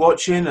 if you're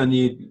watching and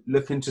you're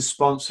looking to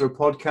sponsor a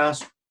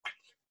podcast,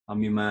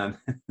 I'm your man.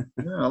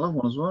 Yeah, I love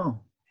one as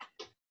well.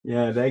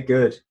 Yeah, they're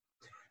good.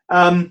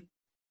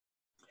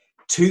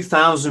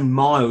 2,000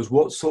 miles.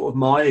 What sort of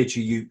mileage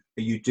are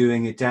you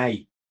doing a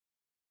day?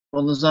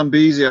 On the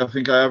Zambezi, I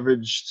think I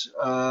averaged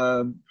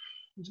 20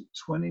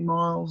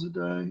 miles a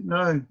day.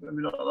 No,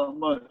 maybe not that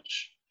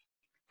much.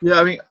 Yeah,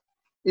 I mean,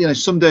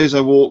 some days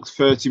I walked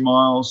 30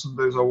 miles, some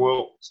days I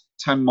walked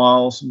 10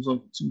 miles,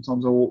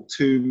 sometimes I walked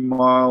 2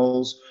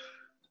 miles,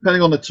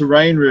 depending on the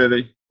terrain,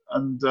 really.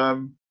 And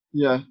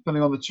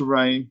depending on the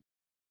terrain.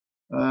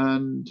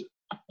 And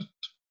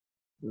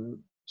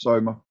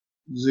sorry, my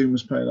Zoom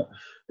was playing up.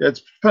 Yeah,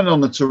 it's depending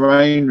on the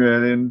terrain,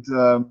 really. And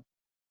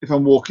if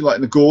I'm walking like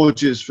in the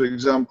gorges, for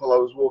example, I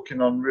was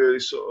walking on really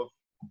sort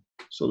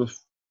of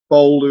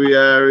bouldery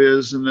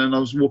areas, and then I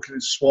was walking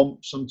in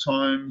swamps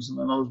sometimes, and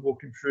then I was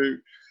walking through.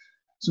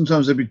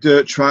 Sometimes there'd be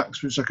dirt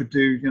tracks which I could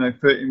do,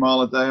 30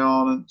 mile a day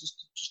on, and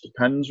just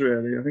depends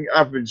really. I think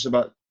average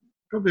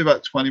probably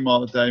about 20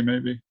 mile a day,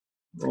 maybe,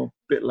 or a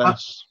bit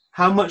less.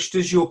 How much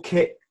does your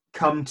kit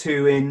come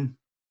to in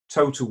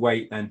total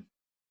weight then?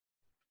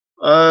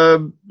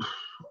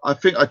 I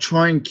think I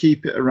try and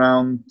keep it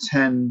around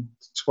 10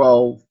 to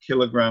 12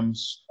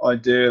 kilograms,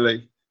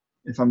 ideally,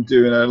 if I'm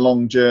doing a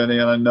long journey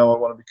and I know I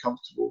want to be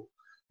comfortable.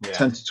 Yeah.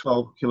 10 to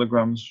 12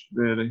 kilograms,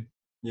 really.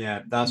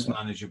 Yeah, that's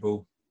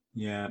manageable.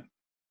 Yeah.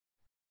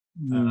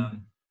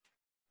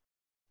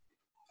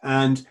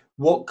 And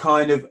what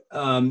kind of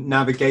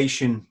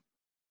navigation?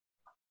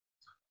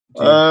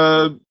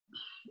 In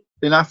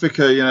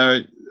Africa, you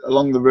know,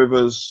 along the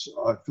rivers,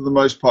 for the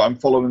most part, I'm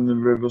following the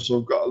river, so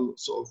I've got a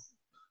sort of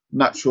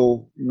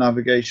natural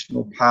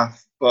navigational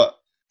path, but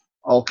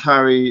I'll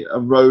carry a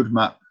road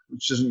map,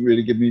 which doesn't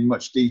really give me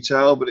much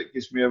detail, but it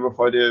gives me a rough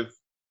idea of,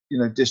 you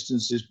know,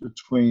 distances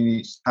between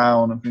each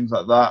town and things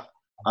like that.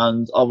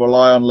 And I'll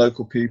rely on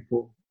local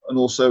people. And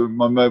also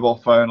my mobile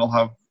phone, I'll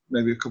have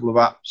maybe a couple of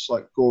apps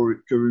like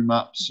Guru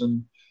Maps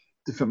and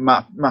different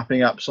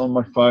mapping apps on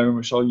my phone,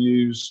 which I'll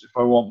use if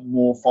I want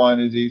more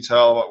finer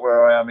detail about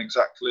where I am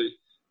exactly.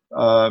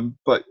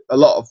 But a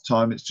lot of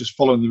time it's just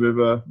following the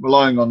river,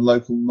 relying on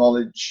local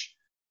knowledge,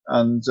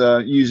 and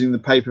using the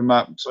paper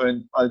map.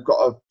 So I've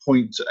got a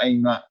point to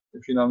aim at.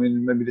 If you know what I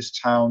mean, maybe this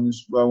town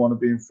is where I want to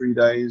be in 3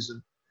 days,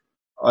 and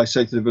I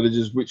say to the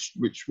villagers, which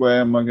way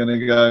am I going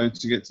to go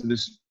to get to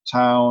this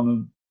town?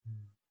 And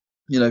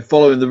you know,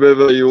 following the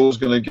river, you're always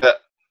going to get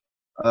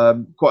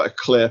quite a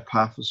clear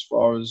path as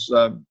far as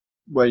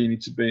where you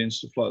need to be and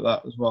stuff like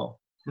that as well.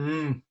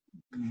 And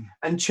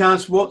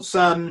Chaz, what's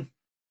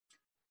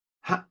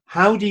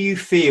how do you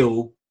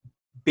feel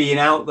being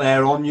out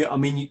there on your? I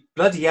mean,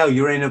 bloody hell,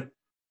 you're in a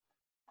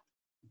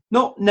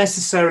not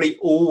necessarily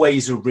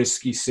always a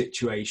risky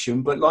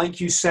situation, but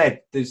like you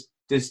said, there's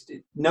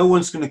no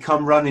one's going to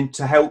come running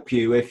to help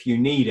you if you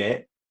need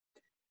it.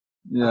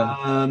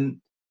 Yeah.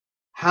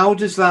 How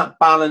does that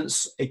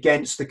balance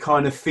against the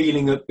kind of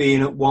feeling of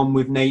being at one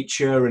with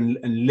nature and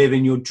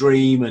living your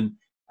dream? And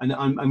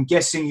I'm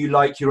guessing you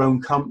like your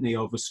own company,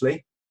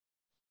 obviously.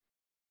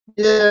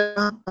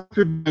 Yeah,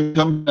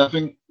 I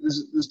think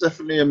there's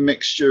definitely a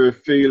mixture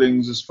of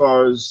feelings. As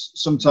far as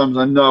sometimes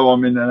I know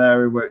I'm in an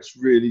area where it's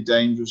really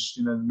dangerous.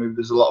 You know, maybe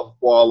there's a lot of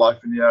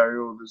wildlife in the area,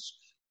 or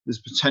there's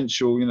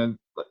potential. You know,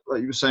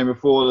 like you were saying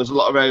before, there's a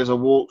lot of areas I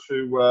walked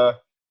through where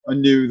I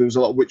knew there was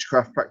a lot of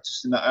witchcraft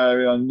practiced in that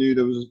area. I knew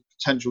there was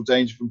potential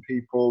danger from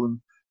people, and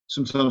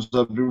sometimes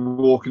I'd be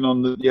walking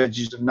on the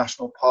edges of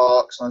national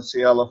parks and I'd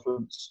see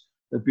elephants.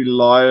 There'd be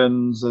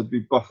lions, there'd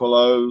be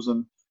buffaloes,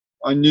 and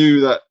I knew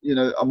that, you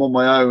know, I'm on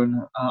my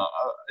own.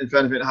 If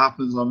anything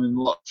happens, I'm in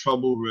a lot of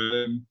trouble,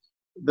 really. And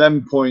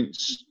them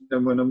points,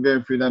 and when I'm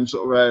going through them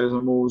sort of areas,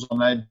 I'm always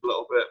on edge a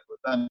little bit.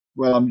 But then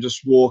when I'm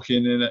just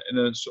walking in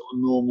a sort of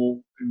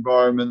normal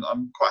environment,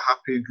 I'm quite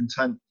happy and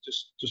content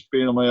just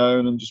being on my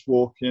own and just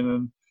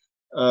walking.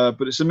 And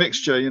but it's a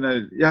mixture, you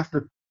know. You have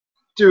to,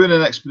 doing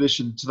an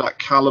expedition to that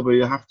caliber,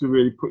 you have to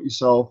really put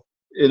yourself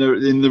in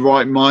the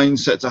right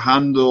mindset to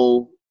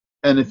handle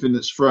anything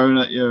that's thrown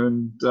at you.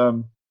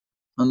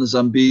 And the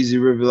Zambezi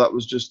River, that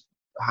was just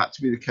had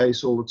to be the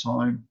case all the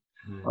time.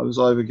 I was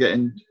either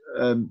getting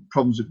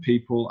problems with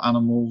people,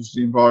 animals,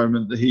 the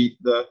environment, the heat,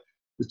 the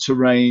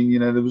terrain. You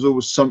know, there was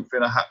always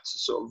something I had to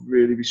sort of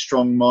really be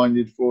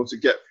strong-minded for to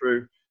get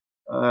through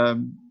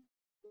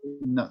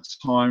in that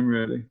time,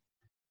 really.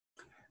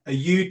 Are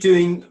you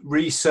doing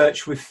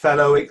research with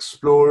fellow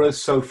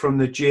explorers? So from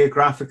the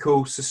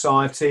Geographical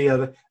Society,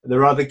 are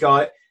there other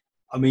guys?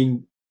 I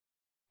mean,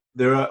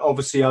 there are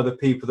obviously other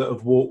people that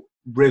have walked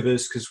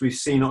rivers because we've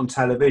seen it on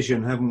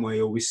television, haven't we?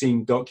 Or we've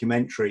seen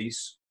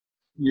documentaries.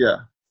 Yeah.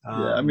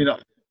 I mean,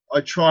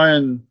 I try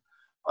and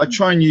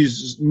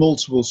use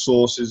multiple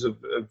sources of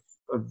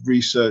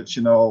research.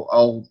 You know,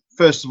 I'll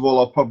first of all,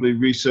 I'll probably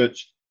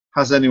research,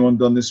 has anyone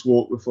done this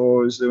walk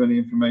before? Is there any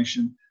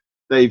information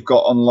they've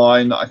got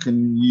online that I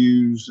can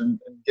use and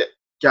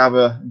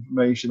gather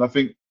information? I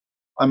think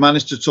I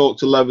managed to talk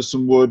to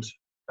Leveson Wood,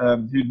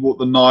 who'd walked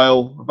the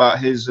Nile, about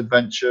his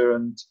adventure,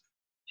 and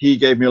he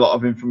gave me a lot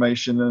of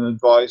information and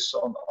advice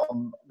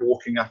on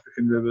walking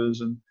African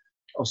rivers, and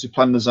obviously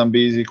planned the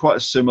Zambezi, quite a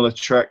similar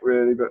trek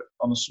really, but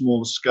on a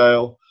smaller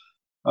scale.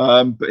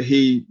 But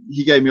he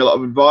gave me a lot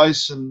of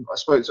advice, and I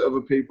spoke to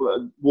other people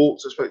that had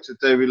walked. I spoke to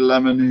David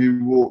Lemon,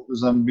 who walked the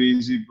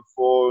Zambezi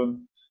before,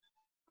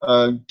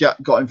 and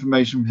got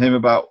information from him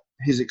about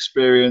his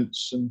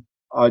experience. And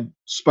I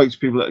spoke to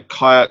people that had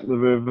kayaked the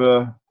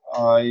river.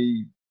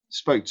 I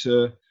spoke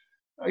to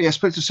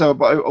several,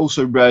 but I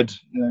also read,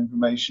 you know,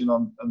 information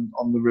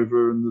on the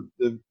river and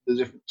the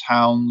different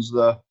towns,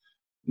 the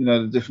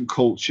different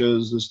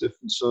cultures. There's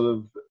different sort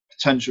of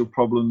potential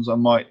problems I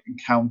might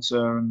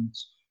encounter, and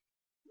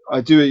I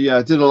did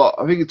a lot.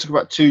 I think it took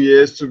about 2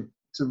 years to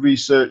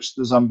research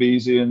the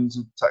Zambezi and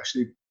to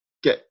actually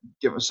get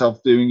myself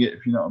doing it,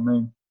 if you know what I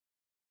mean.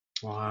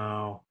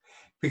 Wow.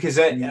 Because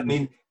I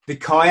mean, the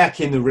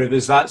kayak in the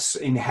rivers, that's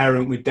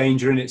inherent with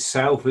danger in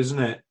itself, isn't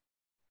it?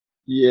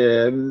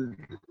 Yeah,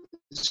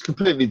 it's a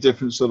completely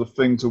different sort of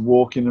thing to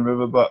walk in the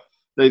river, but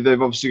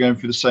they've obviously going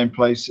through the same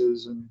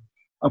places. And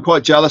I'm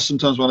quite jealous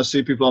sometimes when I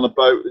see people on a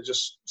boat, they're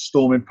just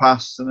storming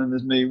past, and then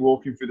there's me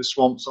walking through the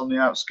swamps on the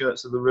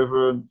outskirts of the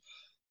river. And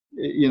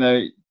you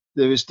know,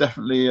 there is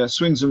definitely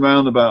swings and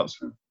roundabouts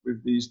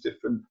with these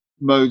different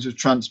modes of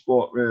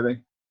transport,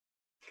 really.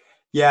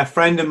 Yeah, a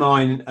friend of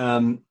mine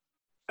and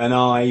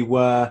I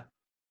were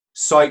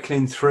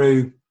cycling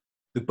through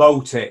the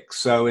Baltic,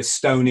 so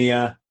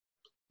Estonia,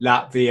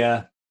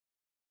 Latvia.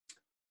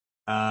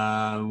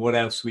 What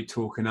else are we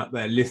talking up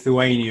there?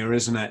 Lithuania,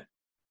 isn't it?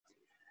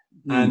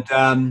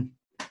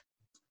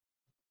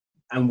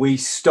 And we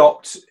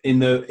stopped in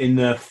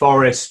the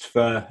forest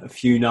for a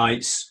few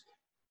nights,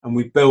 and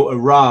we built a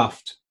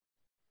raft,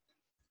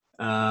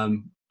 a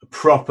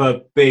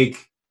proper big.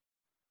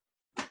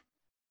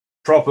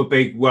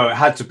 Well, it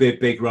had to be a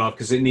big raft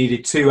because it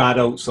needed 2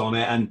 adults on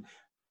it, and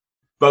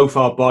both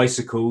our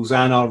bicycles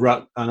and our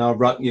ruck,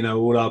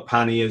 all our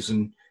panniers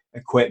and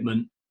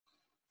equipment.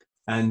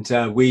 And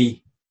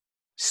we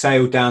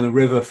sailed down the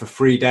river for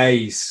 3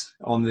 days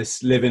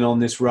living on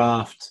this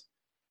raft.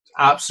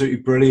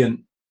 Absolutely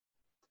brilliant.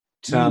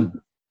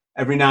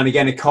 Every now and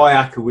again, a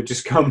kayaker would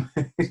just come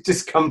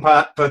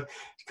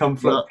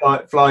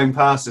flying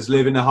past us,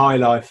 living the high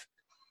life.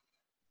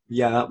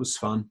 Yeah, that was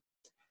fun.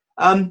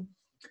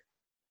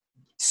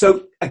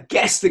 So I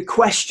guess the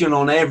question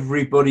on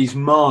everybody's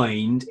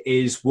mind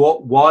is,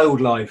 what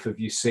wildlife have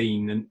you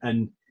seen,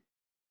 and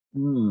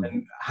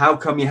how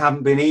come you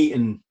haven't been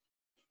eaten?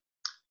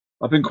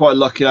 I've been quite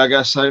lucky, I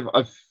guess.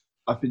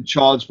 I've been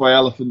charged by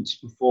elephants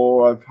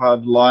before. I've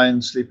had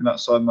lions sleeping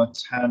outside my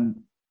tent.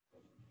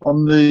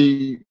 On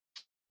the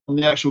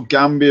actual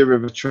Gambia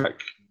River trek,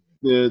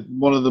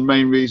 one of the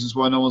main reasons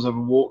why no one's ever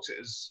walked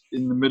it is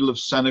in the middle of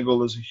Senegal.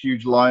 There's a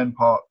huge lion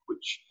park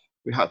which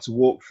we had to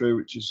walk through,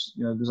 which is,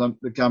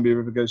 the Gambia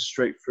River goes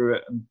straight through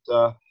it, and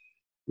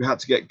we had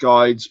to get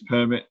guides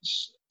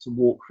permits to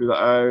walk through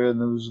that area. And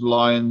there was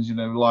lions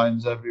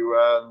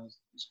everywhere, and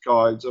these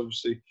guides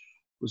obviously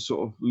were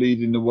sort of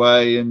leading the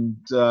way, and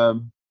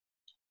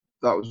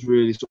that was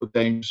really sort of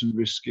dangerous and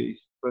risky.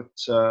 But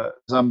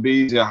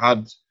Zambezi, I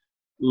had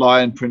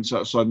lion prints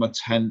outside my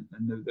tent,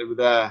 and they were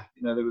there.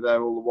 They were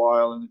there all the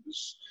while. And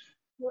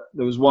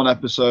there was one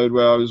episode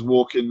where I was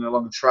walking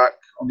along a track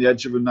on the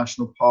edge of a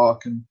national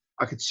park, and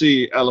I could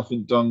see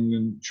elephant dung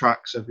and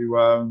tracks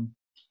everywhere. And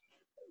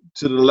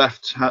to the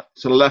left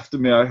of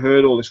me, I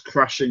heard all this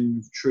crashing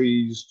of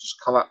trees just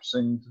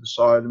collapsing to the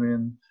side of me,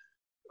 and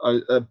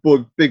a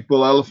big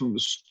bull elephant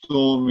was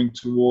storming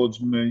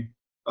towards me,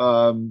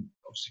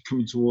 obviously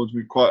coming towards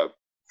me quite a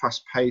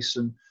fast pace.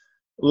 And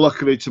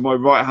luckily, to my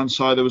right hand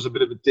side, there was a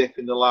bit of a dip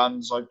in the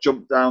land, so I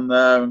jumped down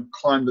there and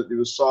climbed at the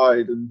other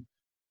side. And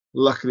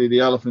luckily,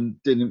 the elephant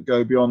didn't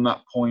go beyond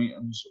that point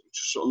and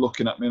just sort of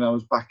looking at me, and I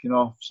was backing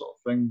off, sort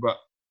of thing. But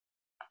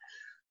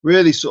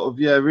really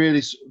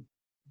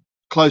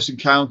close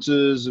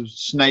encounters of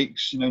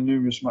snakes,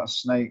 numerous amounts of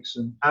snakes,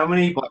 and how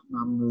many black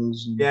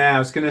mambas. Yeah, I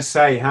was going to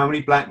say, how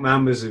many black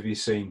mambas have you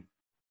seen?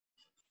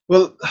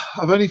 Well,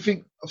 I've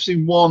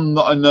seen one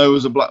that I know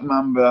was a black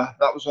mamba.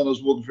 That was when I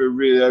was walking through a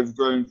really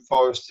overgrown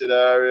forested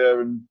area,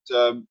 and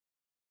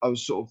I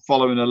was sort of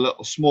following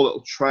a small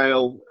little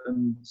trail,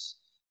 and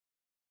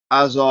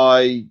as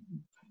I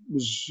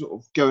was sort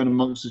of going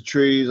amongst the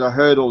trees, I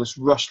heard all this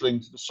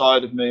rustling to the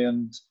side of me,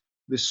 and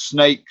this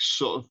snake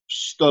sort of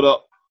stood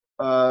up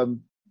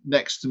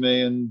next to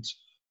me, and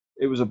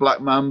it was a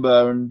black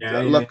mamba. And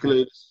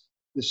luckily,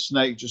 this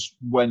snake just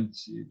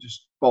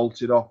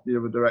bolted off the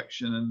other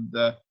direction,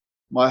 and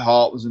my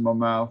heart was in my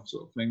mouth,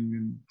 sort of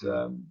thing.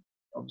 And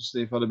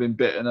obviously, if I'd have been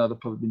bitten, I'd have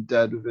probably been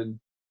dead within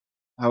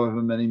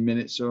however many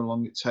minutes or how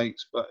long it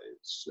takes. But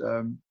it's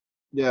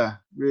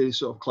really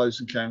sort of close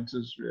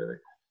encounters, really.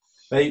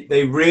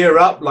 They rear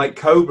up like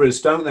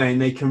cobras, don't they?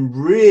 And they can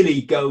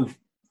really go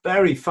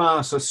very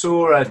fast. I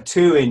saw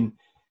two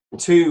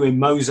in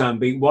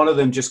Mozambique. One of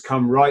them just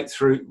come right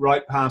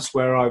past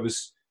where I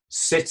was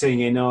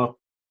sitting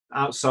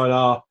outside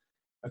our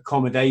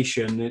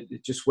accommodation.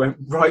 It just went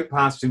right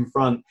past in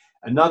front.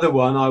 Another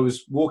one, I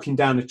was walking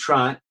down the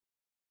track.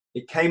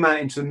 It came out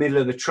into the middle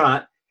of the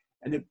track,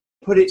 and it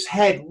put its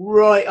head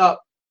right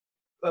up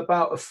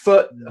about a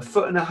foot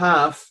and a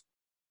half,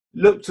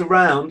 looked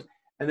around,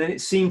 and then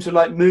it seemed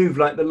to move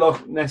like the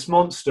Loch Ness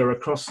Monster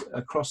across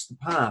the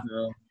path.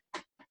 Yeah.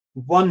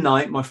 One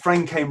night, my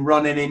friend came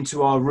running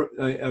into our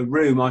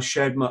room. I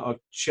shared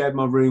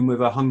my room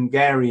with a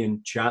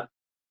Hungarian chap,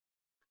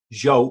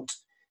 Zsolt.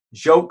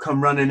 Zsolt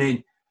come running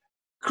in.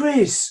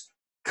 Chris,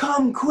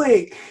 come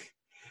quick.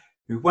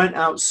 We went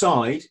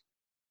outside.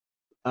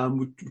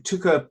 We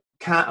took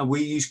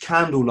we use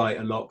candlelight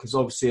a lot because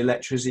obviously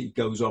electricity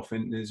goes off,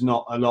 and there's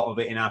not a lot of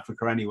it in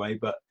Africa anyway,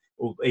 but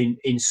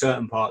in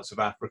certain parts of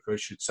Africa, I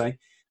should say.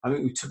 I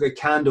think we took a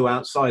candle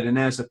outside, and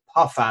there's a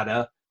puff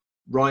adder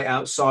right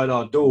outside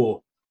our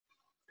door.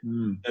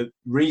 The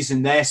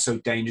reason they're so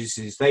dangerous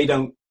is they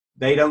don't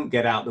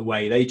get out the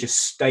way. They just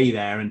stay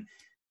there, and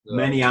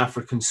many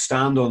Africans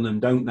stand on them,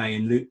 don't they,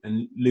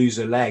 and lose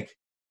a leg.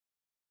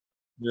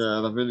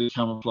 Yeah, they're really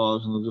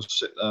camouflaged, and they'll just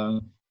sit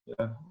there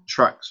and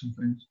tracks and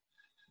things.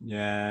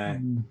 Yeah,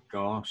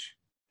 gosh.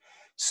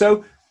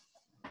 So,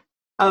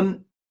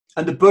 and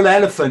the bull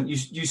elephant,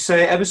 you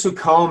say it ever so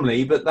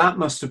calmly, but that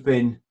must have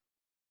been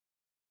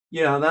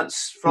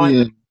That's Yeah.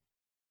 frightening.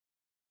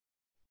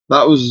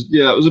 That was,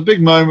 it was a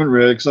big moment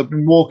really, because I've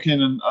been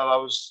walking and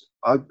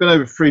I've been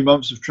over 3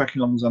 months of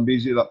trekking on the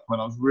Zambezi at that point.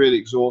 I was really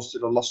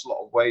exhausted. I lost a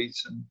lot of weight,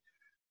 and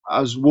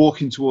I was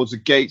walking towards the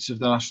gates of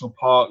the national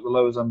park, the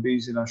Lower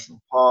Zambezi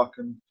National Park,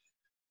 and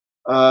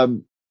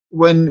um,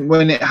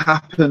 when it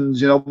happened,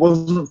 I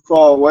wasn't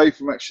far away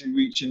from actually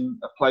reaching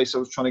a place I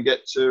was trying to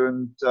get to,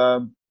 and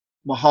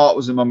my heart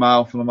was in my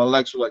mouth and my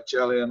legs were like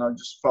jelly, and I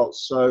just felt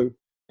so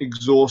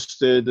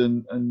exhausted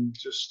and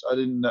just I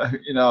didn't know,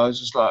 I was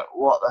just like,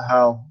 what the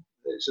hell?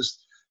 It's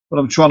just, but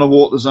I'm trying to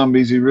walk the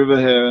Zambezi River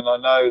here, and I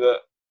know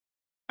that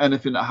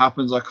anything that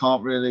happens, I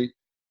can't really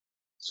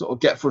sort of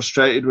get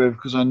frustrated with,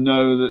 because I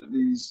know that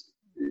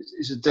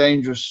it's a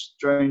dangerous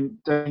thing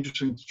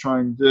to try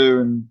and do,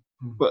 and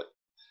but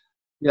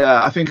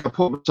yeah, I think I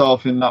put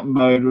myself in that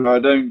mode where I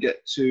don't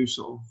get too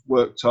sort of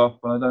worked up,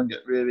 and I don't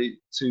get really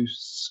too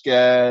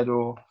scared,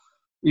 or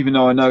even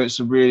though I know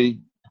it's a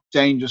really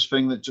dangerous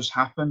thing that just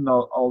happened,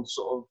 I'll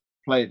sort of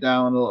play it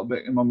down a little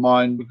bit in my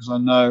mind, because I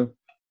know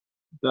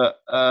that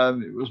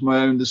it was my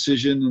own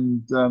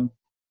decision, and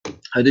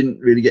I didn't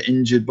really get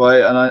injured by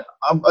it. And I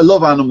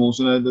love animals.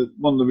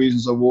 One of the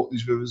reasons I walk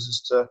these rivers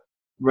is to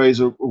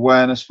raise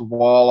awareness for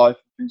wildlife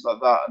and things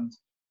like that. And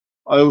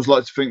I always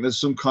like to think there's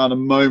some kind of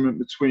moment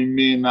between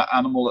me and that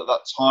animal at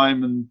that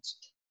time. And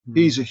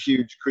he's a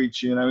huge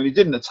creature, and he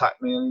didn't attack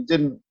me, and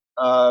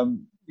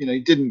he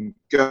didn't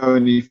go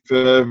any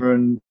further.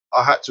 And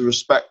I had to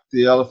respect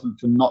the elephant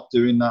for not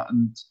doing that.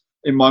 And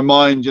in my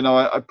mind,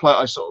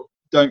 I sort of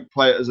don't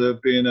play it as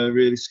being a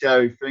really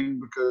scary thing,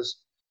 because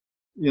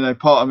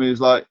part of me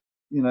is like,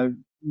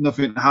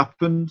 nothing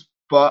happened,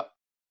 but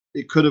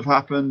it could have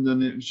happened,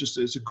 and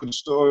it's a good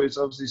story. It's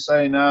obviously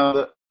saying now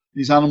that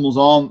these animals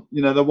aren't,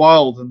 they're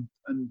wild,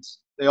 and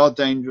they are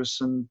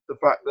dangerous, and the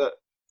fact that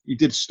he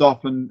did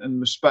stop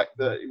and respect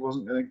that he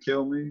wasn't going to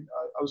kill me,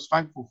 I was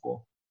thankful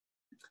for.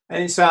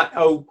 And it's that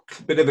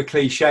bit of a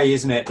cliche,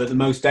 isn't it? But the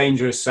most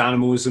dangerous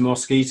animal is the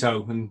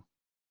mosquito, and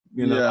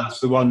that's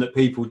the one that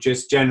people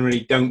just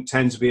generally don't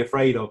tend to be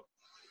afraid of.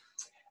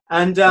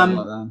 And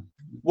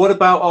what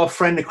about our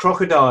friend the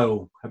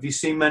crocodile? Have you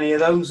seen many of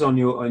those on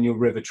your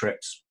river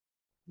trips?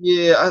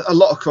 Yeah, a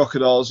lot of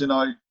crocodiles.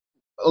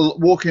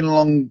 Walking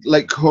along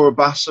Lake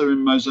Corabassa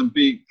in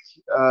Mozambique,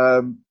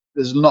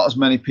 there's not as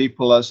many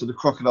people as, so the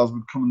crocodiles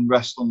would come and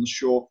rest on the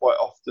shore quite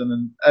often.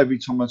 And every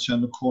time I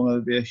turned the corner,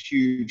 there'd be a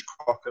huge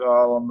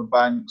crocodile on the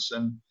banks.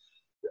 And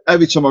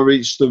every time I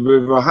reached the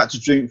river, I had to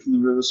drink from the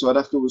river, so I'd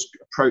have to always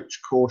approach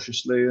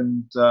cautiously.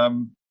 And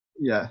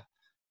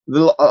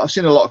I've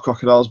seen a lot of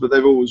crocodiles, but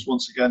they've always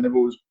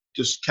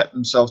just kept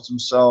themselves to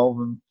themselves.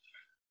 And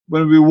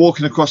when we were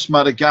walking across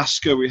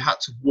Madagascar, we had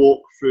to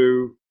walk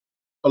through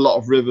a lot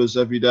of rivers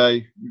every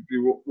day. We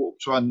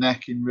walked to our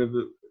neck in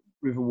river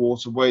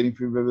water, wading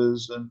through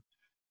rivers, and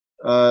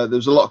there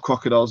was a lot of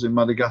crocodiles in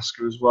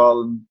Madagascar as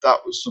well. And that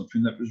was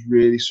something that was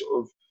really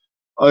sort of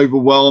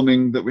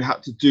overwhelming, that we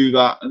had to do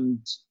that, and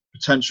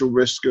potential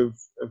risk of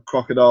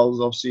crocodiles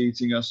obviously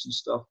eating us and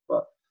stuff.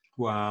 But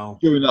wow,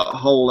 during that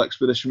whole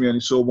expedition, we only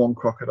saw one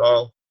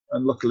crocodile,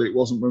 and luckily it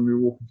wasn't when we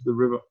were walking to the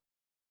river.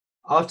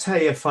 I'll tell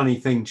you a funny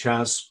thing,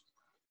 Chaz.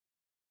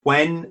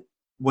 When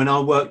I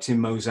worked in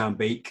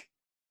Mozambique,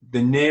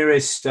 the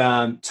nearest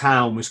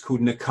town was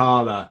called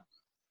Nacala,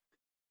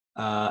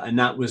 and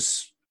that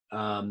was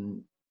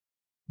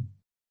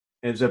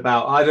it was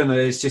about, I don't know,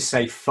 let's just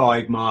say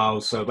 5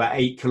 miles, so about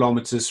 8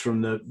 kilometers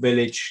from the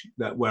village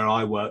where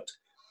I worked.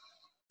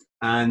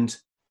 And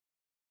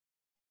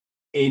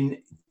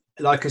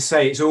like I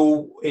say, it's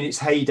all in its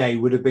heyday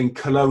would have been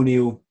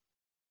colonial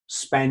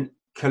splendor,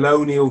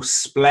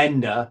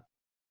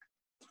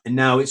 and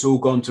now it's all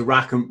gone to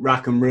rack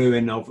and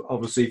ruin,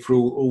 obviously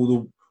through all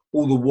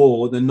the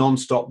war, the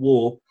non-stop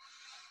war.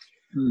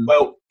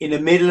 Well, in the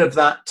middle of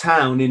that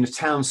town, in the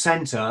town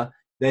centre,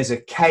 there's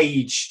a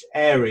caged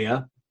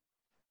area.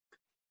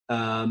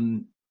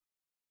 Can't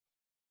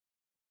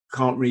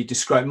really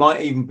describe.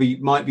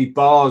 Might be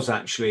bars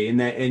actually,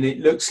 and it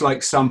looks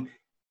like some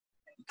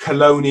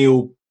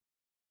colonial.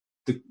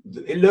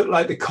 It looked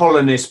like the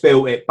colonists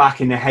built it back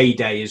in the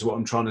heyday, is what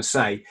I'm trying to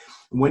say.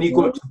 And when you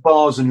go up to the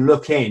bars and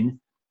look in,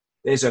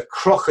 there's a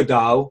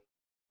crocodile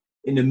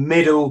in the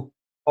middle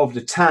of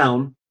the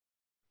town,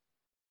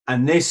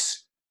 and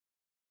this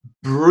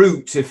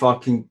brute, if I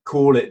can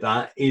call it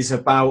that, is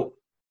about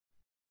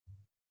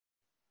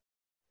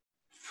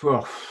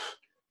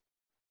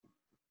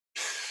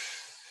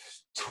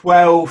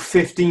 12,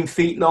 15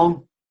 feet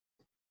long.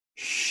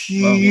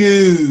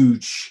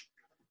 Huge.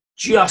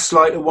 Just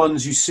like the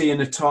ones you see in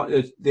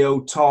the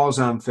old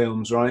Tarzan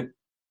films, right?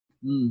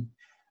 And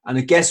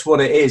I guess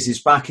what it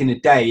is back in the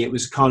day, it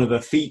was kind of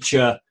a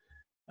feature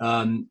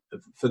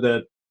for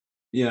the,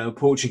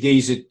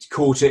 Portuguese had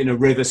caught it in a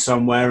river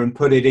somewhere and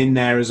put it in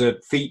there as a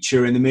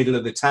feature in the middle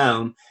of the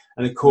town.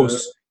 And of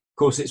course,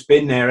 it's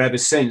been there ever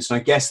since. And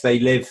I guess they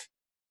live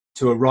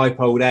to a ripe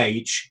old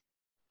age.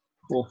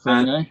 Poor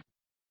thing, eh?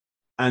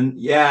 And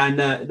yeah, and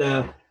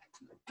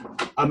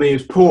I mean, it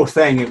was a poor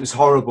thing. It was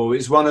horrible.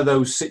 It's one of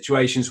those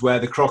situations where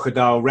the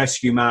crocodile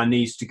rescue man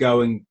needs to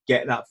go and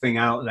get that thing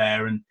out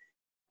there and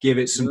give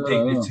it some Yeah,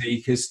 dignity,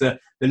 because the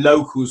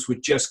locals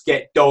would just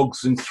get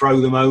dogs and throw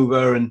them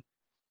over and,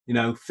 you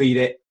know, feed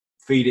it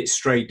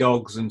stray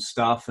dogs and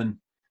stuff. And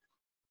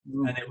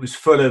it was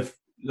full of,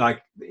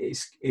 like,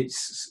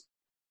 it's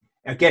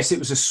I guess it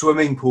was a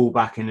swimming pool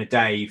back in the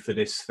day for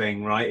this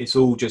thing, right? It's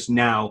all just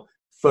now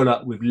full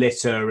up with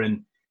litter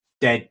and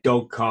dead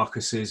dog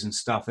carcasses and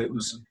stuff. It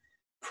was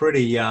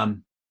pretty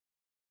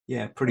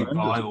pretty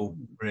vile,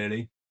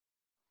 really.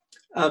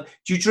 Do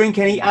you drink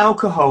any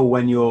alcohol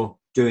when you're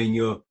doing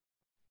your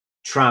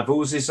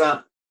travels? Do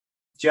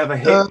you have a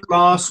hip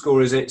flask,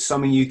 or is it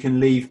something you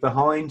can leave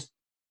behind?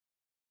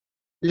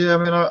 Yeah, I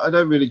mean, I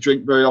don't really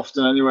drink very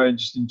often anyway,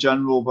 just in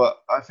general. But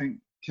I think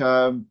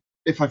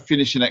if I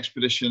finish an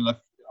expedition,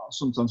 I'll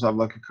sometimes have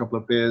like a couple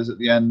of beers at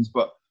the end.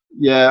 But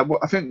yeah,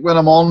 I think when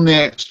I'm on the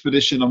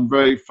expedition, I'm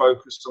very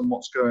focused on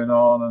what's going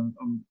on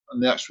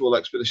and the actual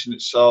expedition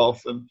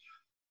itself. And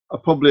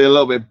I'm probably a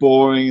little bit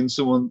boring in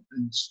some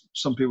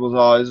people's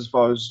eyes, as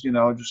far as, you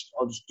know, I'll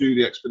just do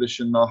the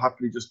expedition. I'll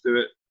happily just do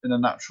it in a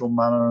natural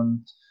manner. And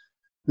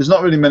there's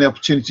not really many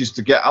opportunities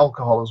to get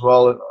alcohol as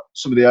well.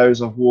 Some of the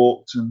areas I've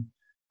walked, and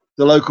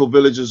the local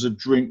villagers would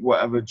drink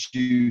whatever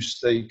juice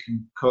they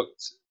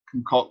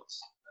concoct,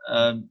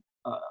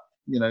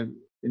 you know,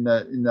 in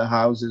their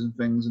houses and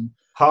things. And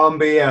Palm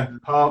beer,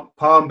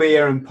 palm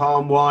beer, and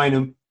palm wine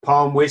and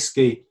palm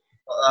whiskey.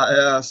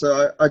 yeah,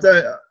 so I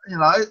don't, you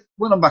know,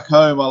 when I'm back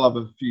home, I'll have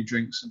a few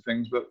drinks and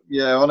things. But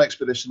yeah, on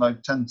expedition, I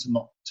tend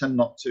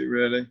not to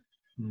really.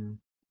 Mm.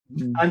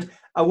 And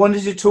I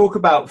wanted to talk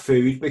about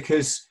food,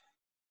 because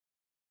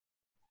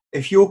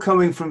if you're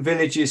coming from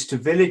villages to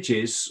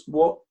villages,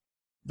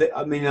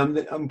 I mean,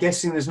 I'm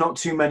guessing there's not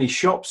too many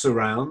shops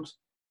around.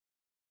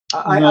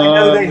 I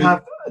know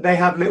they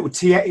have little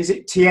is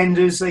it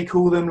tiendas they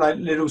call them, like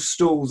little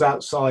stalls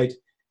outside?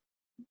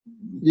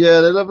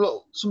 Yeah, they have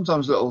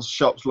sometimes little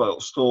shops,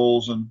 little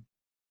stalls, and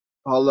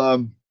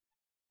I'll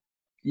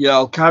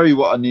carry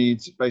what I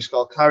need. Basically,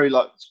 I'll carry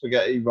like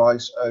spaghetti,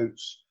 rice,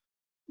 oats,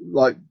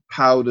 like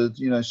powdered,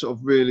 you know, sort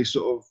of really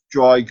sort of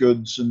dry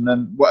goods, and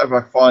then whatever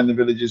I find in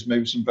the villages,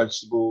 maybe some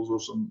vegetables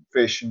or some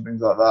fish and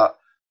things like that.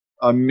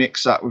 I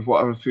mix that with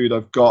whatever food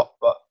I've got.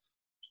 But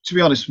to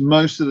be honest,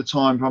 most of the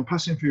time, if I'm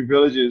passing through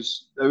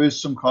villages, there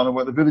is some kind of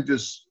where the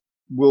villagers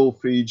will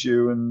feed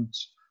you, and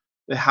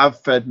they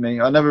have fed me.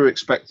 I never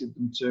expected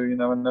them to, you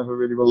know, I never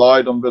really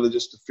relied on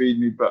villagers to feed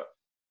me. But,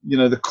 you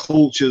know,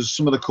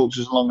 some of the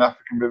cultures along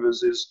African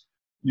rivers is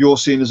you're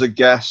seen as a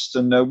guest,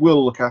 and they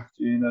will look after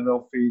you, you know,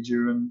 they'll feed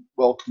you and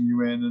welcome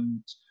you in.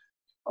 And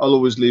I'll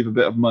always leave a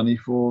bit of money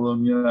for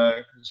them, you know,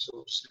 because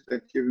obviously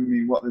they're giving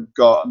me what they've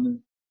got, and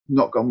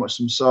not got much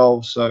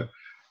themselves. So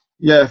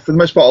yeah, for the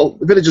most part,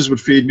 the villagers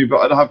would feed me, but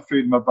I'd have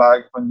food in my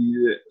bag if I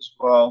needed it as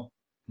well.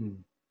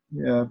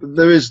 Yeah, but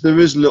there is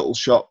little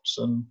shops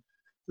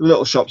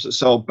that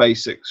sell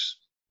basics.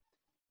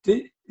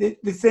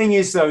 The thing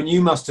is, though, and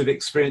you must have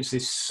experienced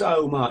this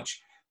so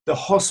much, the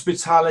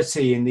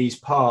hospitality in these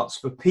parts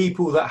for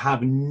people that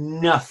have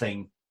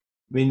nothing.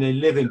 I mean, they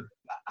live in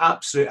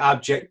absolute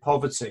abject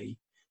poverty.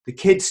 The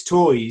kids'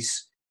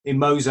 toys in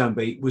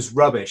Mozambique was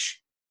rubbish.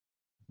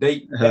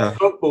 Their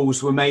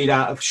footballs were made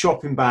out of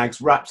shopping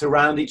bags wrapped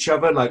around each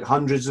other like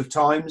hundreds of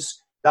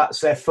times. That's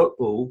their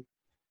football.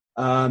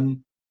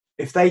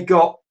 If they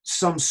got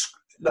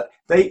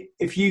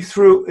if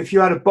you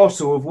had a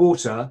bottle of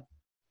water,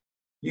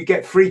 you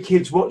get 3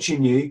 kids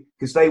watching you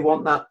because they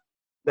want that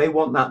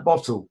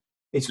bottle.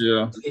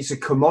 It's a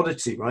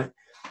commodity, right?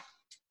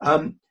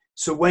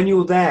 So when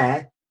you're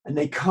there and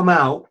they come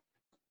out,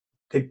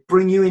 they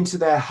bring you into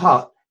their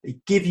hut.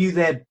 They give you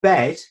their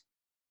bed,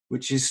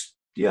 which is,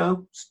 you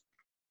know,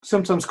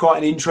 sometimes quite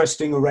an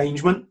interesting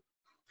arrangement.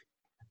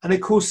 And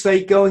of course,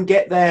 they go and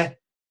get their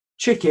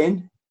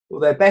chicken, or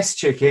their best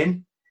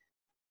chicken,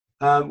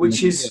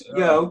 which is, you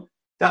know,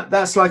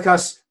 that's like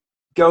us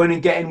going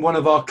and getting one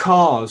of our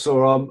cars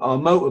or our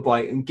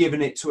motorbike and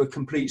giving it to a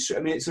complete. I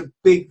mean, it's a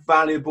big,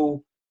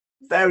 valuable,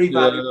 very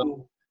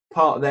valuable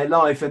part of their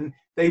life, and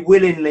they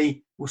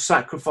willingly will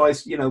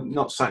sacrifice. You know,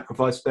 not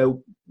sacrifice.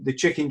 The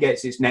chicken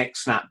gets its neck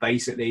snapped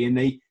basically, and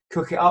they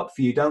cook it up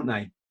for you, don't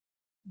they?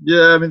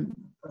 Yeah, I mean,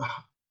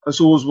 that's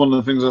always one of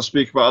the things I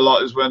speak about a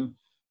lot, is when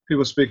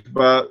people speak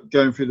about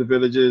going through the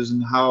villages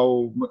and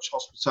how much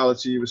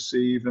hospitality you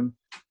receive.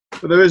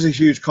 But there is a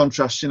huge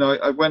contrast. You know,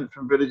 I went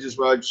from villages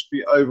where I'd just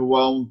be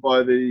overwhelmed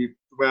by the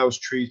way I was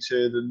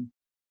treated, and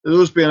there'd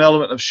always be an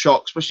element of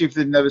shock, especially if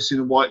they'd never seen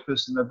a white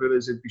person in their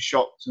village. They'd be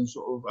shocked and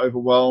sort of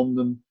overwhelmed,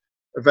 and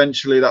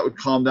eventually that would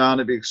calm down.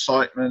 It'd be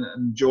excitement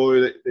and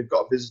joy that they've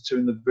got a visitor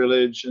in the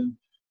village.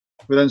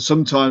 But then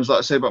sometimes, like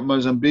I say about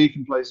Mozambique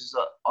and places,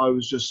 that I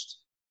was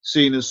just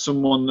seen as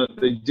someone that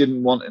they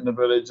didn't want in the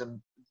village, and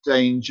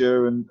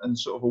danger and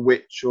sort of a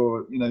witch,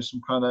 or, you know,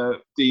 some kind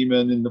of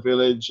demon in the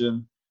village.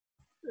 And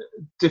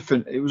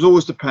different, it was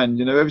always depend,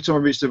 you know, every time I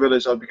reached the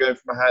village, I'd be going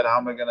through my head, how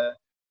am I going to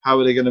how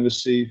are they going to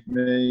receive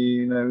me?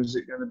 You know, is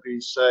it going to be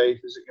safe?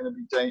 Is it going to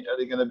be are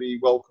they going to be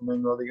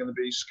welcoming? Are they going to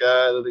be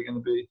scared? Are they going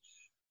to be?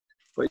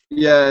 But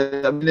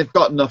yeah, I mean, they've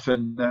got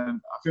nothing. I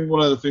think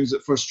one of the things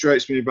that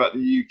frustrates me about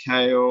the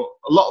UK or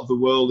a lot of the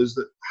world is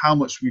that how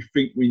much we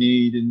think we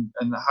need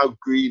and how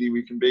greedy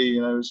we can be,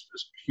 you know, as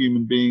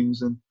human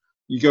beings. And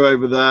you go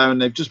over there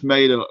and they've just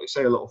made like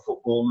say a little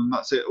football and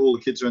that's it. All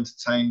the kids are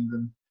entertained.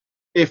 And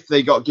if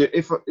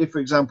for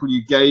example,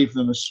 you gave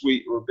them a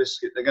sweet or a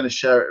biscuit, they're going to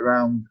share it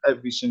around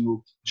every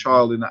single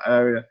child in that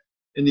area.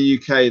 In the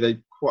UK, they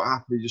quite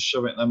happily just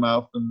shove it in their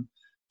mouth and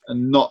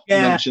not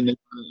mention it.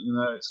 You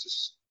know, it's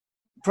just.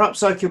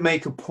 Perhaps I could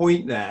make a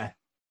point there,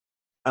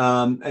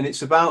 and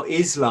it's about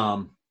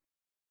Islam.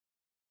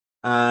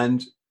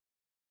 And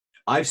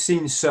I've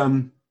seen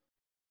some,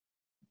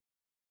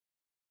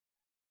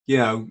 you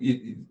know,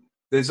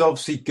 there's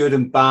obviously good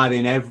and bad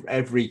in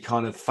every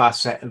kind of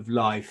facet of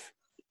life.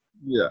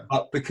 Yeah.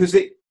 But because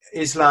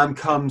Islam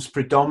comes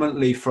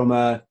predominantly from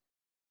a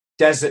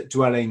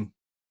desert-dwelling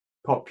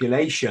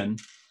population,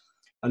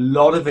 a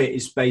lot of it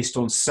is based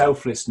on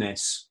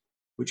selflessness,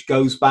 which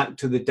goes back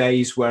to the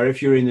days where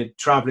if you're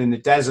traveling in the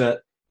desert,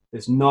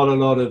 there's not a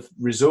lot of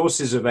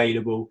resources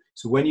available.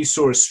 So when you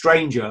saw a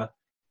stranger,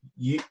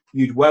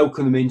 you'd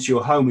welcome them into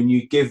your home and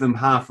you'd give them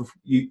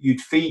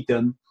you'd feed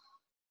them.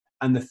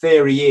 And the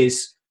theory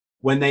is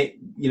when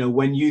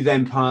you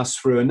then pass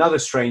through another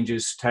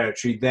stranger's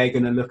territory, they're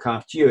going to look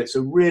after you. It's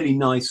a really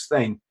nice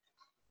thing.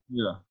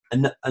 Yeah.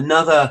 And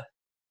another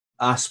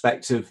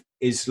aspect of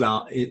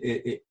Islam,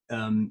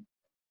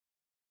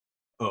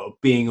 or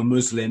being a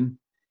Muslim,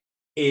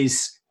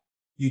 is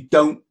you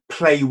don't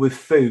play with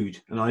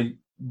food. And I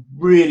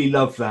really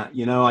love that.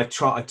 You know, I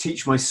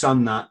teach my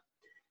son that.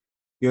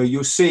 You know,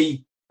 you'll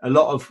see a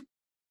lot of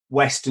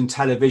Western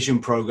television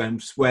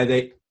programs where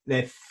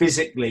they're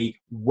physically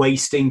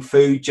wasting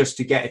food just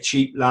to get a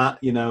cheap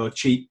a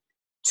cheap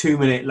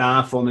 2-minute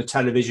laugh on the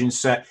television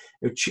set.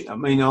 I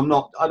mean,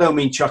 I don't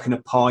mean chucking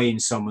a pie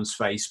in someone's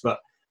face, but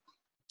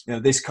you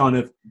know, this kind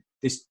of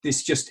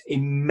this just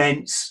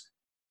immense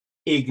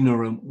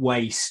ignorant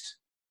waste,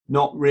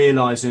 not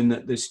realizing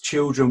that there's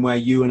children where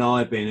you and I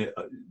have been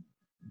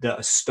that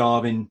are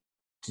starving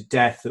to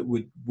death that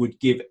would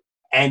give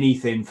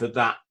anything for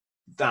that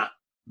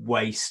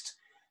waste.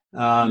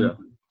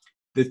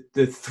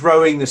 The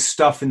throwing the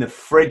stuff in the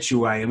fridge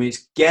away. I mean,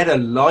 it's get a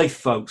life,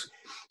 folks.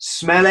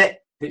 Smell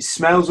it. If it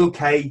smells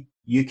okay,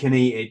 you can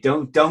eat it.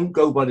 Don't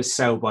go by the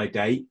sell by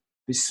date.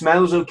 If it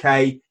smells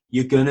okay,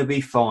 you're gonna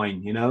be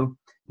fine. You know,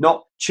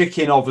 not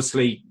chicken,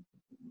 obviously.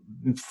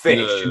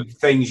 Fish and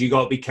things you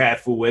got to be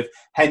careful with.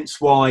 Hence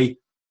why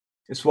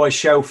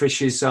shellfish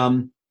is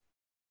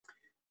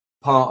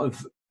part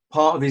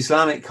of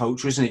Islamic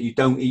culture, isn't it? You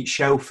don't eat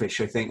shellfish,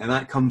 I think, and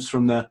that comes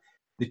from the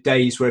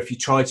days where if you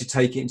tried to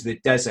take it into the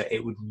desert,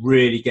 it would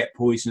really get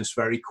poisonous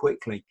very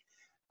quickly.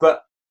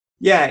 But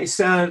yeah, it's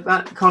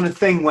that kind of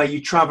thing where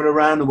you travel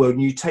around the world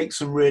and you take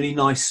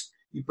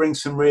you bring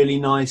some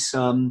really nice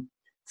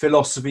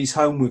philosophies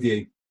home with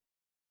you.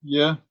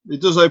 Yeah,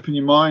 it does open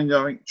your mind.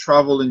 I think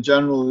travel in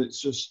general,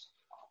 it's just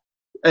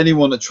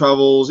anyone that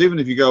travels, even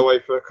if you go away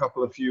for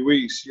a few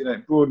weeks, you know,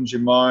 it broadens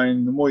your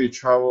mind. The more you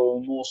travel,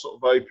 the more sort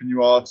of open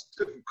you are to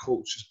different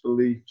cultures,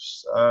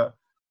 beliefs,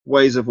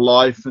 ways of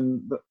life.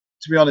 And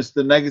to be honest,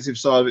 the negative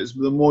side of it is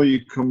the more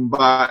you come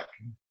back,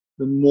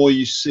 the more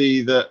you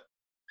see that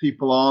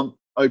people aren't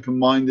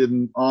open-minded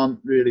and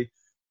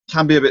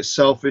can be a bit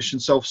selfish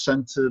and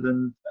self-centered,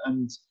 and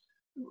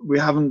we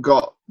haven't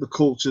got the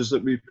cultures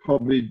that we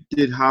probably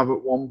did have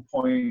at one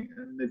point,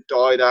 and they've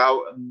died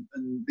out.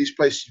 And these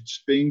places you've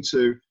just been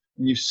to,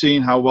 and you've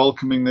seen how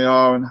welcoming they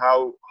are and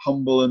how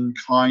humble and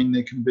kind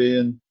they can be,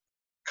 and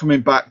coming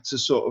back to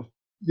sort of,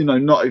 you know,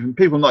 not even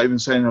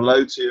saying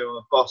hello to you on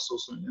a bus or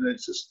something. You know,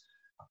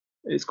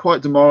 it's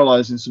quite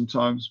demoralising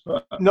sometimes.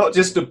 But not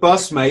just a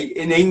bus, mate.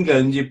 In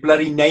England, your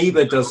bloody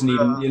neighbour doesn't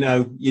even, you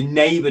know, your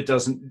neighbour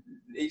doesn't.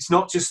 It's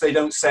not just they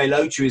don't say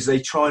hello to you; is they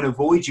try and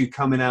avoid you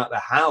coming out of the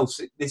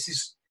house. This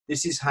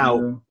is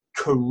how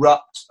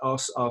corrupt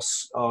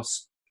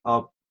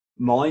our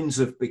minds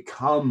have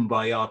become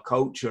by our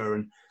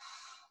culture,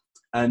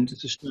 and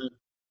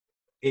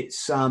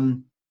it's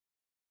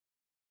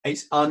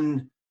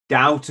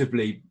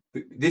undoubtedly.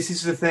 This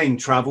is the thing,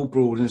 travel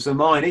broadens the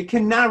mind. It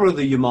can narrow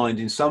your mind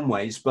in some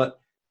ways, but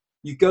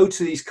you go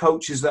to these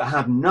cultures that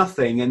have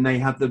nothing and they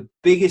have the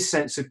biggest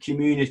sense of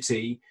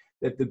community,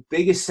 they have the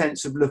biggest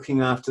sense of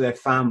looking after their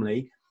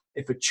family.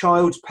 If a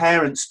child's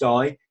parents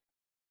die,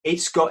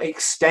 it's got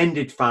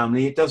extended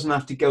family. It doesn't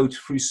have to go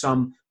through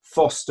some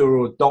foster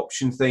or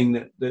adoption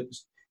thing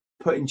that's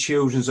put in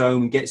children's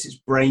home and gets its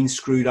brain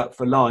screwed up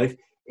for life.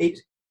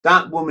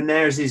 That woman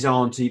there is his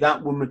auntie.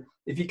 That woman...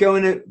 If you go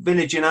in a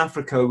village in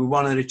Africa with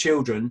one of the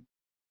children,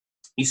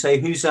 you say,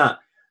 "Who's that?"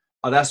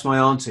 "Oh, that's my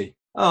auntie."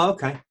 "Oh,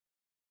 okay."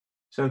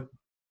 So,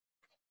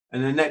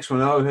 and the next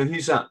one, "Oh,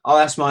 who's that?" "Oh,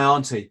 that's my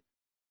auntie."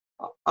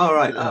 "All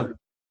right." "Oh,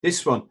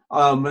 this one."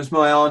 "That's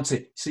my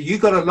auntie." So you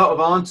got a lot of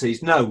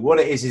aunties. No, what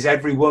it is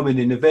every woman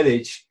in the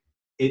village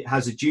it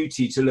has a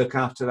duty to look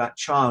after that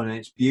child, and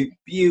it's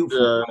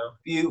beautiful,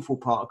 beautiful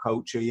part of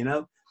culture, you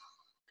know.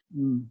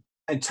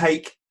 And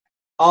take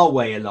our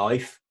way of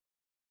life,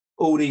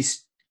 all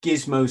these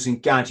gizmos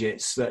and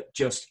gadgets that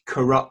just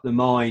corrupt the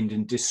mind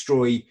and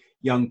destroy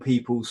young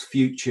people's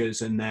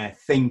futures and their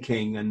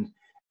thinking and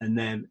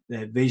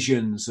their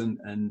visions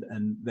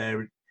and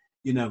their,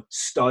 you know,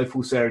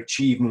 stifles their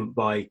achievement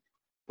by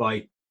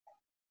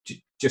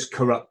just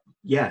corrupting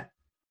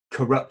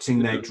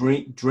their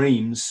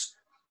dreams.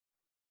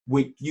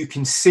 You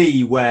can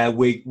see where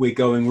we're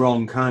going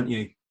wrong, can't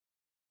you?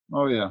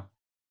 Oh yeah.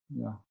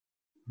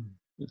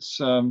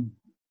 It's I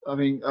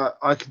mean,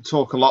 I can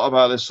talk a lot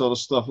about this sort of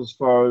stuff as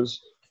far as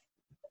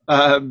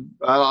I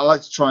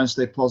like to try and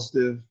stay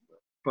positive,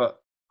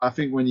 but I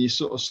think when you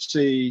sort of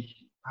see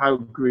how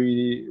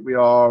greedy we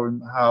are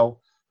and how,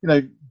 you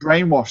know,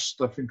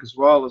 brainwashed, I think, as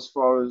well, as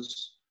far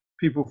as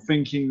people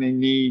thinking they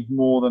need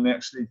more than they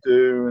actually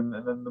do, and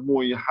then the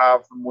more you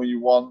have, the more you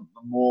want,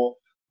 the more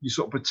you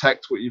sort of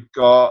protect what you've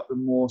got, the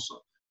more I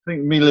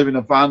think me living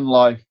a van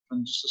life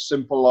and just a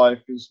simple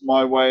life is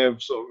my way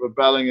of sort of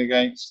rebelling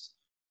against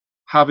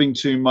having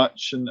too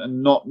much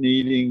and not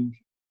needing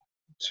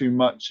too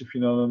much, if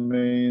you know what I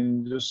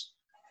mean. Just,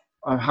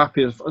 I'm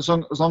happy as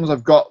long as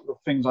I've got the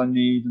things I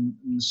need and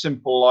the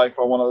simple life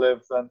I want to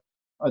live, then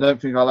I don't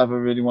think I'll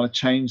ever really want to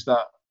change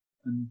that.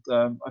 And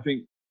I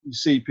think you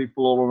see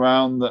people all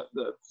around that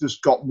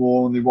just got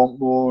more and they want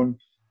more, and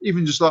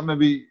even just like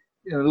maybe,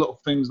 you know, little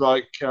things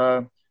like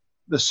the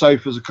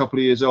sofa's a couple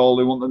of years old,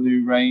 they want the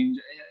new range.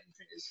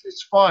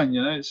 It's fine,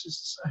 you know. It's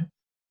just,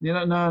 you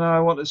know, no,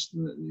 I want this.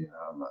 You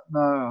know,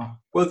 no.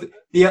 Well,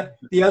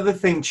 the other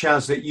thing,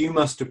 Chas, that you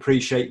must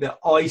appreciate that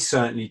I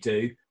certainly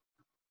do.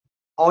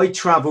 I've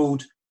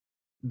travelled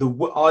the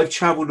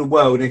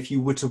world. And if you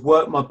were to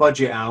work my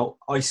budget out,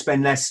 I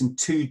spend less than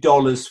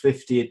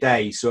 $2.50 a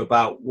day, so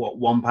about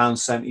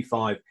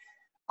 £1.75.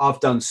 I've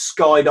done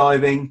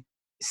skydiving,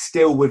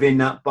 still within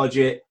that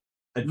budget.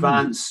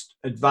 Advanced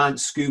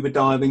scuba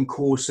diving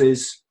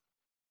courses.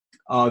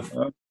 I've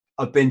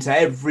been to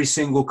every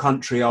single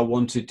country I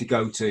wanted to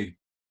go to,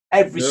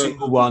 every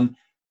single one.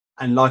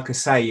 And like I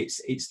say,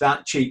 it's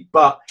that cheap,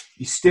 but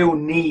you still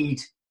need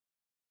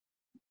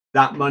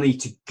that money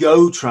to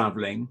go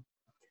traveling.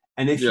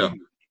 And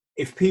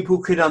if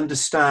people could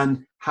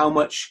understand how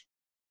much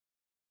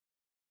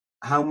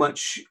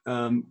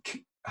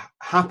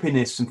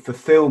happiness and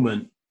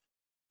fulfillment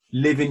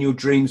living your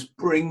dreams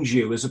brings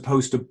you, as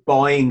opposed to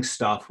buying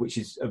stuff, which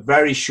is a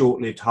very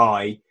short-lived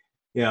high,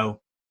 you know,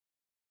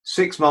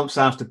 6 months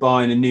after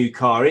buying a new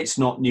car, it's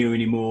not new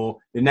anymore.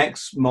 The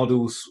next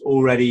model's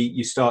already,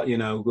 you start, you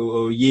know,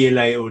 or a year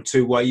later or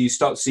two, where you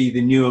start to see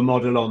the newer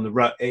model on the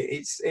road.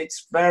 It's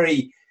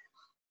very,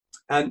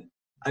 and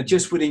I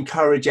just would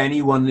encourage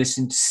anyone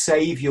listening to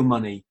save your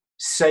money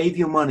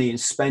and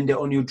spend it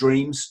on your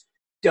dreams.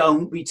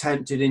 Don't be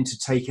tempted into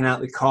taking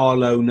out the car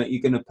loan that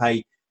you're going to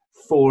pay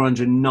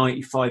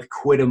 495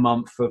 quid a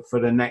month for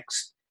the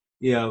next,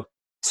 you know,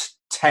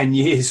 10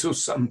 years or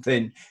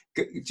something.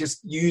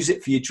 Just use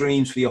it for your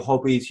dreams, for your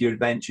hobbies, your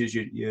adventures,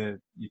 your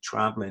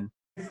traveling.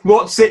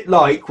 What's it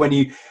like when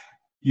you've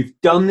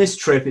done this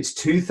trip? It's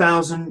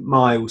 2,000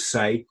 miles,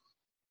 say,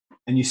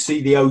 and you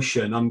see the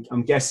ocean.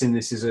 I'm guessing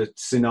this is a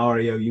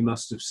scenario you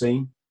must have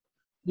seen.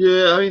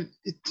 Yeah, I mean,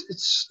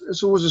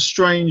 it's always a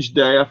strange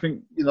day. I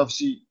think, you know,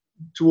 obviously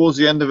towards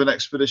the end of an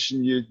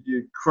expedition, you're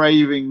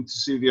craving to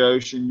see the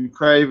ocean, you're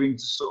craving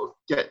to sort of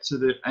get to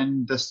the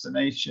end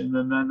destination,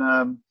 and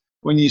then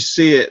when you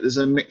see it, there's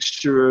a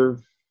mixture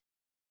of,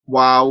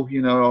 wow,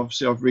 you know,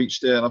 obviously I've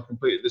reached it and I've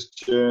completed this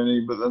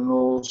journey, but then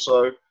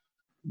also,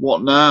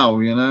 what now?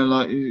 You know,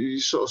 like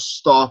you sort of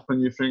stop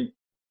and you think,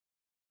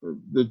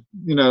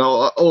 you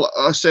know, all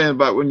I was saying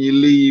about when you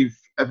leave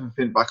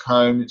everything back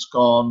home, it's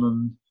gone,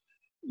 and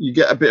you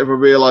get a bit of a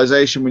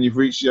realization when you've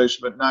reached the ocean,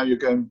 but now you're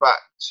going back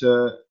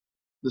to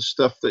the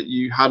stuff that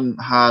you hadn't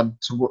have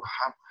to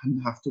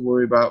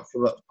worry about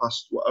for the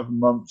past whatever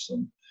months.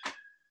 And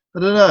I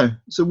don't know,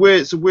 it's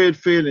a weird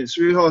feeling. It's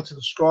really hard to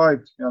describe,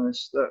 to be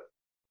honest, that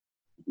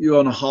you're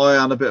on a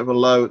high and a bit of a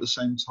low at the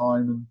same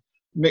time, and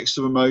mix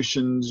of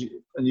emotions,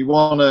 and you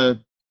want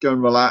to go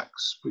and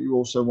relax, but you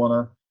also want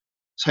to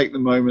take the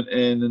moment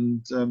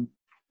in. And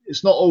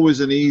it's not always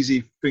an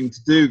easy thing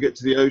to do, get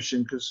to the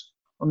ocean, because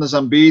on the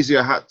Zambezi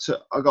I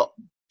got,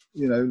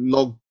 you know,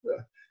 logged,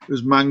 it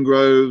was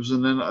mangroves,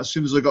 and then as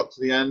soon as I got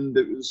to the end,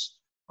 I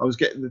was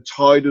getting, the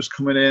tide was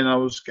coming in, I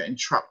was getting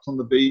trapped on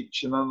the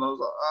beach, and then I was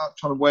like,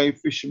 trying to wave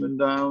fishermen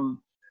down.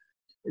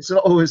 It's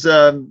not always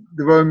the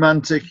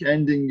romantic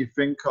ending you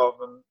think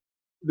of. And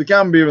the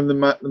Gambia and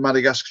the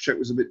Madagascar trip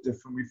was a bit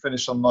different. We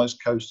finished on nice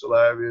coastal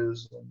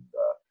areas. And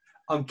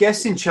I'm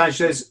guessing,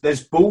 Chaj,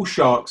 there's bull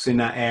sharks in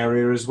that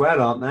area as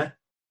well, aren't there?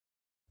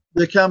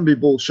 There can be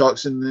bull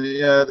sharks in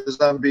the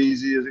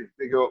Zambezi as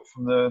they go up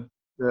from the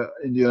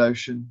Indian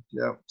Ocean,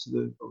 up to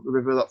the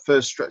river, that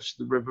first stretch of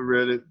the river,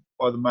 really,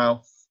 by the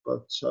mouth.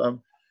 But I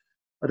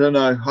don't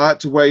know. I had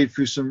to wade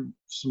through some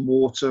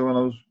water when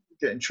I was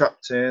getting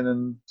trapped in,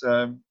 and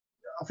I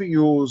think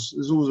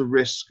there's always a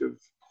risk of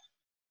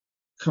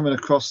coming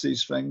across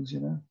these things, you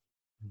know.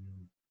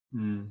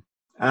 Mm.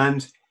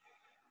 And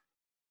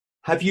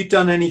have you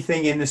done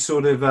anything in the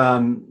sort of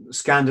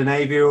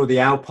Scandinavia or the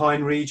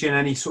Alpine region?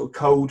 Any sort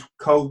of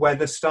cold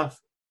weather stuff?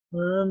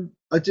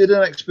 I did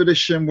an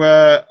expedition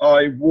where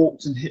I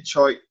walked and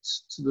hitchhiked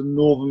to the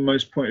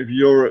northernmost point of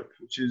Europe,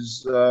 which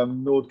is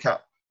Nordkap.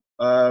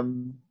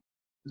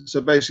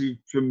 So basically,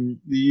 from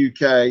the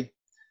UK,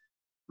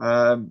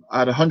 I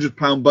had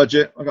 £100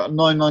 budget. I got a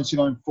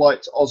 £9.99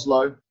 flight to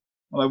Oslo,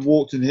 and I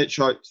walked and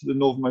hitchhiked to the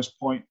northernmost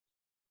point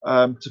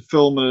to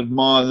film and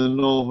admire the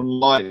Northern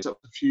Lights. Up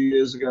a few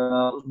years ago,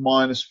 now it was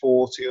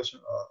 -40 or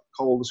something,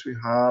 coldest we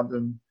had,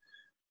 and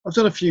I've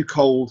done a few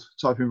cold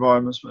type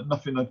environments, but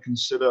nothing I'd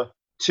consider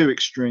too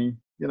extreme.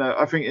 You know,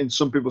 I think in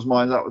some people's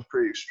minds that was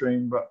pretty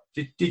extreme. But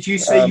did you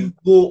say you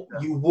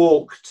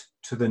walked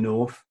to the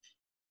north?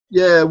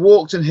 Yeah,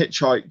 walked and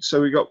hitchhiked.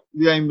 So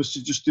the aim was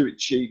to just do it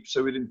cheap.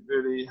 So we didn't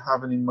really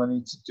have any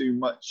money to do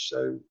much.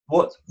 So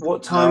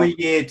what time of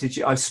year did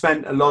you? I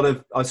spent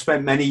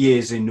many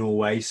years in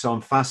Norway, so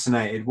I'm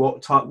fascinated.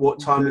 What time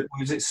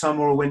was it?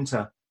 Summer or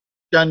winter?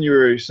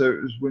 January, so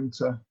it was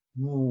winter.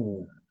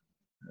 Ooh.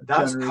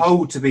 That's January.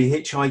 Cold to be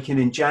hitchhiking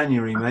in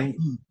January, mate.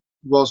 It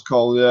was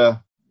cold, yeah,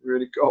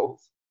 really cold.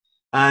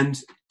 And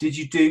did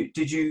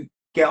you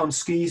get on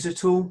skis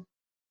at all?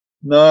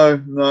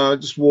 No, I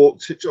just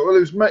walked. Well, it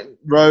was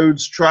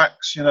roads,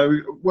 tracks. You know,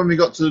 when we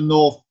got to the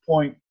north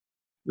point,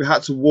 we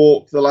had to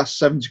walk the last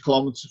 70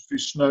 kilometres through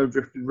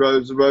snow-drifted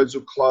roads. The roads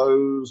were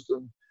closed,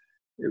 and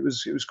it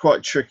was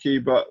quite tricky.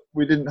 But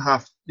we didn't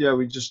have. Yeah,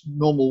 we just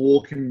normal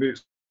walking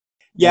boots.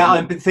 Yeah,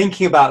 I've been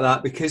thinking about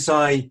that because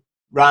I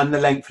ran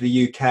the length of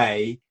the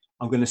UK.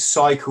 I'm going to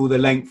cycle the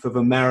length of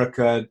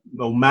America,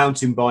 or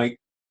mountain bike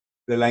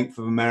the length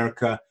of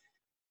America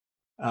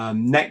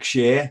next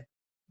year.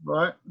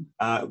 Right.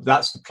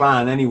 That's the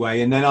plan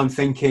anyway. And then I'm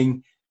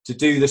thinking to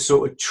do the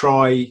sort of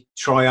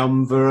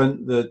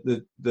triumvirate,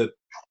 the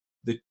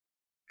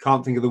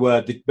can't think of the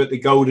word, but the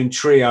golden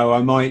trio.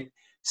 I might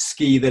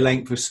ski the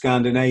length of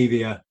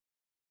Scandinavia.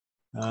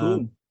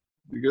 Cool.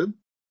 Be good.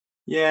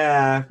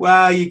 Yeah.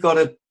 Well, you got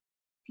to,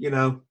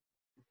 you're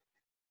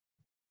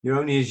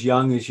only as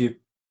young as you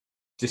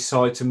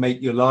decide to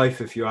make your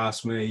life, if you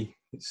ask me.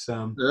 It's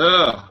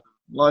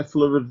life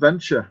full of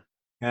adventure.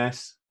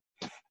 Yes.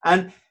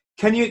 And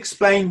can you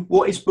explain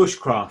what is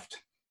bushcraft?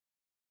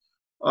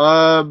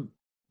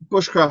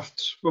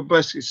 Bushcraft, well,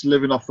 basically it's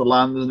living off the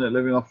land, isn't it?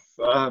 Living off,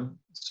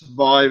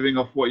 surviving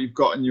off what you've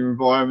got in your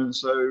environment.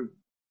 So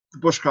the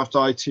bushcraft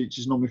I teach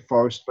is normally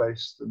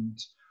forest-based and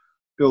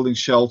building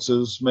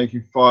shelters,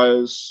 making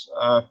fires,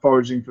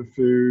 foraging for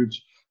food,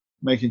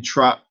 making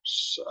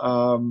traps.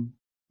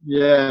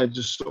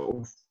 Just sort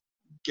of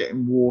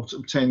getting water,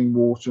 obtaining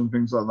water and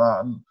things like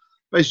that. And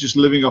basically just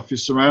living off your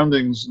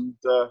surroundings. And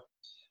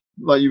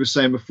like you were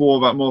saying before,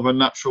 about more of a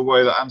natural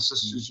way that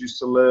ancestors used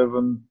to live.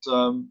 And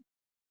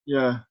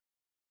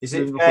is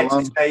it fair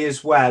to say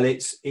as well,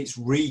 it's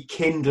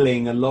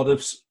rekindling a lot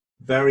of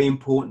very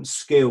important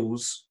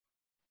skills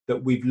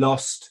that we've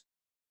lost,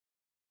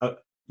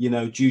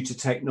 due to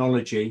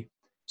technology,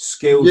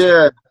 skills?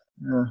 Yeah,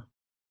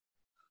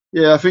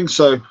 I think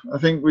so. I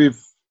think we've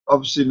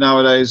obviously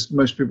nowadays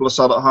most people are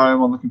sat at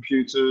home on the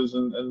computers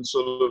and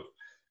sort of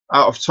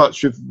out of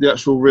touch with the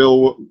actual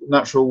real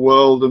natural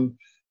world, and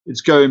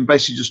it's going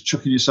basically just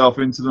chucking yourself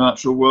into the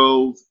natural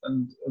world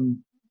and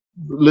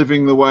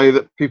living the way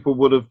that people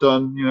would have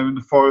done, in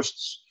the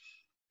forests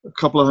a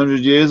couple of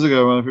 100 years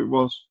ago, whenever it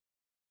was.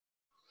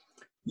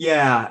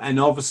 Yeah, and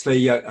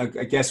obviously, I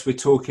guess we're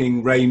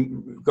talking Ray.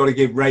 Got to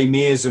give Ray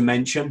Mears a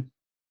mention.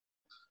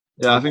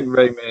 Yeah, I think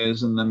Ray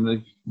Mears, and then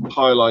they've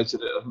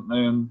highlighted it, haven't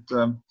they, and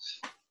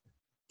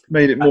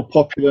made it more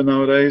popular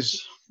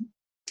nowadays.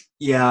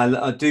 Yeah,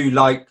 I do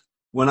like.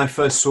 When I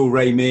first saw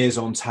Ray Mears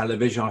on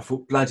television, I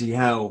thought, bloody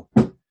hell,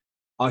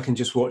 I can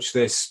just watch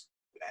this.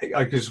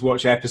 I could just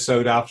watch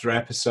episode after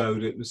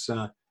episode. It was.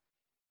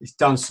 He's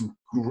done some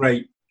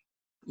great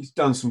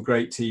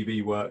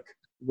TV work.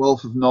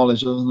 Wealth of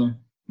knowledge, doesn't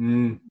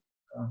he?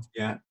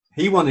 Yeah,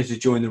 he wanted to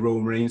join the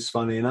Royal Marines.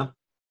 Funny enough.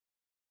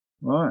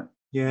 Right.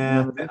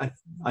 Yeah,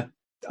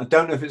 I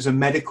don't know if it's a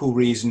medical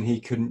reason he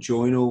couldn't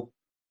join or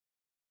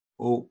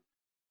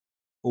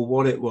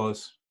what it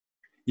was.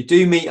 You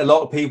do meet a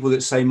lot of people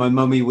that say my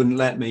mummy wouldn't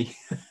let me.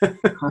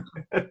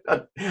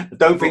 I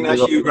don't think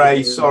that's you,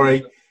 Ray.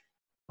 Sorry,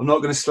 I'm not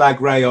going to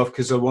slag Ray off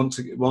because I want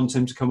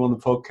him to come on the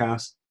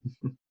podcast.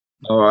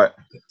 All right.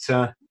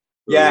 But,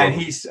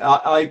 and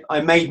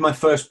I made my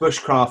first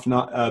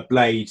bushcraft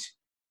blade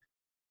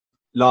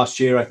last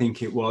year. I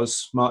think it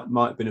was might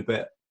have been a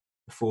bit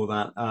before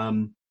that.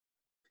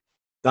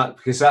 That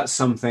because that's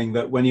something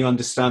that when you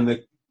understand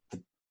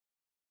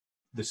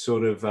the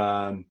sort of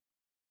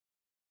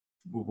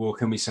what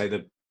can we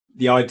say,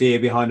 the idea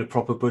behind a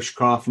proper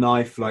bushcraft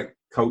knife, like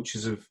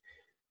cultures of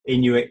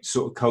Inuit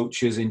sort of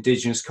cultures,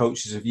 indigenous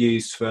cultures have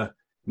used for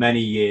many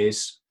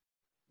years.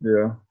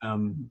 Yeah.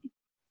 And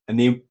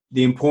the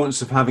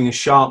importance of having a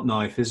sharp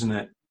knife, isn't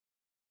it?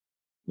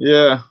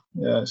 Yeah,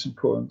 it's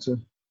important to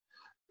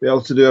be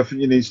able to do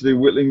everything you need to do,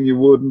 whittling your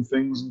wood and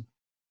things, and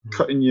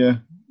cutting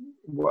your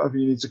whatever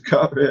you need to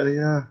cut, really.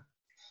 Yeah.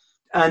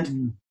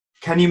 And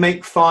can you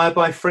make fire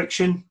by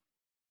friction?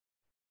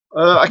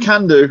 I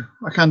can do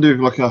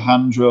like a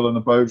hand drill and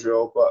a bow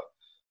drill, but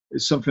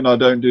it's something I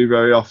don't do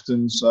very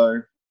often.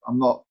 So I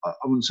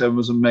wouldn't say I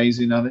was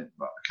amazing at it,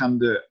 but I can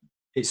do it.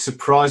 It's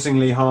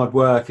surprisingly hard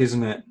work,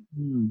 isn't it?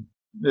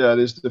 Yeah, it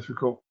is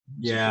difficult.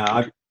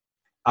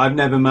 I've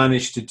never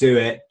managed to do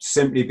it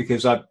simply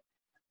because I've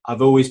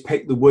always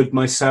picked the wood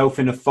myself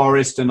in a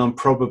forest, and I'm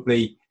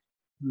probably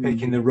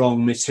picking the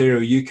wrong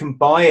material. You can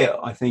buy it,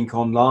 I think,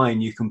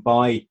 online. You can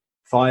buy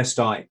fire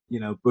start,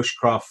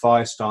 bushcraft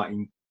fire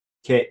starting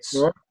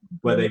kits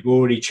where they've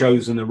already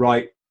chosen the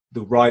right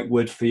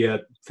wood for your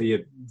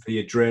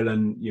drill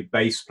and your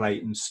base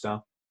plate and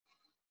stuff.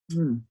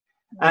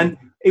 And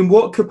in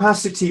what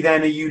capacity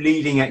then are you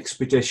leading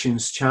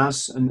expeditions,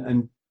 Chaz,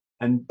 and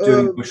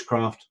doing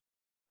bushcraft?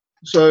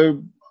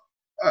 So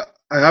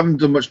I haven't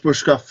done much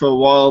bushcraft for a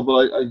while,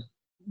 but I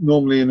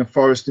normally in a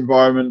forest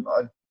environment,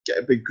 I get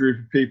a big group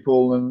of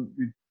people and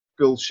we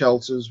build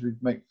shelters, we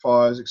make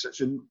fires,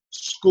 etc.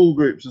 School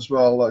groups as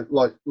well,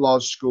 like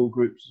large school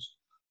groups.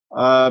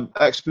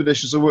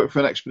 Expeditions. I work for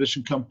an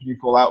expedition company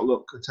called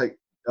Outlook. I take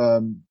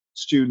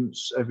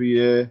students every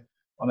year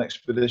on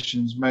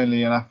expeditions,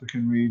 mainly in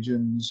African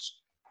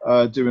regions,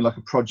 doing like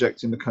a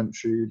project in the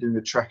country, doing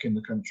a trek in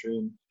the country,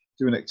 and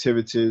doing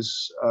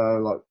activities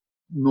like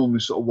normally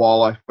sort of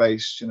wildlife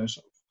based, sort of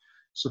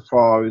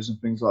safaris and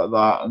things like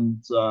that.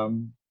 And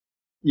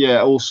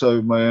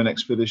also my own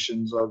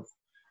expeditions.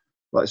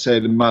 Like I say,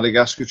 the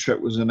Madagascar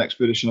trip was an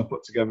expedition I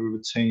put together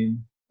with a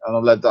team, and I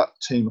led that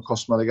team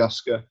across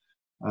Madagascar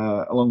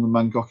along the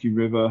Mangoki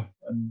River,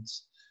 and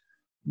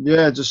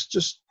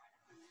just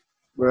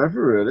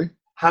wherever really.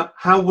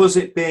 How was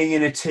it being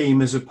in a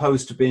team as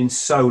opposed to being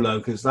solo?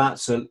 Because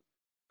that's a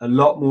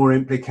lot more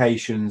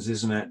implications,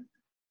 isn't it?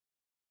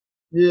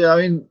 Yeah,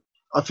 I mean,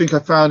 I think I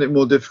found it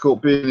more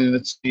difficult being in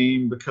a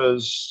team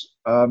because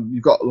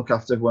you've got to look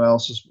after everyone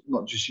else,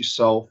 not just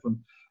yourself. And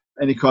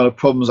any kind of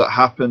problems that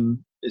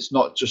happen, it's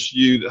not just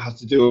you that has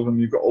to deal with them.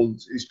 You've got all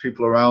these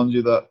people around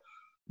you that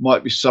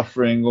might be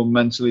suffering or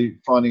mentally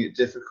finding it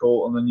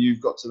difficult, and then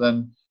you've got to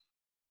then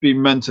be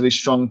mentally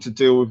strong to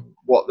deal with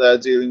what they're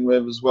dealing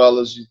with, as well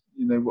as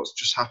what's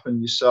just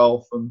happened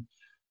yourself.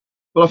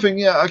 But I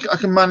think I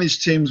can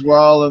manage teams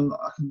well, and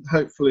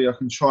hopefully I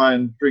can try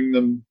and bring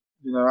them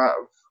out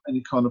of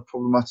any kind of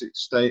problematic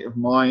state of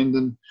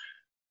mind.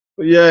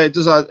 But it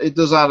does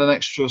add an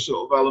extra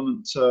sort of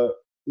element to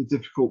the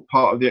difficult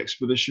part of the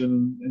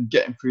expedition and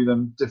getting through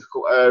them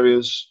difficult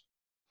areas.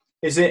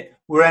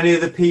 Were any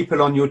of the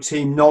people on your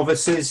team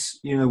novices?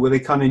 Were they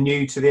kind of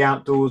new to the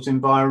outdoors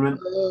environment?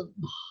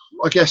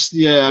 I guess,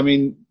 yeah. I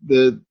mean,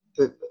 the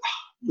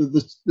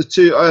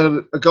two, I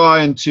had a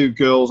guy and two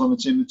girls on the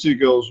team. The two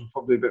girls were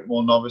probably a bit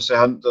more novice. They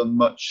hadn't done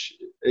much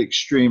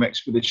extreme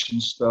expedition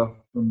stuff,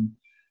 and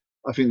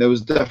I think there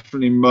was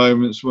definitely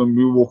moments when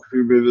we were walking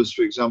through rivers,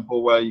 for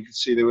example, where you could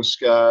see they were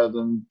scared,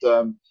 and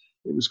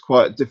it was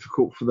quite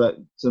difficult for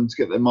them to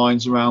get their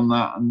minds around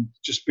that. And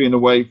just being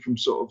away from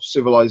sort of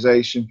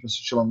civilization for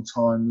such a long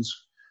time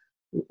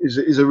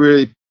is a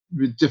really,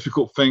 really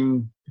difficult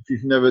thing if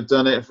you've never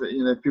done it.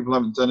 If people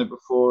haven't done it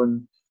before,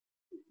 and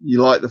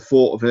you like the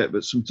thought of it,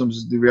 but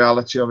sometimes the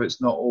reality of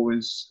it's not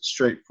always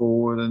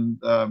straightforward, and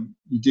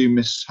you do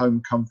miss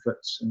home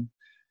comforts, and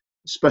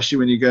especially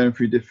when you're going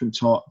through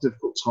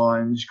difficult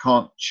times, you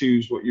can't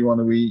choose what you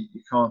want to eat,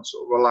 you can't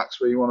sort of relax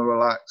where you want to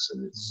relax,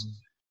 and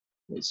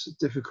it's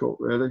difficult,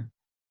 really.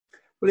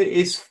 Well,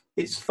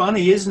 it's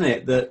funny, isn't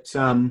it, that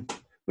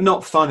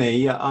not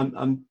funny.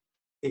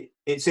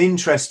 It's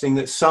interesting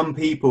that some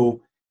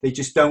people, they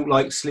just don't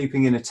like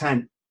sleeping in a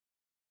tent.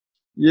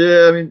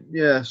 Yeah, I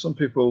mean, some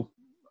people,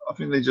 I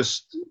think they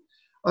just,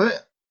 I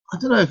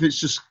don't know if it's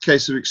just a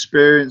case of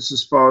experience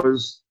as far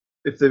as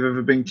if they've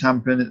ever been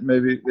camping.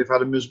 Maybe they've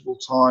had a miserable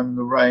time in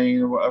the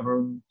rain or whatever,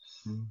 and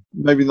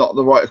maybe not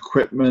the right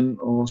equipment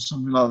or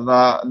something like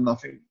that. And I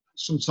think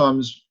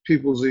sometimes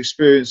people's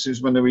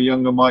experiences when they were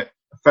younger might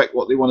affect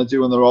what they want to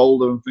do when they're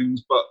older and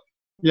things. But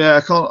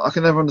I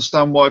can never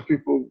understand why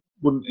people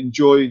wouldn't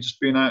enjoy just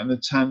being out in a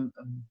tent,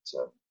 and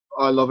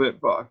I love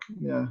it. But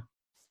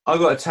I've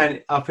got a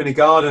tent up in a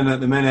garden at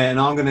the minute, and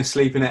I'm going to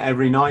sleep in it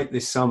every night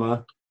this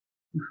summer.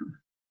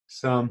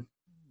 So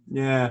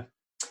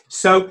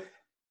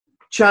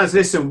Chaz,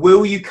 listen,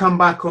 will you come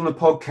back on the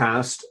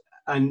podcast,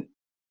 and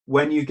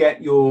when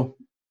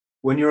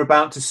you're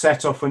about to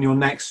set off on your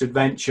next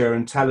adventure,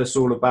 and tell us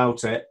all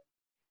about it?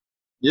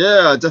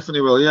 Yeah, I definitely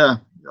will. Yeah,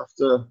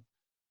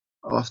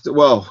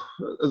 well,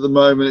 at the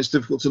moment it's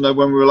difficult to know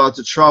when we're allowed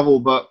to travel,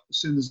 but as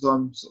soon as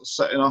I'm sort of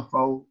setting off,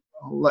 I'll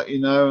let you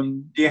know.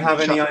 And do you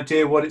have any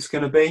idea what it's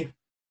going to be?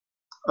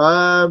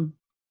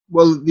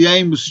 Well, the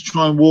aim was to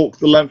try and walk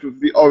the length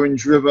of the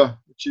Orange River,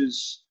 which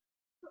is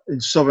in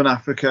southern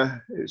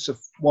Africa. It's a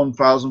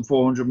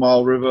 1,400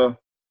 mile river,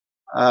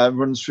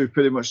 runs through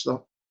pretty much the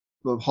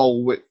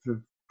whole width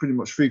of, pretty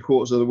much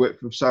 3/4 of the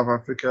width of South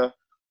Africa,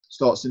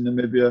 starts in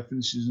Namibia,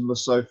 finishes in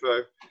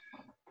Lesotho.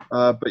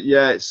 But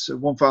it's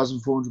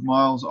 1,400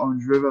 miles,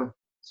 Orange River.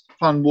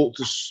 planned walk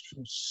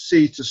from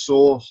sea to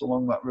source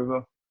along that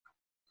river.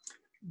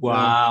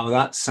 Wow,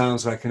 that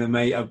sounds like an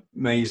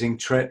amazing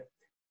trip.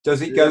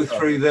 Does it go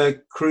through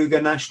the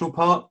Kruger National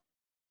Park?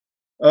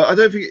 I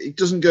don't think it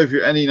doesn't go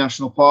through any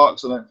national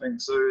parks. I don't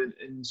think so.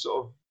 In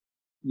sort of,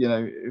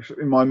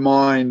 in my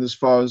mind, as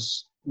far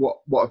as what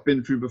I've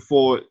been through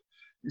before,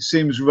 it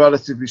seems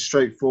relatively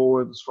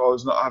straightforward as far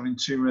as not having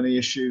too many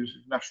issues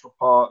with national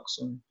parks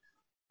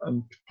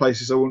and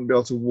places I wouldn't be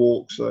able to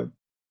walk. So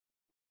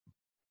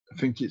I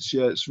think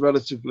it's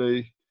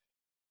relatively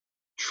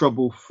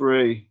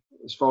trouble-free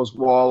as far as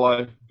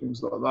wildlife,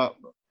 things like that.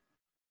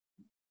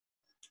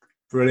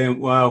 Brilliant.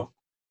 Well,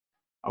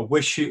 I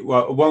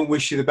won't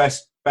wish you the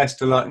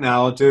best of luck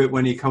now. I'll do it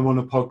when you come on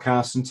a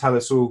podcast and tell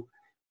us all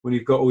when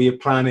you've got all your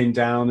planning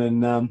down,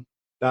 and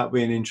that'll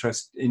be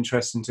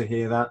interesting to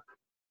hear that.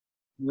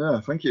 Yeah,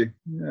 thank you.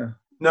 Yeah.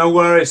 No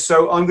worries.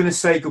 So I'm going to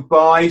say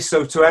goodbye.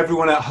 So to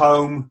everyone at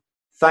home,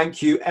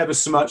 thank you ever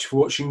so much for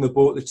watching the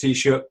Bought the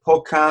T-Shirt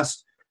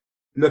podcast.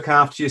 Look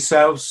after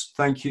yourselves.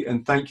 Thank you,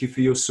 and thank you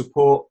for your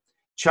support.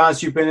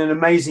 Chaz, you've been an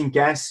amazing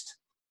guest.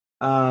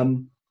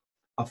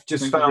 I've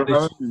just found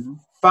it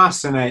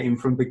fascinating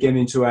from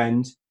beginning to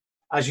end.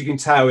 As you can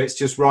tell, it's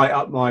just right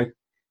up my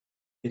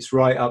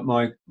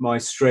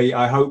street.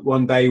 I hope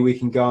one day we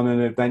can go on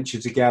an adventure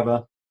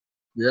together.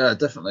 Yeah,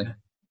 definitely.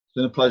 It's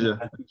been a pleasure.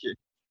 Thank you.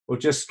 Or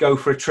just go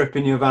for a trip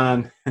in your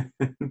van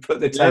and put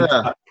the tent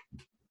up.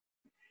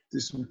 Do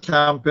some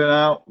camping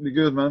out. Be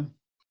good, man.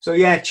 So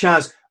yeah,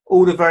 Chaz,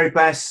 all the very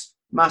best.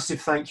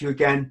 Massive thank you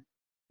again.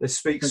 Let's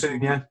speak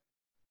soon, yeah?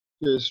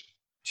 Cheers.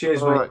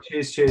 Cheers, mate. Right.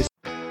 Cheers.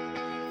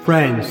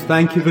 Friends,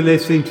 thank you for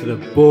listening to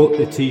the Bought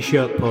the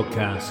T-Shirt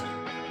podcast.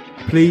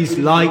 Please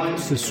like,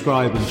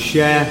 subscribe and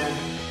share.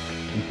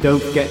 And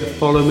don't forget to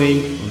follow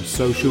me on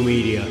social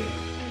media.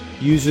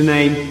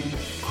 Username,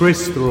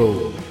 Chris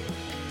Thrall.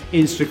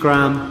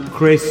 Instagram,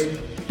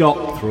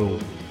 chris.thrall.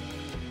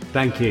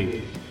 Thank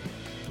you.